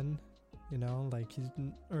second Dan. You know, like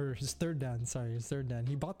his third Dan. Sorry, his third Dan.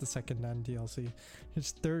 He bought the second Dan DLC.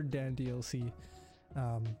 His third Dan DLC.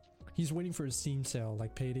 He's waiting for a Steam sale,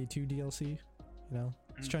 like Payday 2 DLC. You know,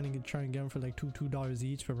 he's trying to get them for like $2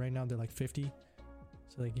 each, but right now they're like 50.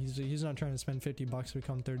 So like he's not trying to spend $50 to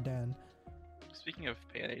become third Dan. Speaking of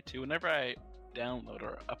Payday 2, whenever I download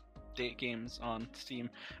or update games on Steam,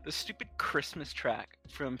 the stupid Christmas track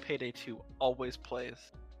from Payday 2 always plays.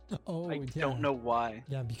 Oh, I don't know why.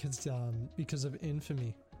 Yeah, because of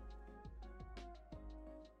Infamy.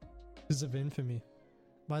 Because of Infamy.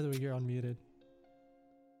 By the way, you're unmuted.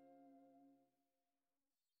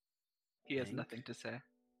 He has nothing to say.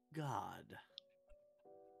 God.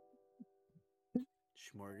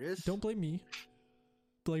 Schmorgus. Don't blame me.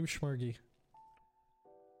 Blame Schmorgy.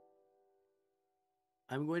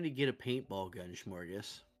 I'm going to get a paintball gun,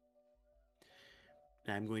 Schmorgus.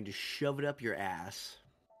 And I'm going to shove it up your ass.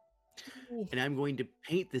 And I'm going to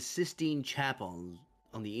paint the Sistine Chapel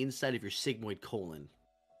on the inside of your sigmoid colon.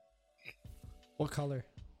 What color?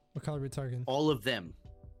 What color are we targeting? All of them.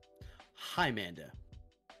 Hi, Amanda.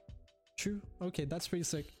 True. Okay, that's pretty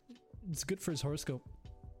sick. It's good for his horoscope.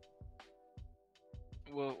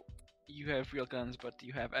 Well, you have real guns, but do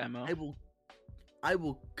you have ammo? I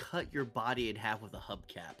will cut your body in half with a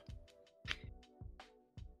hubcap.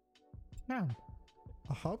 Yeah.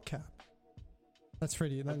 A hubcap. That's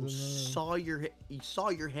pretty. You saw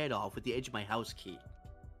your head off with the edge of my house key.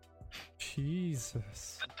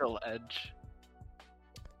 Jesus. A dull edge.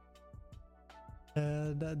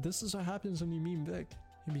 And this is what happens when you meet Vic.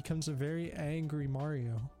 He becomes a very angry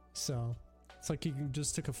Mario. So it's like he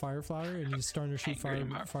just took a fire flower and he's starting to shoot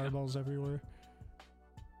fireballs everywhere.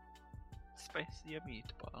 Spicy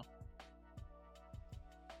meatball.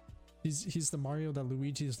 He's the Mario that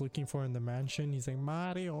Luigi is looking for in the mansion. He's like,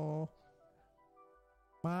 Mario.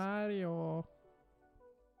 Mario.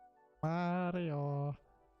 Mario.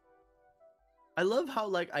 I love how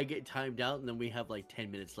like I get timed out and then we have like 10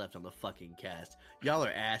 minutes left on the fucking cast. Y'all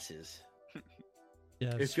are asses.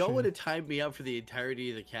 Yeah, if y'all would have timed me out for the entirety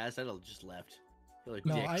of the cast, I'd have just left. Like,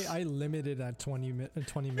 no, I limited at 20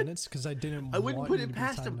 minutes because I didn't. I wouldn't put it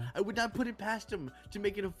past him. I would not put it past him to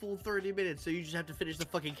make it a full 30 minutes. So you just have to finish the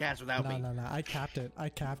fucking cast without me. No. I capped it.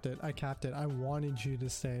 I wanted you to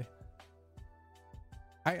stay.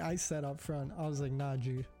 I said up front. I was like, nah,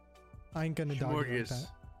 G, I ain't gonna dog you like that.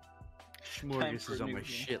 Schmorgus is on my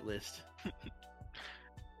shit list.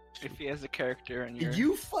 If he has a character and you're...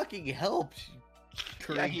 You fucking helped,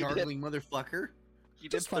 curry gargling motherfucker. You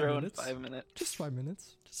did throw in 5 minutes. Just 5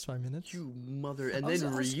 minutes. Just 5 minutes. You mother... And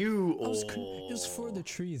then Ryu... It was for the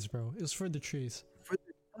trees, bro. It was for the trees. For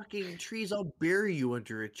the fucking trees, I'll bury you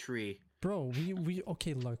under a tree. Bro, we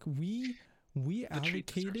okay, look. We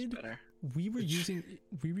allocated... We were using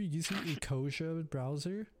Ecosia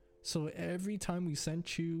browser. So every time we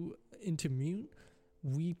sent you into mute,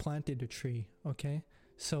 we planted a tree, okay?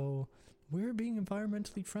 So we're being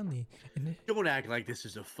environmentally friendly. And don't act like this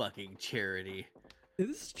is a fucking charity. It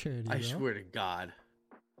is charity, I swear to God.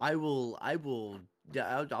 I'll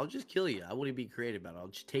just kill you. I won't even be creative about it. I'll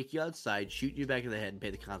just take you outside, shoot you back in the head, and pay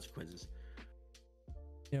the consequences.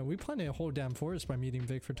 Yeah, we planted a whole damn forest by meeting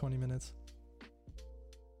Vic for 20 minutes.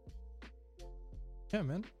 Yeah,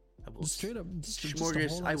 man. Just straight up,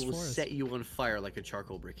 Schmorgus, I will set you on fire like a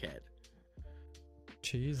charcoal briquette.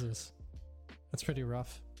 Jesus, that's pretty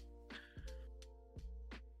rough.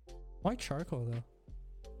 Why charcoal though?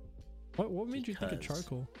 What made you think of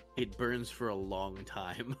charcoal? It burns for a long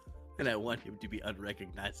time, and I want him to be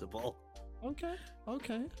unrecognizable. Okay.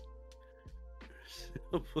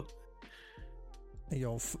 Hey,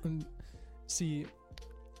 yo,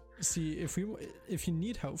 See, if you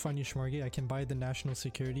need help finding Schmorgy, I can buy the National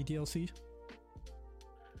Security DLC,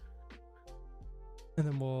 and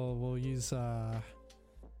then we'll use the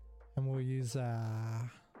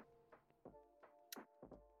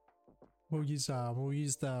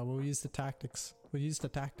tactics. We'll use the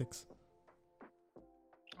tactics.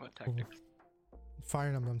 What tactics?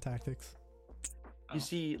 Fire Emblem tactics. You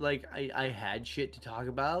see, like I had shit to talk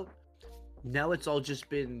about. Now it's all just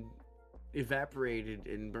been evaporated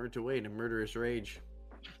and burnt away in a murderous rage.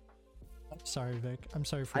 I'm sorry, Vic. I'm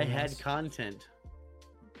sorry for. I had content.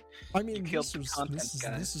 I mean, this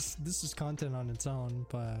is content on its own,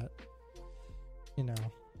 but you know.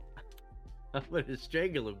 I'm gonna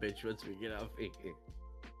strangle a bitch once we get off here.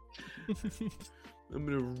 I'm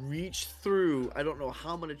gonna reach through. I don't know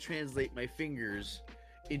how I'm gonna translate my fingers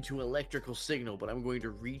into electrical signal, but I'm going to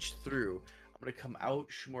reach through. I'm gonna come out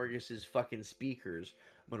Schmorgus's fucking speakers.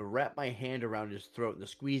 I'm gonna wrap my hand around his throat, and the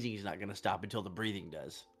squeezing is not gonna stop until the breathing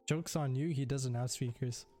does. Joke's on you, he doesn't have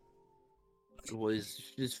speakers. Well,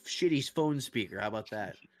 his shitty phone speaker. How about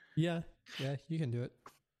that? Yeah, you can do it.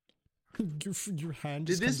 Your hand.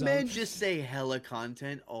 Did this man just say hella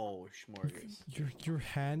content? Oh, Schmorgus. Your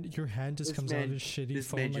hand just comes out of his shitty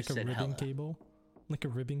phone like a ribbon cable. Like a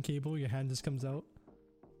ribbon cable, your hand just comes out.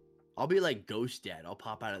 I'll be like Ghost Dad. I'll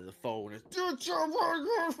pop out of the phone and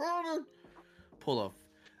pull off.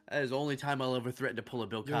 That is the only time I'll ever threaten to pull a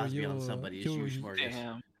Bill Cosby on somebody. Is you, Schmorgus.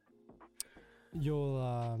 Damn.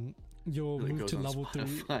 You'll move to level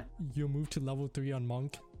 3. You'll move to level 3 on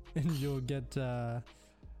Monk, and you'll get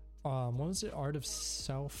what was it? Art of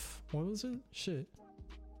Self. What was it? Shit.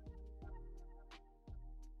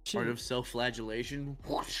 Art of self-flagellation.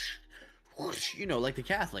 Whoosh, whoosh. You know, like the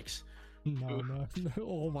Catholics. No.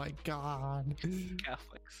 Oh my God.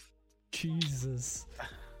 Catholics. Jesus.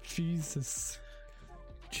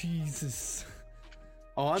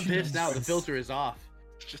 Oh, I'm pissed now. The filter is off.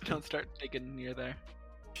 Just don't start digging near there.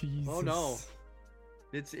 Jesus. Oh no.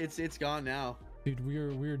 It's gone now. Dude,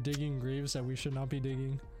 we're digging graves that we should not be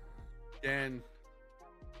digging. Dan,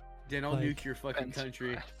 I'll nuke your fucking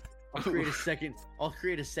country. I'll create a second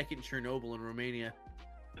Chernobyl in Romania.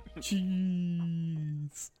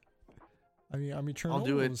 Jeez. I mean,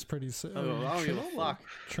 Chernobyl was pretty sick. I don't give a fuck.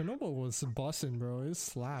 Chernobyl was bussin', bro. It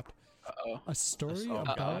slapped. A story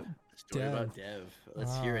about Dev.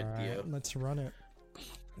 Let's hear it, Theo. Let's run it.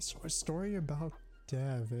 A story about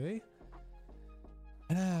Dev, eh?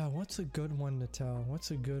 What's a good one to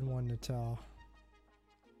tell?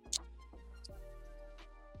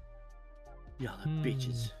 Yeah, the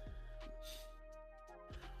bitches.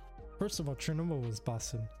 First of all, Chernobyl was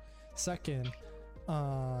bussin'. Second,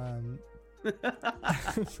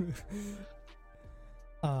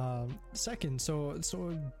 so a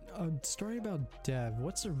story about Dev.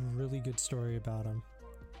 What's a really good story about him?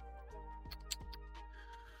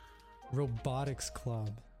 Robotics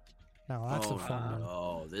Club. Now that's a fun one.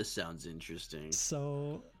 Oh, this sounds interesting.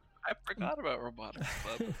 So I forgot about Robotics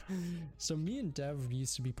Club. So me and Dev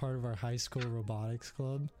used to be part of our high school robotics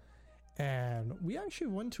club, and we actually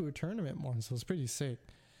went to a tournament once. So it was pretty sick.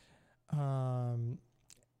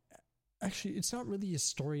 Actually, it's not really a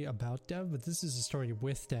story about Dev, but this is a story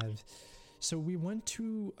with Dev. So we went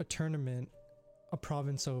to a tournament a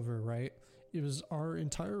province over, right? It was our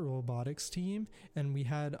entire robotics team, and we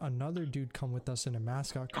had another dude come with us in a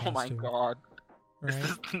mascot costume. Oh my god. Right?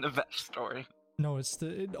 This is the best story. No, it's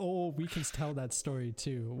we can tell that story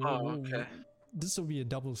too. Okay. This will be a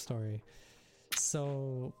double story.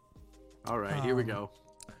 So All right, here we go.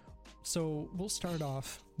 So we'll start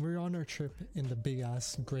off. We're on our trip in the big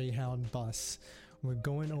ass Greyhound bus. We're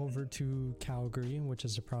going over to Calgary, which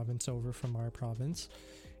is a province over from our province,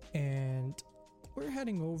 and we're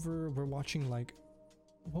heading over. We're watching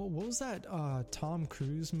what was that Tom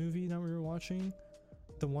Cruise movie that we were watching?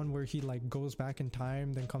 The one where he goes back in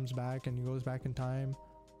time, then comes back, and he goes back in time.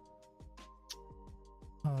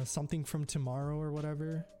 Something from Tomorrow or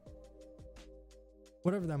whatever.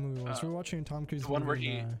 Whatever that movie was. We're watching Tom Cruise. The one where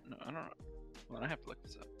he... No, I don't know. Well, I have to look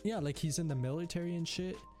this up. Yeah, he's in the military and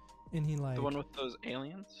shit. And he The one with those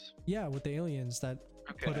aliens? Yeah, with the aliens that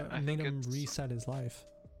made him reset his life.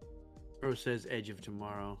 Bro says Edge of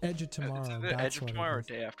Tomorrow. Edge of Tomorrow. That's Edge of Tomorrow or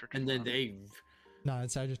Day After Tomorrow? And then they... No,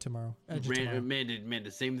 it's Edge of Tomorrow. Edge of Tomorrow. Man, the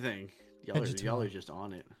same thing. Y'all are just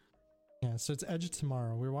on it. Yeah, so it's Edge of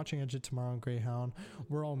Tomorrow. We're watching Edge of Tomorrow and Greyhound.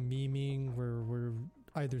 We're all memeing. We're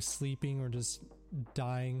either sleeping or just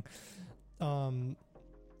dying.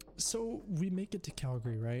 So we make it to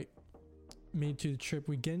Calgary, right? Made to the trip.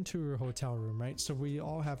 We get into a hotel room, right? So we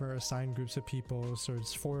all have our assigned groups of people. So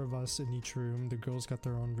it's 4 of us in each room. The girls got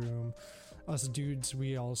their own room. Us dudes,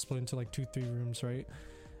 we all split into 2-3 rooms, right?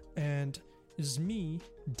 And it's me,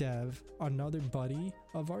 Dev, another buddy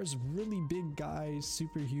of ours, really big guy,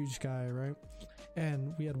 super huge guy, right?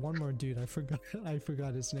 And we had one more dude. I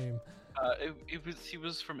forgot his name. He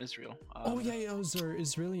was from Israel. It was our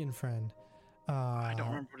Israeli friend. I don't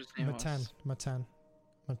remember what his name was.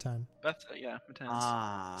 Matan. That's Matan.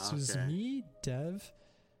 So it was me, Dev.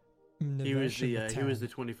 He was the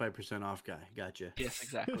 25% off guy. Gotcha. Yes,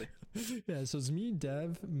 exactly. Yeah, so it's me,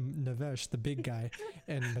 Dev, Navesh, the big guy,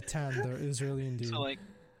 and Matan, the Israeli dude. So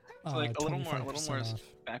a little more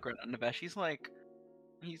background on Navesh.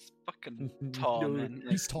 He's fucking tall, man.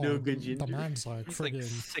 He's tall. No good the man's he's friggin'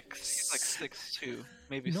 he's 6'2",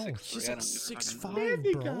 maybe no, 6'3". He's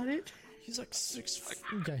 6'5", bro. Got it. He's 6'.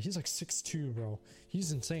 Yeah, he's 6'2", bro.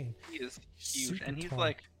 He's insane. He is huge, Super and he's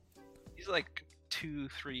tall. he's 2-3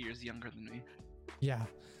 years younger than me. Yeah.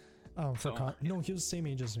 No, he was the same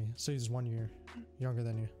age as me, so he's 1 year younger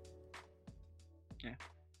than you. Yeah.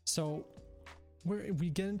 So we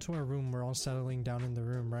get into our room. We're all settling down in the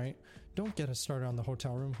room, right? Don't get us started on the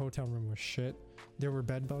hotel room. Hotel room was shit. There were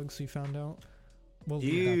bed bugs. We found out. We'll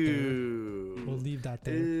leave that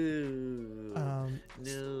there. No.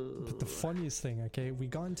 But the funniest thing, okay, we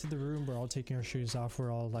got into the room. We're all taking our shoes off.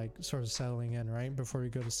 We're all sort of settling in, right, before we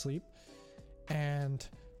go to sleep. And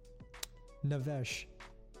Navesh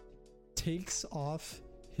takes off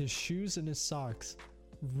his shoes and his socks.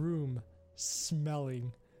 Room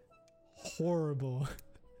smelling horrible.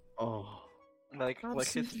 Oh. Like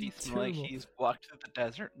his feet smell like he's walked through the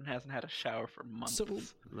desert and hasn't had a shower for months.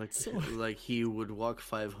 Like he would walk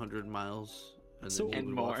 500 miles and then he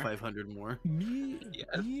would walk 500 more.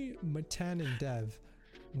 Me, Matan, and Dev,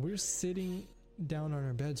 we're sitting down on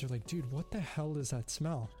our beds. We're like, dude, what the hell is that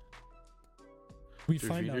smell? We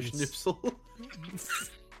find out schnipsel.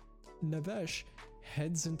 Navesh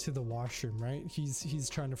heads into the washroom, right? He's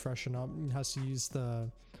trying to freshen up and has to use the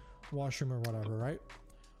washroom or whatever, right?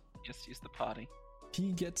 Just use the potty.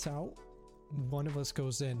 He gets out. One of us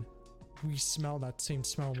goes in. We smell that same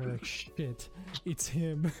smell. We're like, shit, it's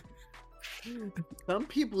him. Some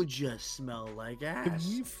people just smell like ass.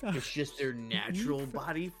 It's just their natural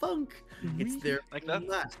body funk. It's their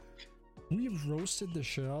that. We roasted the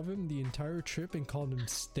shit out of him the entire trip and called him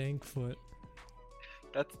Stankfoot.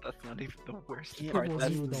 That's not even the worst It part. wasn't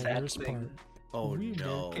That's even the the worst sad thing. part. Oh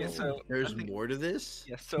no! Okay, so there's more to this.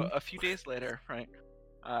 Yeah. So a few days later, right?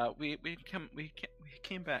 We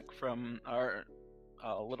came back from our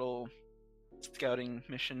a little scouting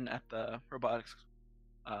mission at the robotics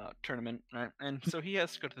tournament, right? And so he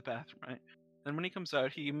has to go to the bathroom, right? And when he comes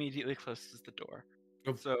out, he immediately closes the door.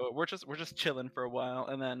 So we're just chilling for a while,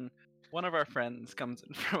 and then one of our friends comes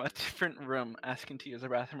in from a different room asking to use the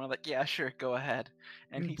bathroom. I'm like, yeah, sure, go ahead.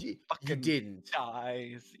 And he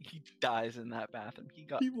dies. He dies in that bathroom.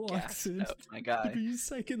 He walks in. Out, my guy. 3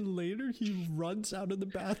 seconds later, he runs out of the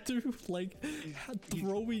bathroom like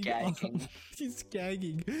throwing up. He's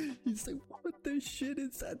gagging. He's like, what the shit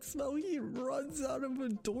is that smell? He runs out of a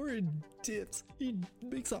door and dips. He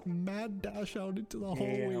makes a mad dash out into the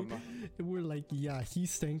hallway. And we're like, yeah, he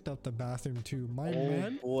stanked up the bathroom too. My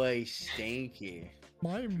man. Boy, stanky.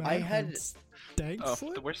 My man had stank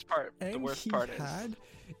foot. The worst part is,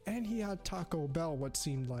 and he had Taco Bell. What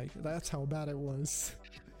seemed like that's how bad it was.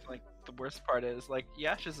 Like the worst part is, like,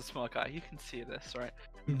 Yash is a small guy. You can see this, right?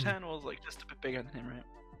 Tan was like just a bit bigger than him, right?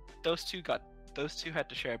 Those two had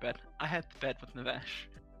to share a bed. I had the bed with Navesh.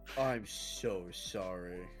 I'm so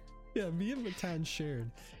sorry. Yeah, me and Matan shared,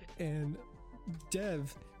 and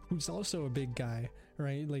Dev, who's also a big guy,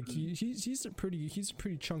 right? Like he's a pretty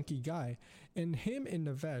chunky guy, and him and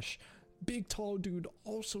Navesh, big tall dude,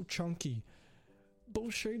 also chunky,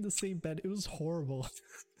 both sharing the same bed. It was horrible.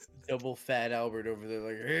 Double fat Albert over there,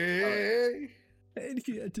 like, hey. And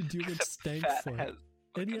he had to deal with stank foot.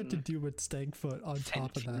 And he had to deal with stank foot on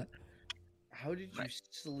top of that. How did you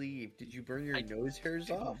sleep? Did you burn your nose hairs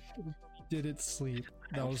off? Didn't sleep.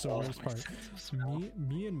 That was the worst part.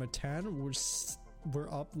 Me and Matan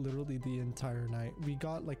were up literally the entire night. We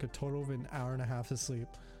got like a total of an hour and a half of sleep.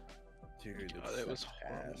 Dude, it was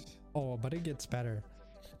horrible. Oh, but it gets better.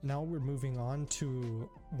 Now we're moving on to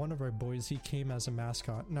one of our boys. He came as a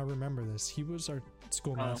mascot. Now remember this. He was our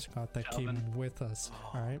school mascot that came with us.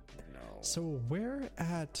 All right. No. So we're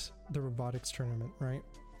at the robotics tournament, right?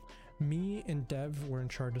 Me and Dev were in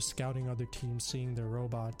charge of scouting other teams, seeing their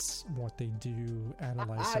robots, what they do,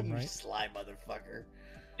 analyze them, right? You sly motherfucker.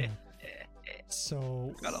 Yeah.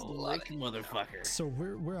 So motherfucker. So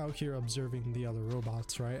we're out here observing the other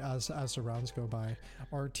robots, right? As the rounds go by,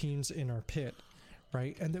 our team's in our pit,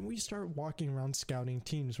 right? And then we start walking around scouting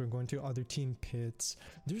teams. We're going to other team pits.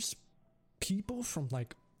 There's people from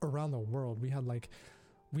like around the world. We had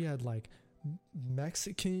like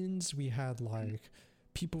Mexicans. We had like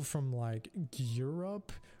people from like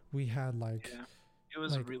Europe. We had like it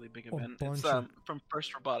was a really big event. It's from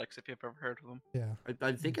First Robotics, if you've ever heard of them. Yeah,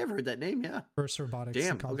 I think I've heard that name. Yeah, First Robotics.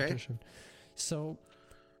 Damn, competition. Okay. So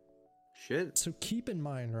keep in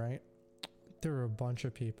mind, right? There are a bunch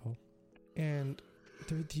of people, and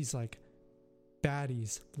there are these like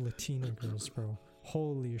baddies, Latina girls, bro.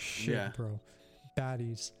 Holy shit, bro,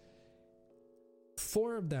 baddies.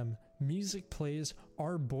 4 of them. Music plays,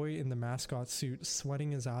 our boy in the mascot suit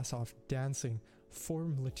sweating his ass off, dancing. 4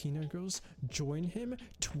 Latina girls join him,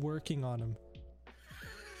 twerking on him.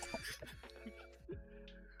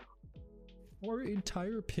 Our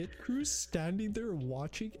entire pit crew standing there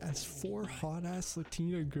watching as 4 hot ass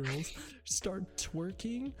Latina girls start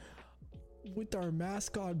twerking with our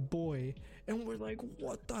mascot boy, and we're like,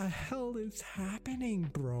 what the hell is happening,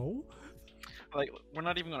 bro? Like, we're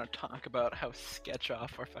not even gonna talk about how sketch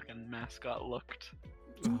off our fucking mascot looked.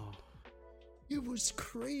 Oh. It was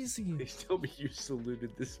crazy. They tell me you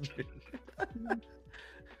saluted this man.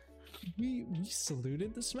 we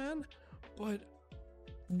saluted this man, but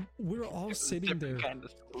we're all sitting there, kind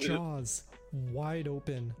of jaws wide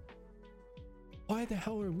open. Why the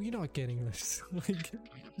hell are we not getting this? Like,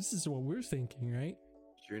 this is what we're thinking, right?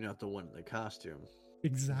 You're not the one in the costume.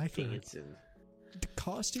 Exactly. Dancing. The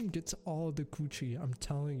costume gets all the coochie, I'm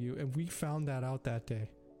telling you, and we found that out that day.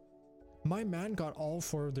 My man got all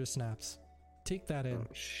 4 of their snaps. Take that in. Oh,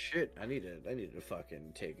 shit, I need to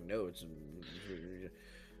fucking take notes and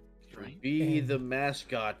be the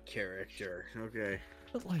mascot character. Okay.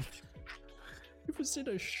 But like, it was in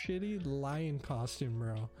a shitty lion costume,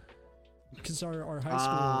 bro. Because our high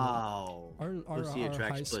school, our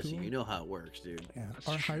high school, pussy. You know how it works, dude. Yeah,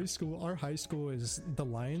 our high school is the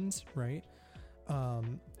Lions, right?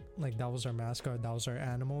 Like that was our mascot, that was our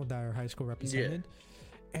animal that our high school represented,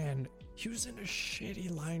 and he was in a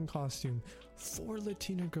shitty lion costume. 4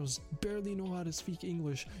 Latina girls barely know how to speak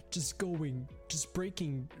English, just breaking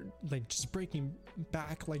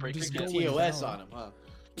back, like breaking just going TOS down on him, huh?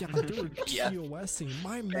 Yeah, they were TOSing.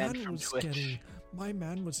 My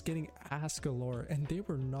man was getting ass galore, and they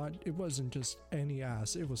were not. It wasn't just any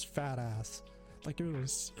ass; it was fat ass. Like it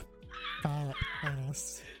was fat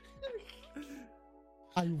ass.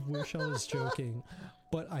 I wish I was joking,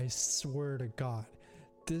 but I swear to God,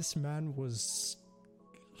 this man was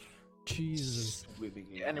Jesus.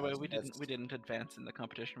 Yeah, anyway, we didn't advance in the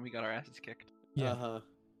competition. We got our asses kicked. Yeah.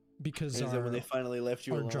 Because when they finally left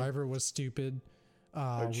you our alone? driver was stupid.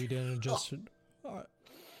 We didn't just.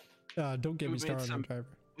 Don't get me started on the driver.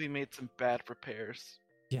 We made some bad repairs.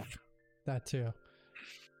 Yeah, that too.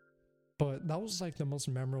 But that was like the most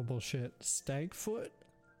memorable shit. Stagfoot,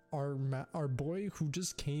 our boy who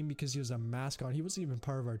just came because he was a mascot. He wasn't even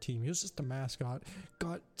part of our team. He was just a mascot.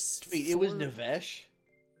 Wait, it was Navesh?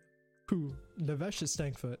 Who? Navesh is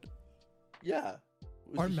Stagfoot. Yeah.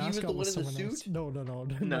 Our mascot was someone else. No.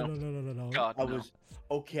 God, I was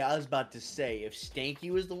about to say, if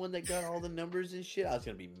Stanky was the one that got all the numbers and shit, I was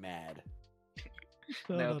gonna be mad.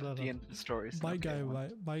 No. The end of the story. My guy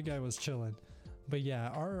was chilling. But yeah,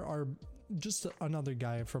 our just another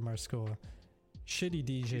guy from our school. Shitty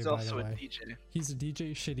DJ, He's by also the way. a DJ. He's a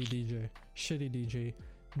DJ, shitty DJ.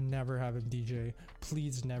 Never have him DJ.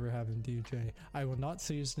 Please never have him DJ. I will not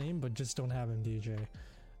say his name, but just don't have him DJ.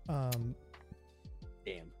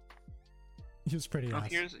 Damn. He was pretty ass.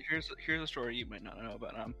 Here's a story you might not know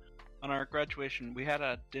about. On our graduation, we had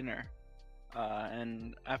a dinner,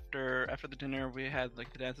 and after the dinner, we had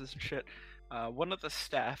like the dances and shit. One of the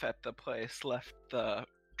staff at the place left the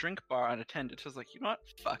drink bar unattended. So I was like, you know what?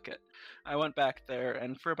 Fuck it. I went back there,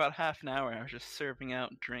 and for about half an hour, I was just serving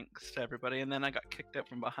out drinks to everybody, and then I got kicked out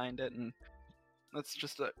from behind it, and that's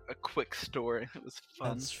just a quick story. It was fun.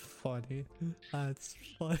 That's funny. That's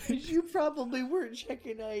funny. You probably weren't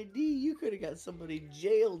checking ID. You could have got somebody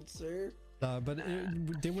jailed, sir. But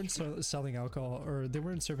they weren't selling alcohol, or they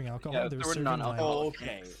weren't serving alcohol. Yeah, they were there were serving non-alcoholic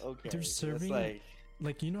okay. They're serving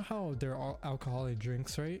like you know how they're all alcoholic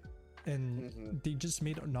drinks, right? And they just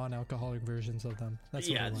made non-alcoholic versions of them. That's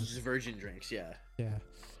what it was. Just virgin drinks. Yeah. Yeah.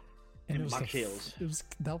 And it was mocktails.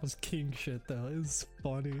 That was king shit though. It was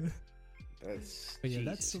funny. But yeah,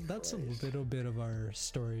 that's a little bit of our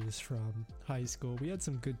stories from high school. We had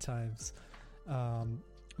some good times.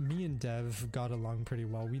 Me and Dev got along pretty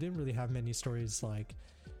well. We didn't really have many stories like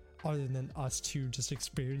other than us two just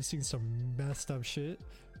experiencing some messed up shit,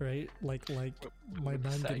 right? Like my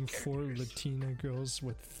man getting 4 Latina girls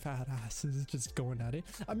with fat asses just going at it.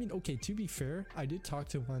 I mean, okay, to be fair, I did talk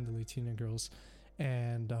to one of the Latina girls,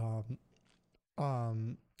 and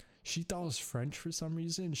she thought it was French for some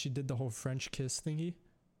reason. She did the whole French kiss thingy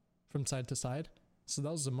from side to side. So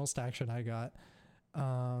that was the most action I got.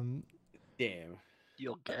 Damn.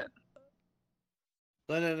 You'll get.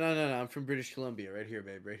 No. I'm from British Columbia. Right here,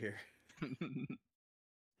 babe. Right here.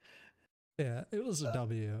 Yeah, it was a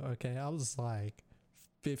W. Okay, I was like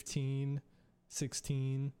 15,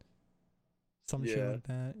 16, some shit like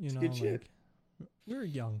that. You know, like we were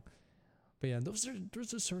young. But yeah, those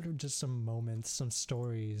are sort of just some moments, some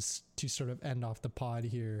stories to sort of end off the pod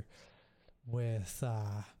here with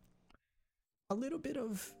a little bit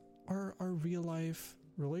of our real life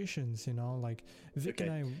relations, you know, like Vic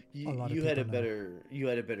and I. You had a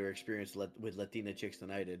better experience with Latina chicks than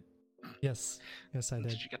I did. Yes, I did.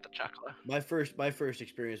 Did you get the chocolate? My first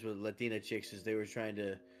experience with Latina chicks is they were trying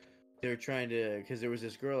to, because there was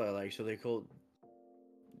this girl I liked, so they told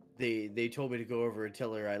me to go over and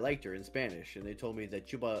tell her I liked her in Spanish, and they told me that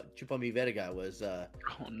chupa mi verga was oh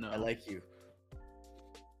no, I like you.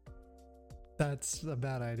 That's a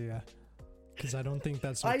bad idea, because I don't think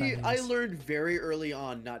that's what that means. I learned very early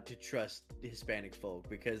on not to trust Hispanic folk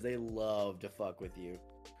because they love to fuck with you.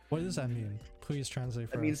 What does that mean? Please translate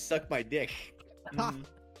for us. That means suck my dick.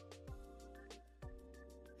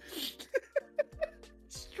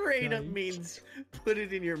 Straight up means put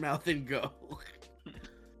it in your mouth and go.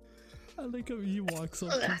 I like how he walks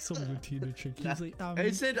up to some Latina chick. He's like,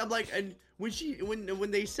 I'm like, and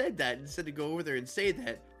when they said that, instead to go over there and say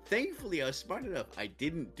that, thankfully I was smart enough. I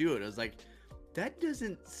didn't do it. I was like, that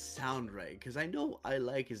doesn't sound right, because I know I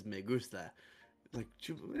like his me gusta. Like,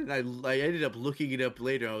 and I ended up looking it up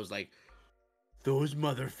later. I was like, those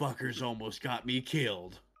motherfuckers almost got me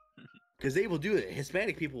killed. Because they will do it.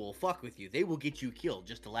 Hispanic people will fuck with you. They will get you killed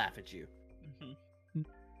just to laugh at you.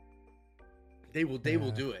 They will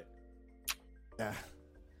do it. Yeah.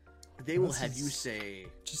 They will have you say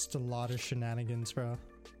just a lot of shenanigans, bro.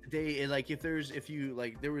 There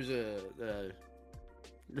was a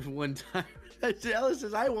one time Alice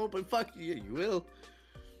says I won't, but fuck you, you will.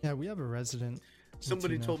 Yeah, we have a resident.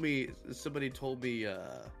 Somebody told me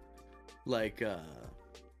like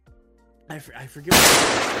I forget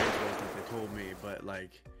what they told me, but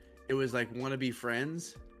like it was like wanna be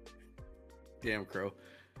friends. Damn crow.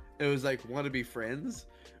 It was like wanna be friends,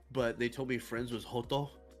 but they told me friends was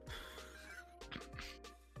joto.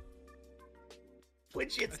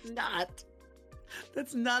 Which it's not.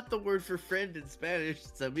 That's not the word for friend in Spanish.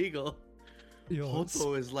 It's amigo.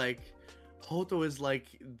 Hoto is like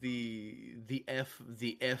the F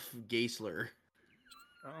Geisler.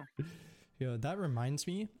 Oh. Yo, that reminds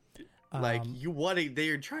me. Like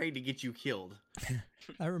they're trying to get you killed.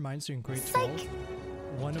 That reminds me in grade 12.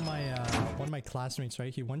 One of my classmates,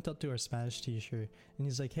 right? He went up to our Spanish teacher and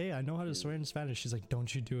he's like, "Hey, I know how to swear in Spanish." She's like,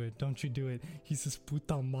 "Don't you do it! Don't you do it!" He says,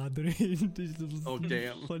 "Puta madre." Oh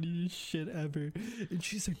damn! Funniest shit ever. And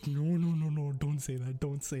she's like, "No! Don't say that!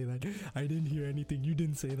 Don't say that! I didn't hear anything. You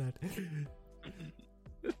didn't say that."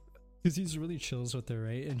 Because he's really chills with her,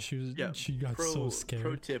 right? And she got so scared.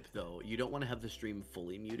 Pro tip though, you don't want to have the stream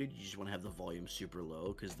fully muted. You just want to have the volume super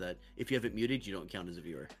low, because that if you have it muted, you don't count as a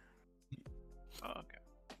viewer. Oh, okay.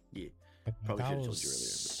 Yeah, probably should have told you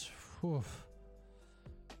earlier.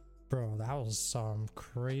 Bro, that was some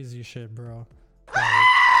crazy shit, bro.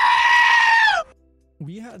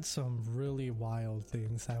 We had some really wild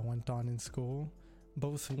things that went on in school.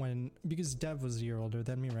 Both because Dev was a year older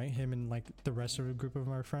than me, right? Him and like the rest of the group of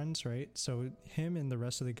our friends, right? So him and the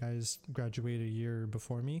rest of the guys graduated a year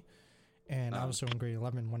before me. And I was still in grade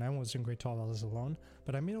 11. When I was in grade 12, I was alone.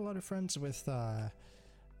 But I made a lot of friends with a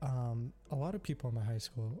lot of people in my high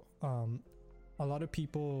school. A lot of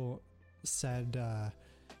people said, I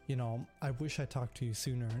wish I talked to you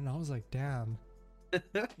sooner. And I was like, damn.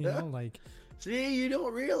 Like... See, you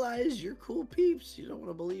don't realize you're cool peeps. You don't want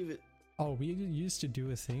to believe it. Oh, we used to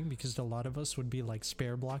do a thing because a lot of us would be like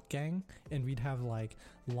spare block gang, and we'd have like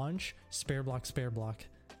lunch, spare block.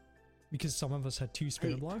 Because some of us had 2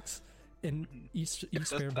 spare blocks, and each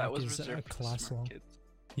spare block is a class long. Kids.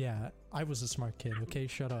 Yeah, I was a smart kid. Okay,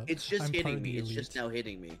 shut up. It's just hitting me. It's just now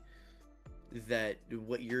hitting me that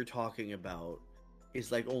what you're talking about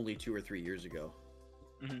is like only 2 or 3 years ago.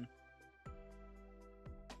 Mm-hmm.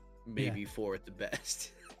 Maybe 4 at the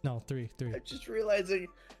best. No, 3. I'm just realizing.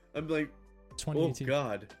 I'm like,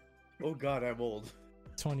 2018. Oh god, I'm old.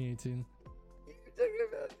 2018.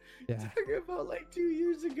 You're talking about like 2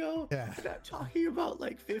 years ago. Yeah. And I'm talking about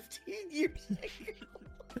like 15 years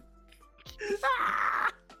ago.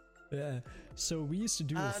 Yeah. So we used to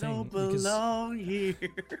do a thing. I don't belong here.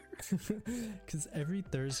 Because every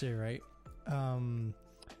Thursday, right?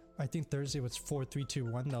 I think Thursday was 4, 3, 2,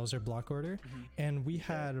 1. That was our block order. Mm-hmm. And we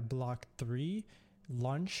had block 3,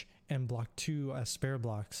 lunch, and block 2 as spare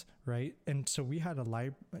blocks, right? And so we had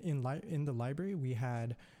in the library we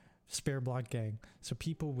had spare block gang, so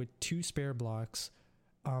people with 2 spare blocks,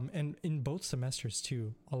 and in both semesters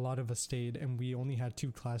too. A lot of us stayed, and we only had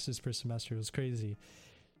 2 classes per semester. It was crazy.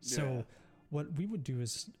 So what we would do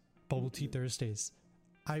is bubble tea Thursdays.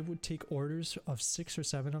 I would take orders of 6 or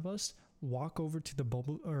 7 of us, walk over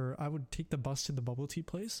to I would take the bus to the bubble tea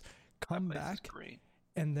place, come back. Great.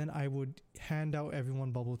 And then I would hand out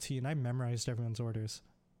everyone bubble tea, and I memorized everyone's orders.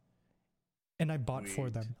 And I bought for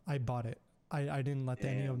them. I bought it. I didn't let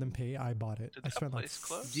any of them pay. I bought it. Did I spent like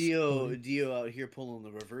Dio out here pulling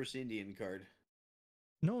the reverse Indian card.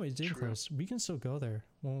 No, it did close. We can still go there.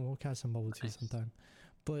 We'll catch some bubble tea sometime.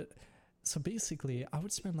 But so basically, I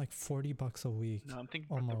would spend like $40 a week. No, I'm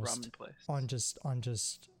thinking almost the ramen place.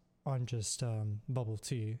 on just bubble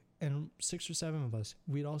tea. And 6 or 7 of us,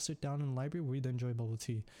 we'd all sit down in the library. We'd enjoy bubble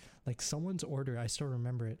tea. Like someone's order, I still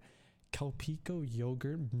remember it. Calpico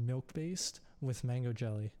yogurt, milk based with mango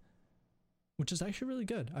jelly, which is actually really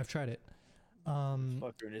good. I've tried it.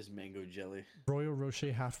 Fucker and his mango jelly. Royal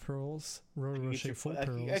Rocher half pearls. Royal Rocher full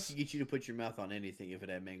pearls. I could get you to put your mouth on anything if it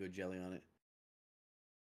had mango jelly on it.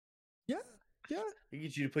 Yeah. I could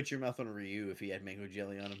get you to put your mouth on a Ryu if he had mango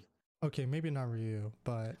jelly on him. Okay, maybe not Ryu,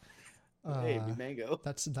 but. Hey, mango.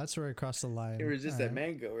 That's where I crossed the line. It was just that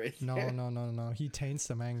mango right there. No. He taints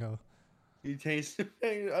the mango. He taints the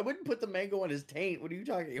mango. I wouldn't put the mango on his taint. What are you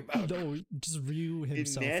talking about? No, just Ryu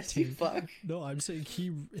himself. You nasty fuck. No, I'm saying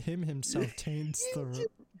him himself taints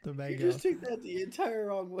the mango. You just took that the entire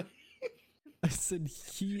wrong way. I said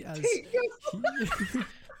he as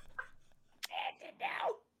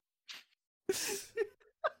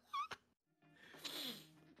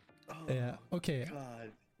Yeah. Okay.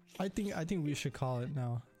 God. I think we should call it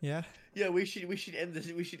now. Yeah. Yeah, we should end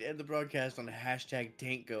this. We should end the broadcast on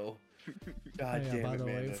 #TankGo. God damn it, by the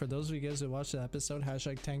way, man. for those of you guys who watched the episode,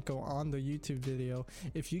 #TankGo on the YouTube video.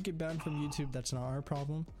 If you get banned from YouTube, that's not our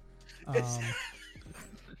problem.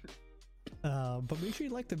 But make sure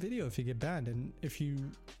you like the video if you get banned, and if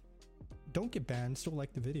you don't get banned, still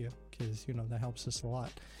like the video, because that helps us a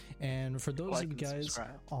lot. And for those of you guys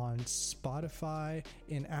on Spotify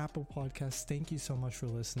and Apple Podcasts, thank you so much for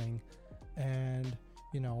listening. And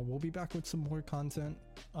we'll be back with some more content.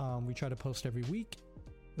 We try to post every week.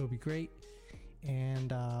 It'll be great.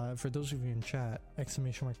 And for those of you in chat,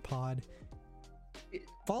 !pod,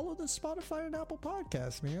 Follow the Spotify and Apple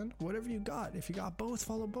Podcast, man. Whatever you got. If you got both,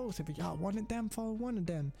 follow both. If you got one of them, follow one of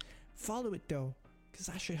them. Follow it though, because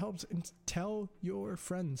that shit helps. And tell your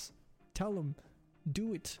friends. Tell them.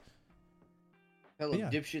 Do it. Tell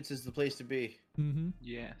them Dipshits is the place to be. Mm-hmm.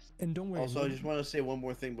 Yes. And don't worry. Also, I just want to say one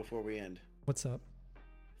more thing before we end. What's up?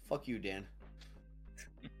 Fuck you, Dan.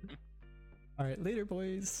 All right, later,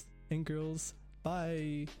 boys and girls.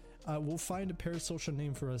 Bye. We'll find a parasocial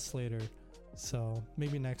name for us later. So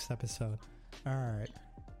maybe next episode. All right.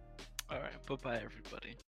 All right. Bye-bye,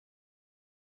 everybody.